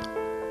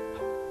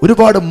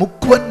ഒരുപാട്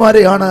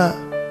മുക്കുവന്മാരെയാണ്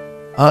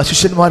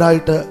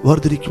ശിഷ്യന്മാരായിട്ട്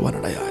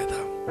വേർതിരിക്കുവാനിടയായത്.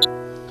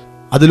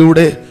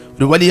 അതിലൂടെ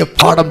ഒരു വലിയ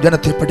പാഠം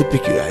ജനത്തെ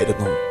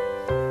പഠിപ്പിക്കുകയായിരുന്നു.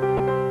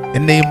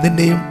 എന്നെയും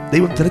നിന്നെയും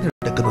ദൈവം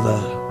തിരഞ്ഞെടുക്കുന്നത്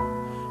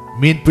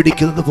മീൻ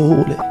പിടിക്കുന്നത്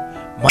പോലെ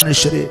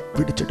മനുഷ്യരെ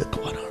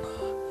പിടിച്ചെടുക്കുവാനാണ്.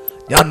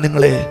 ഞാൻ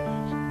നിങ്ങളെ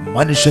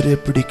മനുഷ്യരെ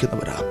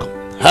പിടിക്കുന്നവരാക്കും.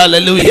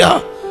 ഹല്ലേലൂയ.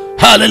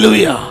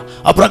 ഹല്ലേലൂയ.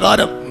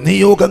 അപ്രകാരം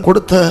നിയോഗം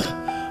കൊടുത്ത്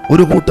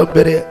ഒരു കൂട്ടം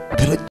പേരെ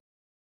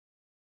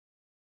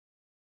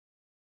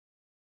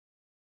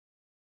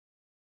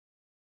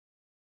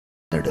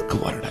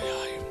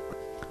തിരഞ്ഞെടുക്കുവാനിടയായി.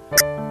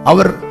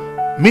 അവർ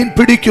മീൻ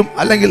പിടിക്കും,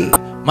 അല്ലെങ്കിൽ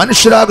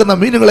മനുഷ്യരാകുന്ന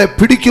മീനുകളെ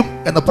പിടിക്കും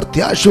എന്ന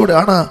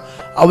പ്രത്യാശയോടെയാണ്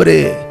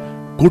അവരെ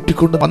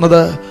കൂട്ടിക്കൊണ്ട്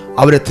വന്നത്,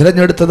 അവരെ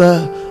തിരഞ്ഞെടുത്തത്,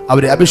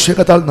 അവരെ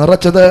അഭിഷേകത്താൽ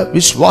നിറച്ചത്,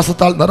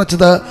 വിശ്വാസത്താൽ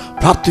നിറച്ചത്,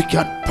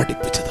 പ്രാർത്ഥിക്കാൻ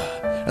പഠിപ്പിച്ചത്.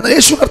 എന്നാൽ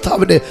യേശു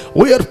കർത്താവിന്റെ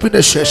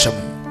ഉയർപ്പിന്റെ ശേഷം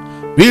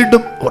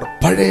വീണ്ടും അവർ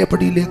പഴയ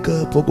പടിയിലേക്ക്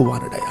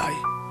പോകുവാനിടയായി.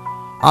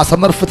 ആ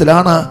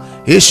സന്ദർഭത്തിലാണ്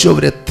യേശു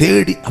അവരെ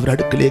തേടി അവരുടെ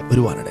അടുക്കിലേക്ക്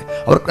വരുവാനിടയായി,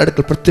 അവർക്ക്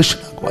അടുക്കൽ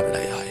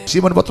പ്രത്യക്ഷനാകുവാനിടയായി.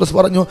 ശീമോൻ പത്രോസ്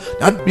പറഞ്ഞു,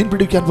 ഞാൻ മീൻ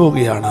പിടിക്കാൻ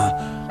പോവുകയാണ്.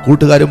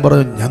 കൂട്ടുകാരും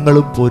പറഞ്ഞു,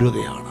 ഞങ്ങളും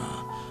പോരുകയാണ്.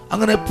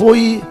 അങ്ങനെ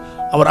പോയി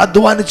അവർ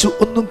അധ്വാനിച്ചു,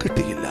 ഒന്നും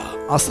കിട്ടിയില്ല.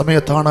 ആ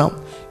സമയത്താണ്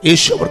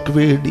യേശു അവർക്ക്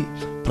വേണ്ടി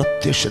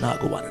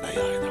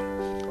പ്രത്യക്ഷനാകുവാനിടയായത്.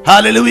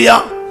 ഹല്ലേലൂയ.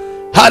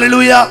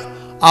 ഹല്ലേലൂയ.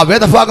 ആ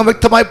വേദഭാഗം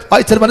വ്യക്തമായി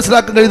വായിച്ചാൽ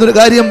മനസ്സിലാക്കാൻ കഴിയുന്ന ഒരു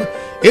കാര്യം,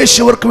 യേശു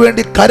അവർക്ക്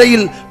വേണ്ടി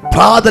കരയിൽ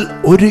പ്രാതൽ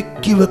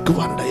ഒരുക്കി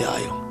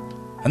വെക്കുവാനിടയായി.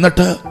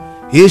 എന്നിട്ട്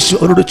യേശു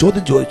അവരോട്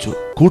ചോദ്യം ചോദിച്ചു,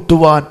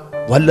 കൂട്ടുവാൻ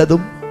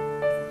വല്ലതും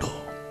ഉണ്ടോ?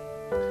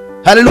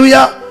 ഹല്ലേലൂയ.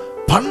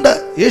 പണ്ട്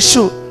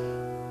യേശു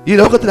ഈ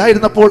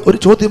ലോകത്തിലായിരുന്നപ്പോൾ ഒരു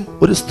ചോദ്യം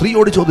ഒരു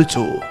സ്ത്രീയോട്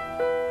ചോദിച്ചു,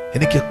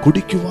 എനിക്ക്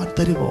കുടിക്കുവാൻ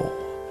തരുമോ?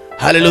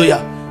 ഹല്ലേലൂയ.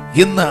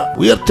 ഇന്ന്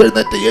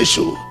ഉയർത്തെഴുന്നേറ്റ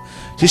യേശു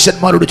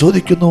ശിഷ്യന്മാരോട്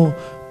ചോദിക്കുന്നു,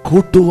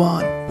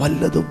 കൂട്ടുവാൻ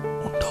വല്ലതും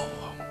ഉണ്ടോ?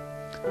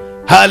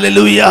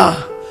 ഹല്ലേലൂയ.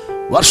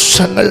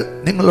 വർഷങ്ങൾ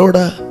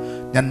നിങ്ങളോട്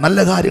ഞാൻ നല്ല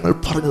കാര്യങ്ങൾ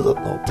പറഞ്ഞു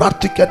തന്നു,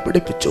 പ്രാർത്ഥിക്കാൻ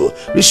പഠിപ്പിച്ചു,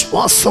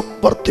 വിശ്വാസം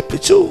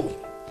വർദ്ധിപ്പിച്ചു,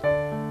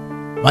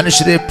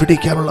 മനുഷ്യരെ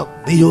പിടിക്കാനുള്ള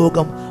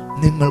നിയോഗം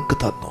നിങ്ങൾക്ക്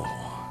തന്നു.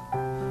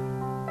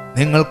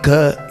 നിങ്ങൾക്ക്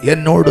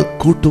എന്നോട്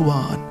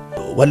കൂട്ടുവാൻ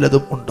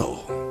വല്ലതും ഉണ്ടോ?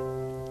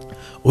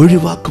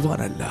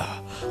 ഒഴിവാക്കുവാനല്ല,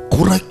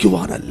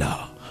 കുറയ്ക്കുവാനല്ല,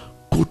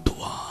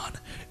 കൂട്ടുവാൻ.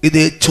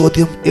 ഇതേ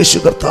ചോദ്യം യേശു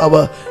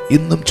കർത്താവ്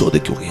ഇന്നും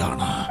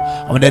ചോദിക്കുകയാണ്.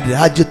 അവന്റെ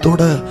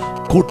രാജ്യത്തോട്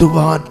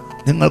കൂട്ടുവാൻ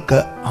നിങ്ങൾക്ക്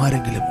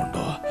ആരെങ്കിലും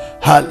ഉണ്ടോ?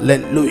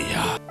 ഹല്ലേലൂയ.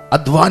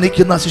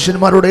 അധ്വാനിക്കുന്ന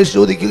ശിഷ്യന്മാരോട് യേശു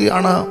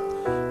ചോദിക്കുകയാണ്,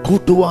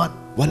 കൂട്ടുവാൻ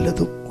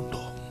വല്ലതും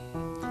ഉണ്ടോ?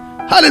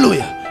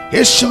 ഹല്ലേലൂയ.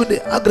 യേശുവിന്റെ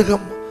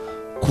ആഗ്രഹം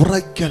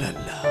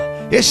കുറയ്ക്കലല്ല,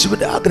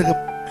 യേശുവിന്റെ ആഗ്രഹം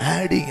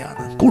ആഡിങ്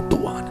ആണ്,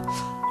 കൂട്ടുവാൻ.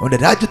 അവന്റെ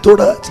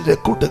രാജ്യത്തോട് ചിലരെ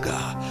കൂട്ടുക,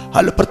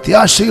 അല്ല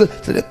പ്രത്യാശയിൽ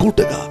ചിലരെ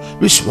കൂട്ടുക,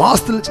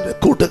 വിശ്വാസത്തിൽ ചിലരെ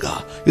കൂട്ടുക.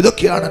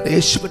 ഇതൊക്കെയാണ് എൻ്റെ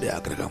യേശുവിന്റെ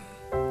ആഗ്രഹം.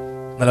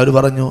 എന്നാൽ അവർ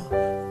പറഞ്ഞു,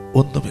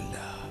 ഒന്നുമില്ല,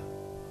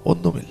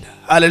 ഒന്നുമില്ല.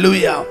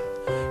 ഹല്ലേലൂയ.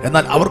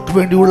 എന്നാൽ അവർക്ക്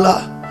വേണ്ടിയുള്ള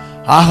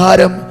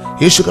ആഹാരം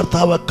യേശു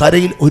കർത്താവ്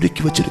കരയിൽ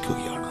ഒരുക്കി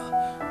വച്ചിരിക്കുകയാണ്.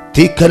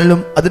 തീക്കനലും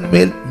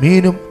അതിന്മേൽ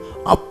മീനും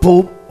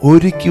അപ്പവും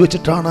ഒരുക്കി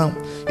വെച്ചിട്ടാണ്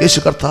യേശു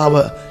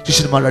കർത്താവ്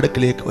ശിഷ്യന്മാരുടെ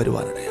അടുക്കിലേക്ക്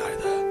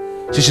വരുവാനിടയായത്.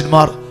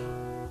 ശിഷ്യന്മാർ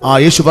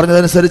യേശു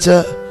പറഞ്ഞതനുസരിച്ച്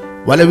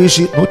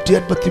വലവീശി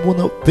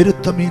 153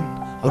 പെരുത്ത മീൻ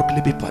അവർക്ക്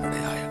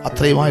ലഭിക്കാനിടയായി.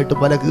 അത്രയുമായിട്ട്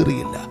വല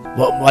കീറിയില്ല.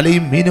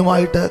 വലയും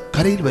മീനുമായിട്ട്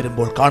കരയിൽ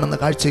വരുമ്പോൾ കാണുന്ന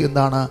കാഴ്ച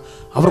എന്താണ്?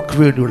 അവർക്ക്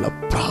വേണ്ടിയുള്ള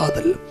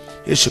പ്രാതൽ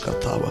യേശു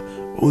കർത്താവ്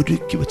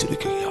ഒരുക്കി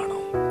വച്ചിരിക്കുകയാണ്.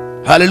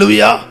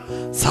 ഹല്ലേലൂയ.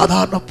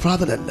 സാധാരണ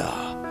പ്രാതലല്ല,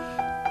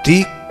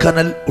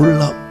 തീക്കനൽ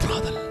ഉള്ള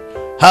പ്രാതൽ.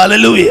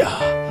 ഹല്ലേലൂയ.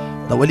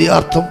 വലിയ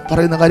അർത്ഥം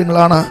പറയുന്ന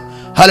കാര്യങ്ങളാണ്.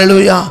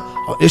 ഹല്ലേലൂയ.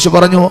 യേശു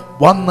പറഞ്ഞു,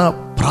 വന്ന്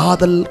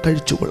പ്രാതൽ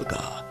കഴിച്ചുകൊള്ളുക.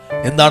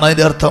 എന്താണ്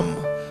അതിന്റെ അർത്ഥം?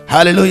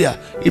 ഹല്ലേലൂയ.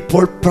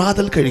 ഇപ്പോൾ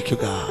പ്രാതൽ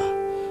കഴിക്കുക.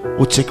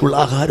 ഉച്ചയ്ക്കുള്ള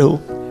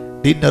ആഹാരവും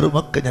ഡിന്നറും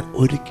ഒക്കെ ഞാൻ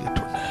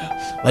ഒരുക്കിയിട്ടുണ്ട്.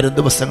 വരും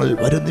ദിവസങ്ങളിൽ,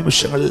 വരും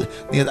നിമിഷങ്ങളിൽ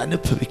നീ അത്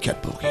അനുഭവിക്കാൻ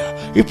പോവുക.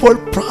 ഇപ്പോൾ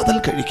പ്രാതൽ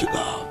കഴിക്കുക.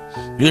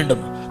 വീണ്ടും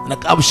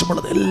നിനക്ക്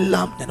ആവശ്യമുള്ളത്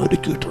എല്ലാം ഞാൻ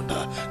ഒരുക്കിയിട്ടുണ്ട്.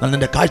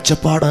 നിന്റെ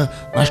കാഴ്ചപ്പാട്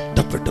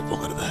നഷ്ടപ്പെട്ടു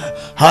പോകരുത്.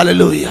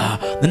 ഹല്ലേലൂയ.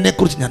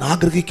 നിന്നെക്കുറിച്ച് ഞാൻ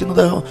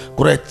ആഗ്രഹിക്കുന്നത്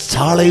കുറെ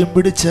ചാളയും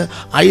പിടിച്ച്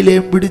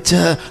അയിലയും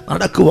പിടിച്ച്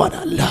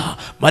നടക്കുവാനല്ല,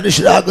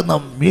 മനുഷ്യരാകുന്ന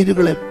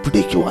മീനുകളെ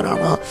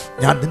പിടിക്കുവാനാണ്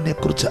ഞാൻ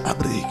നിന്നെക്കുറിച്ച്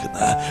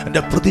ആഗ്രഹിക്കുന്നത്.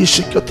 എൻ്റെ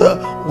പ്രതീക്ഷയ്ക്കൊത്ത്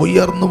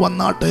ഉയർന്നു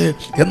വന്നാട്ടെ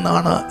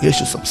എന്നാണ്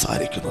യേശു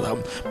സംസാരിക്കുന്നത്.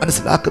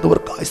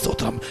 മനസ്സിലാക്കുന്നവർക്കായി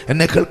സ്തോത്രം.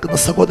 എന്നെ കേൾക്കുന്ന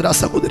സഹോദര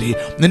സഹോദരി,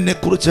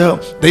 നിന്നെക്കുറിച്ച്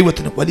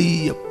ദൈവത്തിന്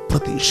വലിയ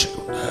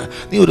പ്രതീക്ഷയുണ്ട്.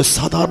 നീ ഒരു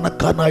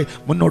സാധാരണക്കാരനായി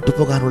മുന്നോട്ട്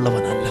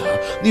പോകാനുള്ളവനല്ല.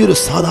 നീ ഒരു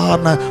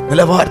സാധാരണ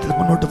നിലവാരത്തിൽ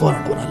മുന്നോട്ട്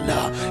പോകാനുള്ളവനല്ല.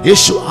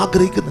 യേശു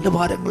ആഗ്രഹിക്കുന്ന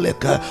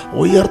നിലവാരങ്ങളിലേക്ക്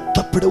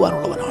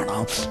ഉയർത്തപ്പെടുവാനുള്ളവനാണ്.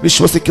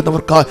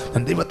 വിശ്വസിക്കുന്നവർക്ക്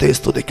ഞാൻ ദൈവത്തെ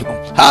സ്തുതിക്കുന്നു.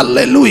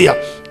 ഹല്ലേലൂയ.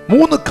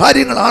 3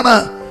 കാര്യങ്ങളാണ്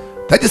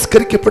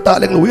തിരസ്കരിക്കപ്പെട്ട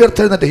അല്ലെങ്കിൽ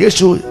ഉയർത്തെഴുന്നേറ്റ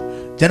യേശു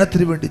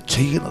ജനത്തിന് വേണ്ടി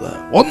ചെയ്യുന്നത്.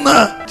 1,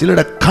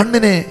 ചിലരുടെ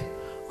കണ്ണിനെ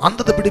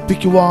അന്ധത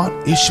പിടിപ്പിക്കുവാൻ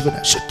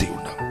യേശുവിന്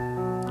ശക്തിയുണ്ട്.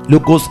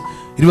 ലൂക്കോസ്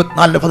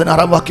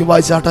 24:16 വാക്യം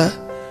വായിച്ചാട്ട്,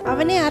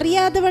 അവനെ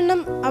അറിയാതെ വണ്ണം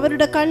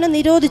അവരുടെ കണ്ണ്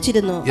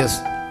നിരോധിച്ചിരുന്നു.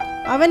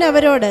 അവൻ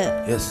അവരോട്,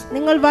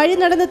 നിങ്ങൾ വഴി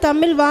നടന്ന്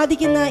തമ്മിൽ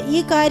വാദിക്കുന്ന ഈ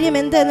കാര്യം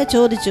എന്തെന്ന്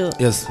ചോദിച്ചു.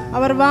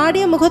 അവർ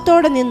വാടിയ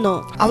മുഖത്തോടെ നിന്നു.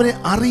 അവനെ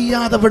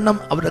അറിയാതെ വണ്ണം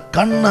അവരുടെ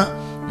കണ്ണ്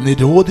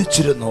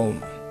നിരോധിച്ചിരുന്നു.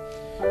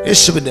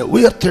 യേശുവിന്റെ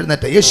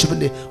ഉയർത്തെഴുന്നേറ്റ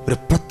യേശുവിന്റെ ഒരു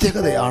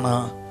പ്രത്യേകതയാണ്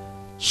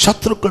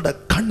ശത്രുക്കളുടെ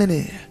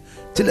കണ്ണിനെ,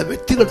 ചില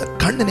വ്യക്തികളുടെ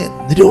കണ്ണിനെ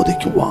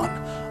നിരോധിക്കുവാൻ,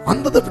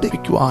 അന്ധത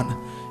പിടിപ്പിക്കുവാൻ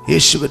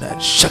യേശുവിന്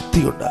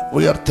ശക്തിയുണ്ട്.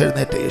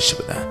 ഉയർത്തെഴുന്നേറ്റ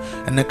യേശുവിന്.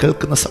 എന്നെ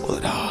കേൾക്കുന്ന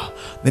സഹോദര,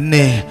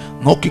 നിന്നെ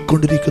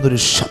നോക്കിക്കൊണ്ടിരിക്കുന്ന ഒരു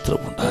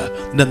ശത്രുവുണ്ട്.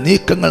 നിന്റെ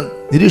നീക്കങ്ങൾ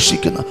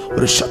നിരീക്ഷിക്കുന്ന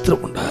ഒരു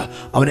ശത്രുവുണ്ട്.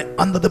 അവനെ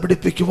അന്ധത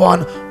പിടിപ്പിക്കുവാൻ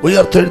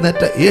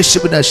ഉയർത്തെഴുന്നേറ്റ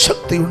യേശുവിന്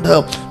ശക്തിയുണ്ട്.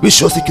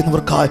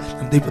 വിശ്വസിക്കുന്നവർക്കായി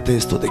ഞാൻ ദൈവത്തെ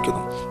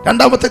സ്തുതിക്കുന്നു.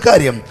 2ാമത്തെ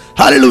കാര്യം,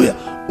 ഹല്ലേലൂയ,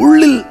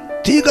 ഉള്ളിൽ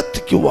തീ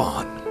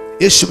കത്തിക്കുവാൻ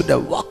യേശുവിന്റെ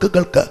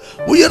വാക്കുകൾക്ക്,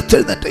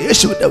 ഉയർത്തെഴുന്നേറ്റ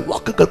യേശുവിന്റെ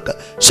വാക്കുകൾക്ക്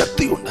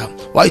ശക്തിയുണ്ട്.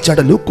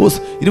 വായിച്ചാട്ടെ ലൂക്കോസ്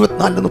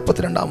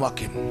 24:32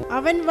 വാക്യം.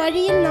 അവൻ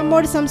വഴിയിൽ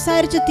നമ്മോട്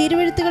സംസാരിച്ച്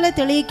തിരുവെഴുത്തുകളെ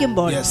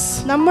തെളിയിക്കുമ്പോൾ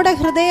നമ്മുടെ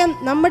ഹൃദയം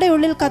നമ്മുടെ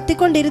ഉള്ളിൽ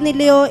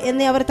കത്തിക്കൊണ്ടിരുന്നില്ലയോ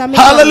എന്ന് അവർ തമ്മിൽ.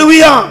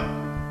 ഹല്ലേലൂയ.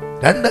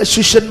 2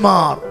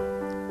 ശിഷ്യന്മാർ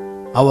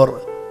അവർ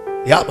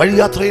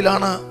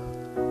വഴിയാത്രയിലാണ്.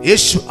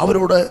 യേശു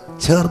അവരോട്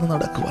ചേർന്ന്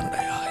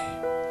നടക്കുവാനിടയായി.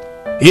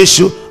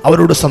 യേശു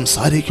അവരോട്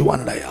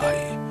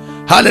സംസാരിക്കുവാനിടയായി.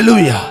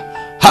 ഹല്ലേലൂയ.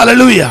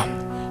 ഹല്ലേലൂയ.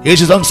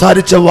 യേശു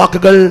സംസാരിച്ച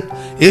വാക്കുകൾ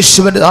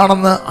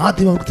യേശുവിൻ്റെതാണെന്ന്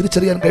ആദ്യം അവർക്ക്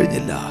തിരിച്ചറിയാൻ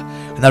കഴിഞ്ഞില്ല.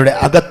 എന്നാൽ അവിടെ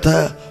അകത്ത്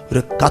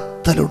ഒരു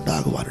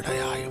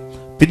കത്തലുണ്ടാകുവാനിടയായി.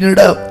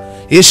 പിന്നീട്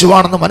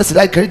യേശുവാണെന്ന്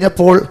മനസ്സിലായി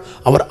കഴിഞ്ഞപ്പോൾ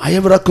അവർ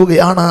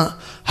അയവിറക്കുകയാണ്.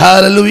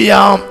 ഹല്ലേലൂയ.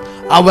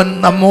 അവൻ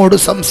നമ്മോട്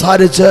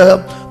സംസാരിച്ച്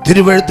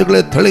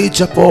തിരുവെഴുത്തുകളെ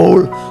തെളിയിച്ചപ്പോൾ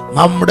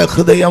നമ്മുടെ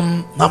ഹൃദയം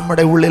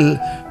നമ്മുടെ ഉള്ളിൽ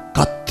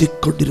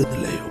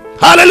കത്തിക്കൊണ്ടിരുന്നില്ലയോ?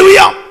 ഹല്ലേലൂയ.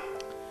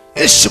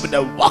 യേശുവിന്റെ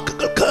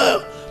വാക്കുകൾക്ക്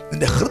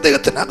നിന്റെ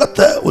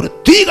ഹൃദയത്തിനകത്ത് ഒരു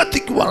തീ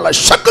കത്തിക്കുവാനുള്ള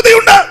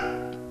ശക്തിയുണ്ട്.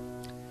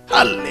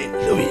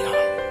 ഹല്ലേലൂയ.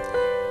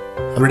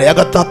 അവരുടെ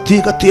അകത്ത് തീ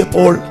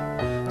കത്തിയപ്പോൾ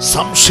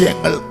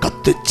സംശയങ്ങൾ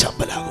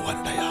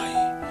കത്തിച്ചാമ്പലാകുവാനിടയായി.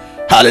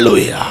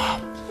 ഹല്ലേലൂയ.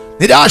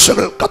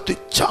 നിരാശകൾ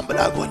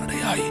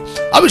കത്തിച്ചാമ്പലാകുവാനിടയായി.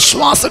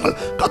 അവിശ്വാസങ്ങൾ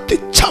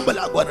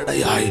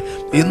കത്തിച്ചാമ്പലാകുവാനിടയായി.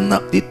 ഇന്ന്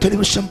ഈ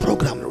ടെലിവിഷൻ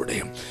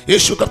പ്രോഗ്രാമിലൂടെയും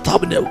യേശു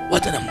കർത്താവിന്റെ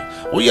വചനം,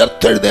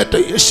 ഉയർത്തെഴുന്നേറ്റ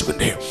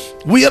യേശുവിന്റെ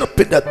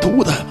ഉയർപ്പിന്റെ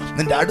ദൂത്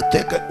നിന്റെ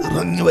അടുത്തേക്ക്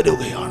ഇറങ്ങി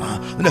വരികയാണ്.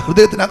 നിന്റെ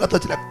ഹൃദയത്തിനകത്ത്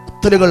ചില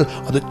കത്തലുകൾ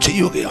അത്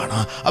ചെയ്യുകയാണ്.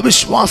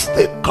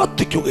 അവിശ്വാസത്തെ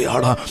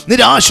കത്തിക്കുകയാണ്,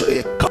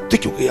 നിരാശയെ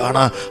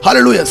കത്തിക്കുകയാണ്.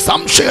 ഹല്ലേലൂയ.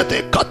 സംശയത്തെ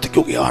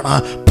കത്തിക്കുകയാണ്,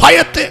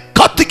 ഭയത്തെ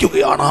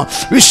കത്തിക്കുകയാണ്.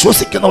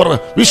 വിശ്വസിക്കുന്നവർ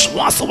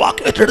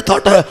വിശ്വാസവാക്ക്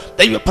ഏറ്റെടുത്താട്ട്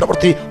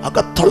ദൈവപ്രവൃത്തി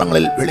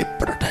അകത്തളങ്ങളിൽ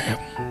വെളിപ്പെടട്ടെ.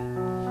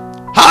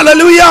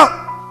 ഹല്ലേലൂയ.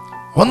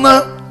 ഒന്ന്,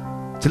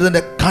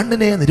 ചിലതിന്റെ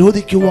കണ്ണിനെ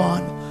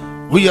നിരോധിക്കുവാൻ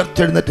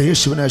ഉയർത്തെഴുന്നേറ്റ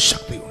യേശുവിന്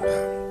ശക്തിയുണ്ട്.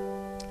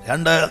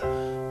 രണ്ട്,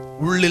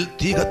 ഉള്ളിൽ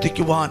തീ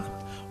കത്തിക്കുവാൻ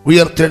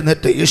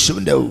ഉയർത്തെഴുന്നേറ്റ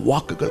യേശുവിന്റെ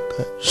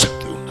വാക്കുകൾക്ക്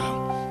ശക്തിയുണ്ട്.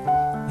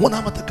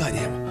 മൂന്നാമത്തെ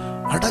കാര്യം,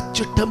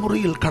 അടച്ചിട്ട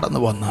മുറിയിൽ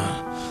കടന്നു വന്ന്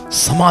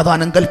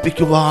സമാധാനം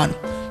കൽപ്പിക്കുവാൻ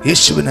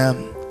യേശുവിന്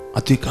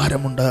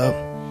അധികാരമുണ്ട്.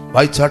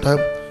 വായിച്ചാട്ട്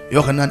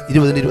യോഹന്നാൻ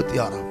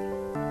 20:26.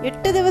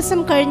 8 ദിവസം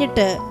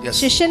കഴിഞ്ഞിട്ട്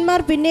ശിഷ്യന്മാർ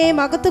പിന്നെയും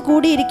അകത്ത്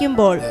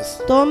കൂടിയിരിക്കുമ്പോൾ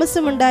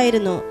തോമസും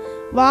ഉണ്ടായിരുന്നു.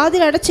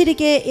 വാതിൽ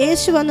അടച്ചിരിക്കെ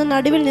യേശു വന്ന്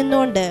നടുവിൽ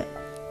നിന്നുകൊണ്ട്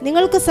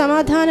നിങ്ങൾക്ക്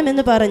സമാധാനം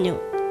എന്ന് പറഞ്ഞു.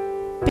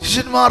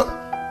 ശിഷ്യന്മാർ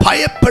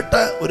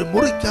ഭയപ്പെട്ട് ഒരു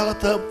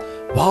മുറിക്കകത്ത്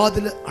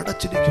വാതിൽ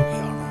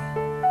അടച്ചിരിക്കുകയാണ്.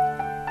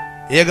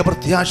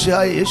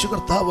 ഏകപ്രത്യാശയായ യേശു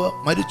കർത്താവ്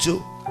മരിച്ചു,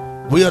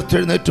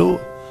 ഉയർത്തെഴുന്നേറ്റു.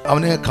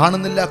 അവനെ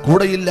കാണുന്നില്ല,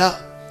 കൂടെയില്ല.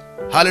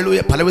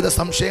 ഹല്ലേലൂയ. പലവിധ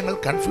സംശയങ്ങൾ,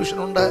 കൺഫ്യൂഷൻ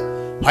ഉണ്ട്,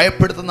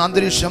 ഭയപ്പെടുത്തുന്ന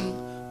അന്തരീക്ഷം,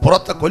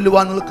 പുറത്ത്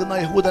കൊല്ലുവാൻ നിൽക്കുന്ന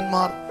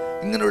യഹൂദന്മാർ.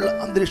 ഇങ്ങനെയുള്ള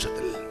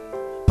അന്തരീക്ഷത്തിൽ,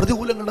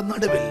 പ്രതികൂലങ്ങളുടെ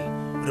നടുവിൽ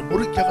ഒരു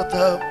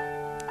മുറിക്കകത്ത്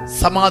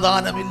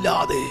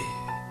സമാധാനമില്ലാതെ,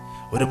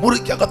 ഒരു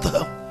മുറിക്കകത്ത്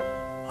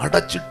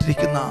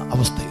അടച്ചിട്ടിരിക്കുന്ന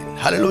അവസ്ഥയിൽ,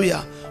 ഹല്ലേലൂയ,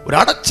 ഒരു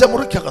അടച്ച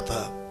മുറിക്കകത്ത്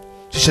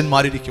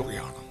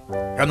ശിഷ്യന്മാരിയ്ക്കുകയാണ്.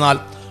 എന്നാൽ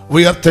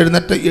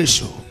ഉയർത്തെഴുന്നേറ്റ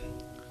യേശു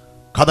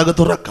കതക്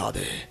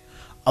തുറക്കാതെ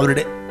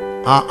അവരുടെ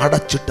ആ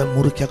അടച്ചിട്ട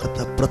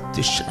മുറിക്കകത്ത്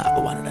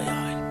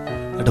പ്രത്യക്ഷനാകുവാനിടയായി.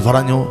 എന്നിട്ട്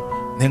പറഞ്ഞു,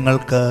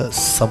 നിങ്ങൾക്ക്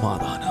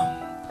സമാധാനം.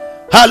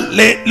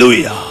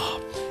 ഹല്ലേലൂയ.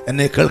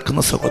 എന്നെ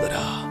കേൾക്കുന്ന സഹോദര,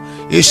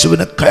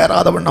 യേശുവിനെ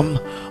കയറാതെ വണ്ണം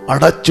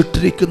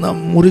അടച്ചിട്ടിരിക്കുന്ന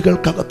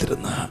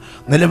മുറികൾക്കകത്തിരുന്ന്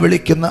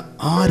നിലവിളിക്കുന്ന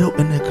ആരോ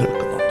എന്നെ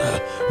കേൾക്കുന്നുണ്ട്.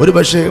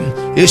 ഒരുപക്ഷെ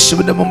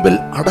യേശുവിന്റെ മുമ്പിൽ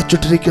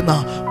അടച്ചിട്ടിരിക്കുന്ന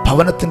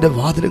ഭവനത്തിന്റെ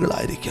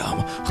വാതിലുകളായിരിക്കാം,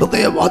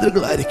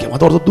 ഹൃദയവാതിലുകളായിരിക്കാം.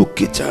 അതോർത്ത്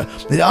ദുഃഖിച്ച്,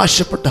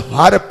 നിരാശപ്പെട്ട്,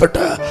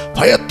 ഭാരപ്പെട്ട്,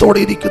 ഭയത്തോടെ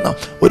ഇരിക്കുന്ന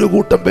ഒരു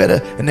കൂട്ടം പേര്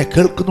എന്നെ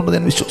കേൾക്കുന്നുണ്ടെന്ന്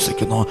ഞാൻ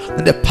വിശ്വസിക്കുന്നു.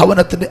 നിന്റെ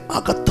ഭവനത്തിന്റെ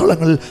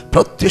അകത്തളങ്ങളിൽ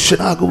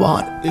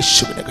പ്രത്യക്ഷനാകുവാൻ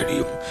യേശുവിന്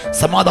കഴിയും.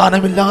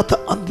 സമാധാനമില്ലാത്ത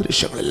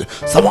അന്തരീക്ഷങ്ങളിൽ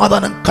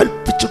സമാധാനം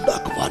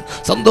കൽപ്പിച്ചുണ്ടാക്കുവാൻ,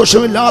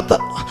 സന്തോഷമില്ലാത്ത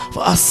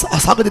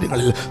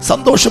സാഹചര്യങ്ങളിൽ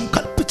സന്തോഷം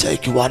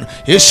കൽപ്പിച്ചയക്കുവാൻ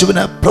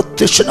യേശുവിന്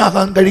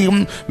പ്രത്യക്ഷനാകാൻ കഴിയും.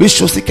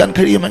 വിശ്വസിക്കാൻ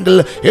കഴിയുമെങ്കിൽ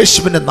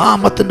യേശുവിന്റെ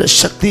നാമത്തിന്റെ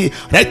ശക്തി,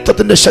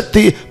 രക്തത്തിന്റെ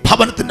ശക്തി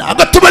ഭവനത്തിന്റെ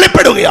അകത്ത്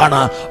വെളിപ്പെടുകയാണ്.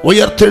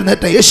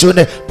 ഉയർത്തെഴുന്നേറ്റ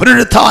യേശുവിന്റെ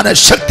പുനരുത്ഥാന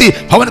ശക്തി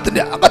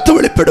ഭവനത്തിന്റെ അകത്ത്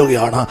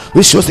വെളിപ്പെടുകയാണ്.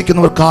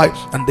 വിശ്വസിക്കുന്നവർക്കായി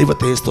ഞാൻ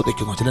ദൈവത്തെ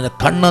സ്തുതിക്കുന്നു. ചിലരെ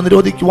കണ്ണ്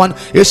നിരോധിക്കുവാൻ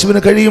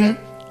യേശുവിന് കഴിയും,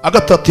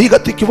 അകത്ത് തീ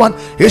കത്തിക്കുവാൻ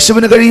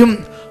യേശുവിന് കഴിയും.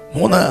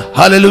 3,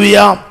 ഹല്ലേലൂയ,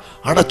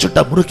 അടച്ചിട്ട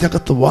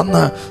മുറിക്കകത്ത്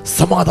വന്ന്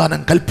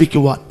സമാധാനം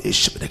കൽപ്പിക്കുവാൻ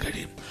യേശുവിന്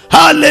കഴിയും.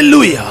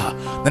 ഹല്ലേലൂയ.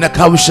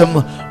 നിനക്ക് ആവശ്യം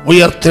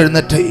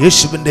ഉയർത്തെഴുന്നേറ്റ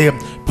യേശുവിന്റെ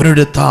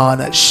പുനരുത്ഥാന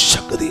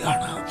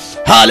ശക്തിയാണ്.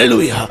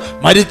 ഹല്ലേലൂയ.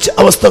 മരിച്ച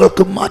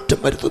അവസ്ഥകൾക്ക് മാറ്റം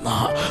വരുത്തുന്ന,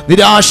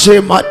 നിരാശയെ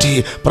മാറ്റി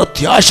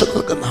പ്രത്യാശ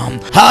നൽകുന്ന,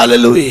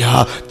 ഹല്ലേലൂയ,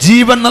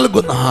 ജീവൻ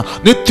നൽകുന്ന,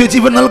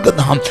 നിത്യജീവൻ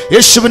നൽകുന്ന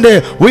യേശുവിന്റെ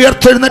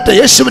ഉയർത്തെഴുന്നേറ്റ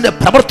യേശുവിന്റെ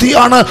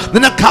പ്രവൃത്തിയാണ്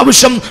നിനക്ക്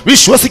ആവശ്യം.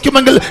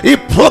 വിശ്വസിക്കുമെങ്കിൽ ഈ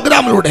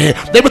പ്രോഗ്രാമിലൂടെ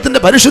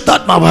ദൈവത്തിന്റെ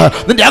പരിശുദ്ധാത്മാവ്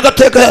നിന്റെ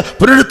അകത്തേക്ക്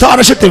പുനരുത്ഥാന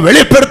ശക്തി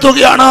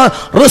വെളിപ്പെടുത്തുകയാണ്.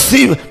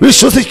 റിസീവ്,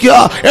 വിശ്വസിക്കുക,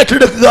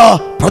 ഏറ്റെടുക്കുക,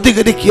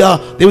 പ്രതികരിക്കുക.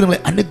 ദൈവം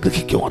നിങ്ങളെ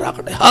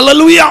അനുഗ്രഹിക്കുമാറാകട്ടെ.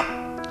 ഹല്ലേലൂയ.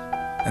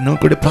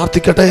 നിങ്ങൾക്ക് വേണ്ടി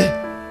പ്രാർത്ഥിക്കട്ടെ.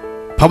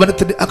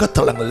 ഭവനത്തിന്റെ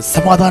അകത്തളങ്ങളിൽ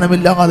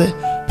സമാധാനമില്ലാതെ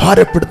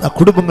ഭാരപ്പെടുന്ന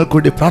കുടുംബങ്ങൾക്ക്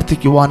വേണ്ടി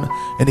പ്രാർത്ഥിക്കുവാൻ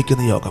എനിക്ക്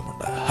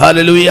നിയോഗമുണ്ട്.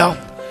 ഹല്ലേലൂയ.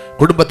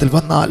 കുടുംബത്തിൽ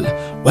വന്നാൽ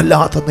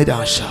വല്ലാത്ത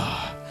നിരാശ,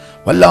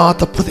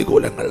 വല്ലാത്ത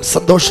പ്രതികൂലങ്ങൾ,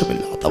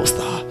 സന്തോഷമില്ലാത്ത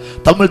അവസ്ഥ,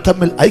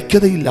 തമ്മിൽ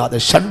ഐക്യതയില്ലാതെ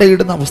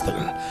ശണ്ടയിടുന്ന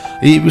അവസ്ഥകൾ,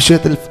 ഈ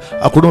വിഷയത്തിൽ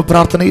കുടുംബ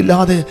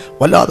പ്രാർത്ഥനയില്ലാതെ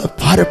വല്ലാതെ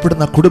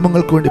ഭാരപ്പെടുന്ന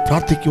കുടുംബങ്ങൾക്ക് വേണ്ടി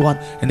പ്രാർത്ഥിക്കുവാൻ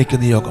എനിക്ക്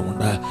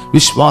നിയോഗമുണ്ട്.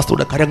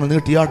 വിശ്വാസത്തോടെ കരങ്ങൾ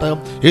നീട്ടിയാട്ട്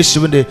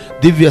യേശുവിൻ്റെ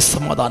ദിവ്യ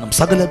സമാധാനം,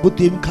 സകല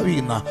ബുദ്ധിയും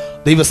കവിയുന്ന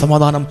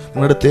ദൈവസമാധാനം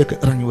നിങ്ങളുടെ അടുത്തേക്ക്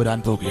ഇറങ്ങി വരാൻ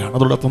പോവുകയാണ്.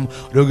 അതോടൊപ്പം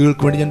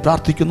രോഗികൾക്ക് വേണ്ടി ഞാൻ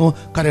പ്രാർത്ഥിക്കുന്നു.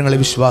 കരങ്ങളെ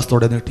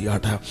വിശ്വാസത്തോടെ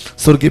നീട്ടിയാട്ട്.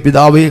 സ്വർഗീയ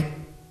പിതാവേ,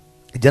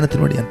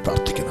 ജനത്തിനു വേണ്ടി ഞാൻ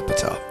പ്രാർത്ഥിക്കുന്നു.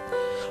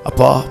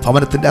 അപ്പാ,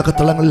 ഭവനത്തിൻ്റെ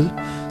അകത്തളങ്ങളിൽ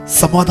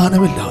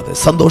സമാധാനമില്ലാതെ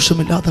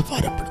സന്തോഷമില്ലാതെ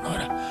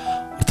ഭാരപ്പെടുന്നവർ,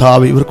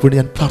 കർത്താവേ, ഇവർക്ക് വേണ്ടി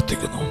ഞാൻ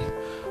പ്രാർത്ഥിക്കുന്നു.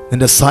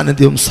 നിന്റെ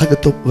സാന്നിധ്യവും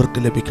സകത്വവും ഇവർക്ക്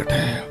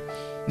ലഭിക്കട്ടെ.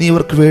 നീ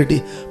ഇവർക്ക് വേണ്ടി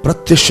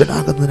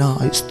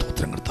പ്രത്യക്ഷനാകുന്നതിനായി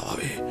സ്തോത്രം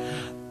കർത്താവേ.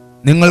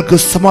 നിങ്ങൾക്ക്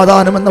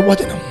സമാധാനം എന്ന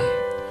വചനം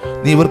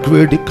നീ ഇവർക്ക്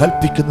വേണ്ടി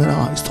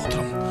കൽപ്പിക്കുന്നതിനായി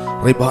സ്തോത്രം.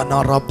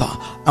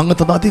 അങ്ങ്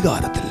തന്ന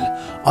അധികാരത്തിൽ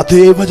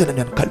അതേ വചനം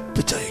ഞാൻ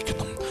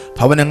കൽപ്പിച്ചയക്കുന്നു.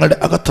 ഭവനങ്ങളുടെ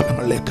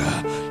അകത്തളങ്ങളിലേക്ക്,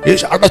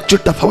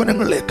 അടച്ചിട്ട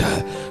ഭവനങ്ങളിലേക്ക്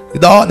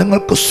ഇതാ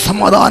നിങ്ങൾക്ക്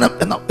സമാധാനം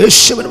എന്ന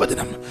യേശുവിന്റെ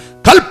വചനം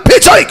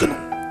കൽപ്പിച്ചയക്കുന്നു.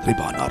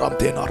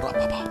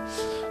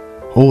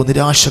 ഓ,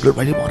 നിരാശകൾ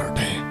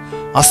വഴിമാറട്ടെ,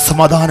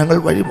 അസമാധാനങ്ങൾ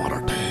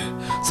വഴിമാറട്ടെ,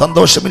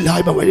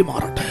 സന്തോഷമില്ലായ്മ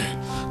വഴിമാറട്ടെ,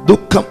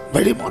 ദുഃഖം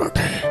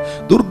വഴിമാറട്ടെ,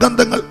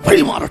 ദുർഗന്ധങ്ങൾ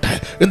വഴിമാറട്ടെ.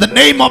 In the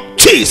name of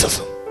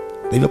Jesus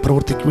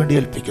ദൈവപ്രവൃത്തിക്ക് വേണ്ടി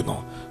ഏൽപ്പിക്കുന്നു.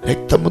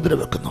 രക്തമുദ്ര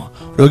വെക്കുന്നു.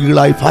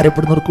 രോഗികളായി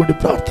ഭാരപ്പെടുന്നവർക്ക് വേണ്ടി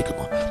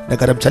പ്രാർത്ഥിക്കുന്നു. നിന്റെ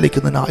കരം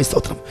ചലിക്കുന്നതിനായി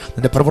സ്തോത്രം.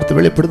 നിന്റെ പ്രവൃത്തി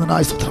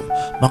വെളിപ്പെടുന്നതിനായി സ്തോത്രം.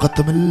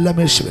 മഹത്വമെല്ലാം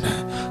യേശുവിന്,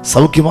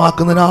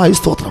 സൗഖ്യമാക്കുന്നതിനായി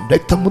സ്തോത്രം.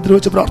 രക്തമുദ്ര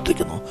വെച്ച്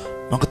പ്രാർത്ഥിക്കുന്നു.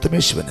 മഹത്വം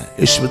യേശുവിന്,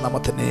 യേശുവിൻ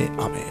നാമത്തിനെ.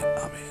 ആമേൻ,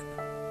 ആമേൻ.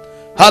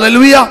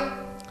 Hallelujah,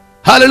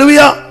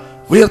 hallelujah.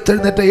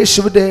 ഉയർത്തെഴുന്നേറ്റ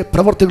യേശുവിന്റെ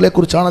പ്രവൃത്തികളെ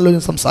കുറിച്ചാണല്ലോ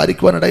ഞാൻ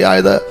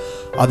സംസാരിക്കുവാനിടയായത്.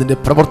 അതിൻ്റെ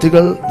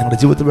പ്രവൃത്തികൾ ഞങ്ങളുടെ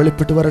ജീവിതത്തിൽ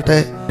വെളിപ്പെട്ട് വരട്ടെ.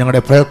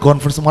 ഞങ്ങളുടെ പ്രയർ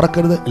കോൺഫറൻസ്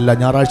മറക്കരുത്. എല്ലാ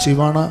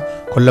ഞായറാഴ്ചയുമാണ്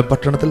കൊല്ലം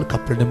പട്ടണത്തിൽ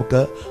കപ്പലിൻ്റെ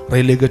മുക്ക്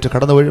റെയിൽവേ ഗേറ്റ്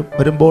കടന്നു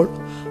വരുമ്പോൾ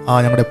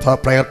ഞങ്ങളുടെ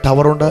പ്രയർ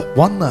ടവറുണ്ട്.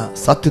 വന്ന്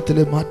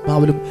സത്യത്തിലും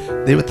ആത്മാവിലും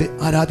ദൈവത്തെ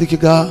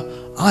ആരാധിക്കുക.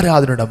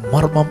 ആരാധനയുടെ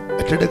മർമ്മം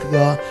ഏറ്റെടുക്കുക.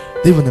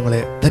 ദൈവം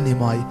നിങ്ങളെ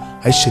ധന്യമായി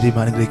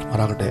ഐശ്വര്യം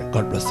അനുഗ്രഹിക്കുമാറാകട്ടെ.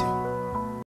 God bless you.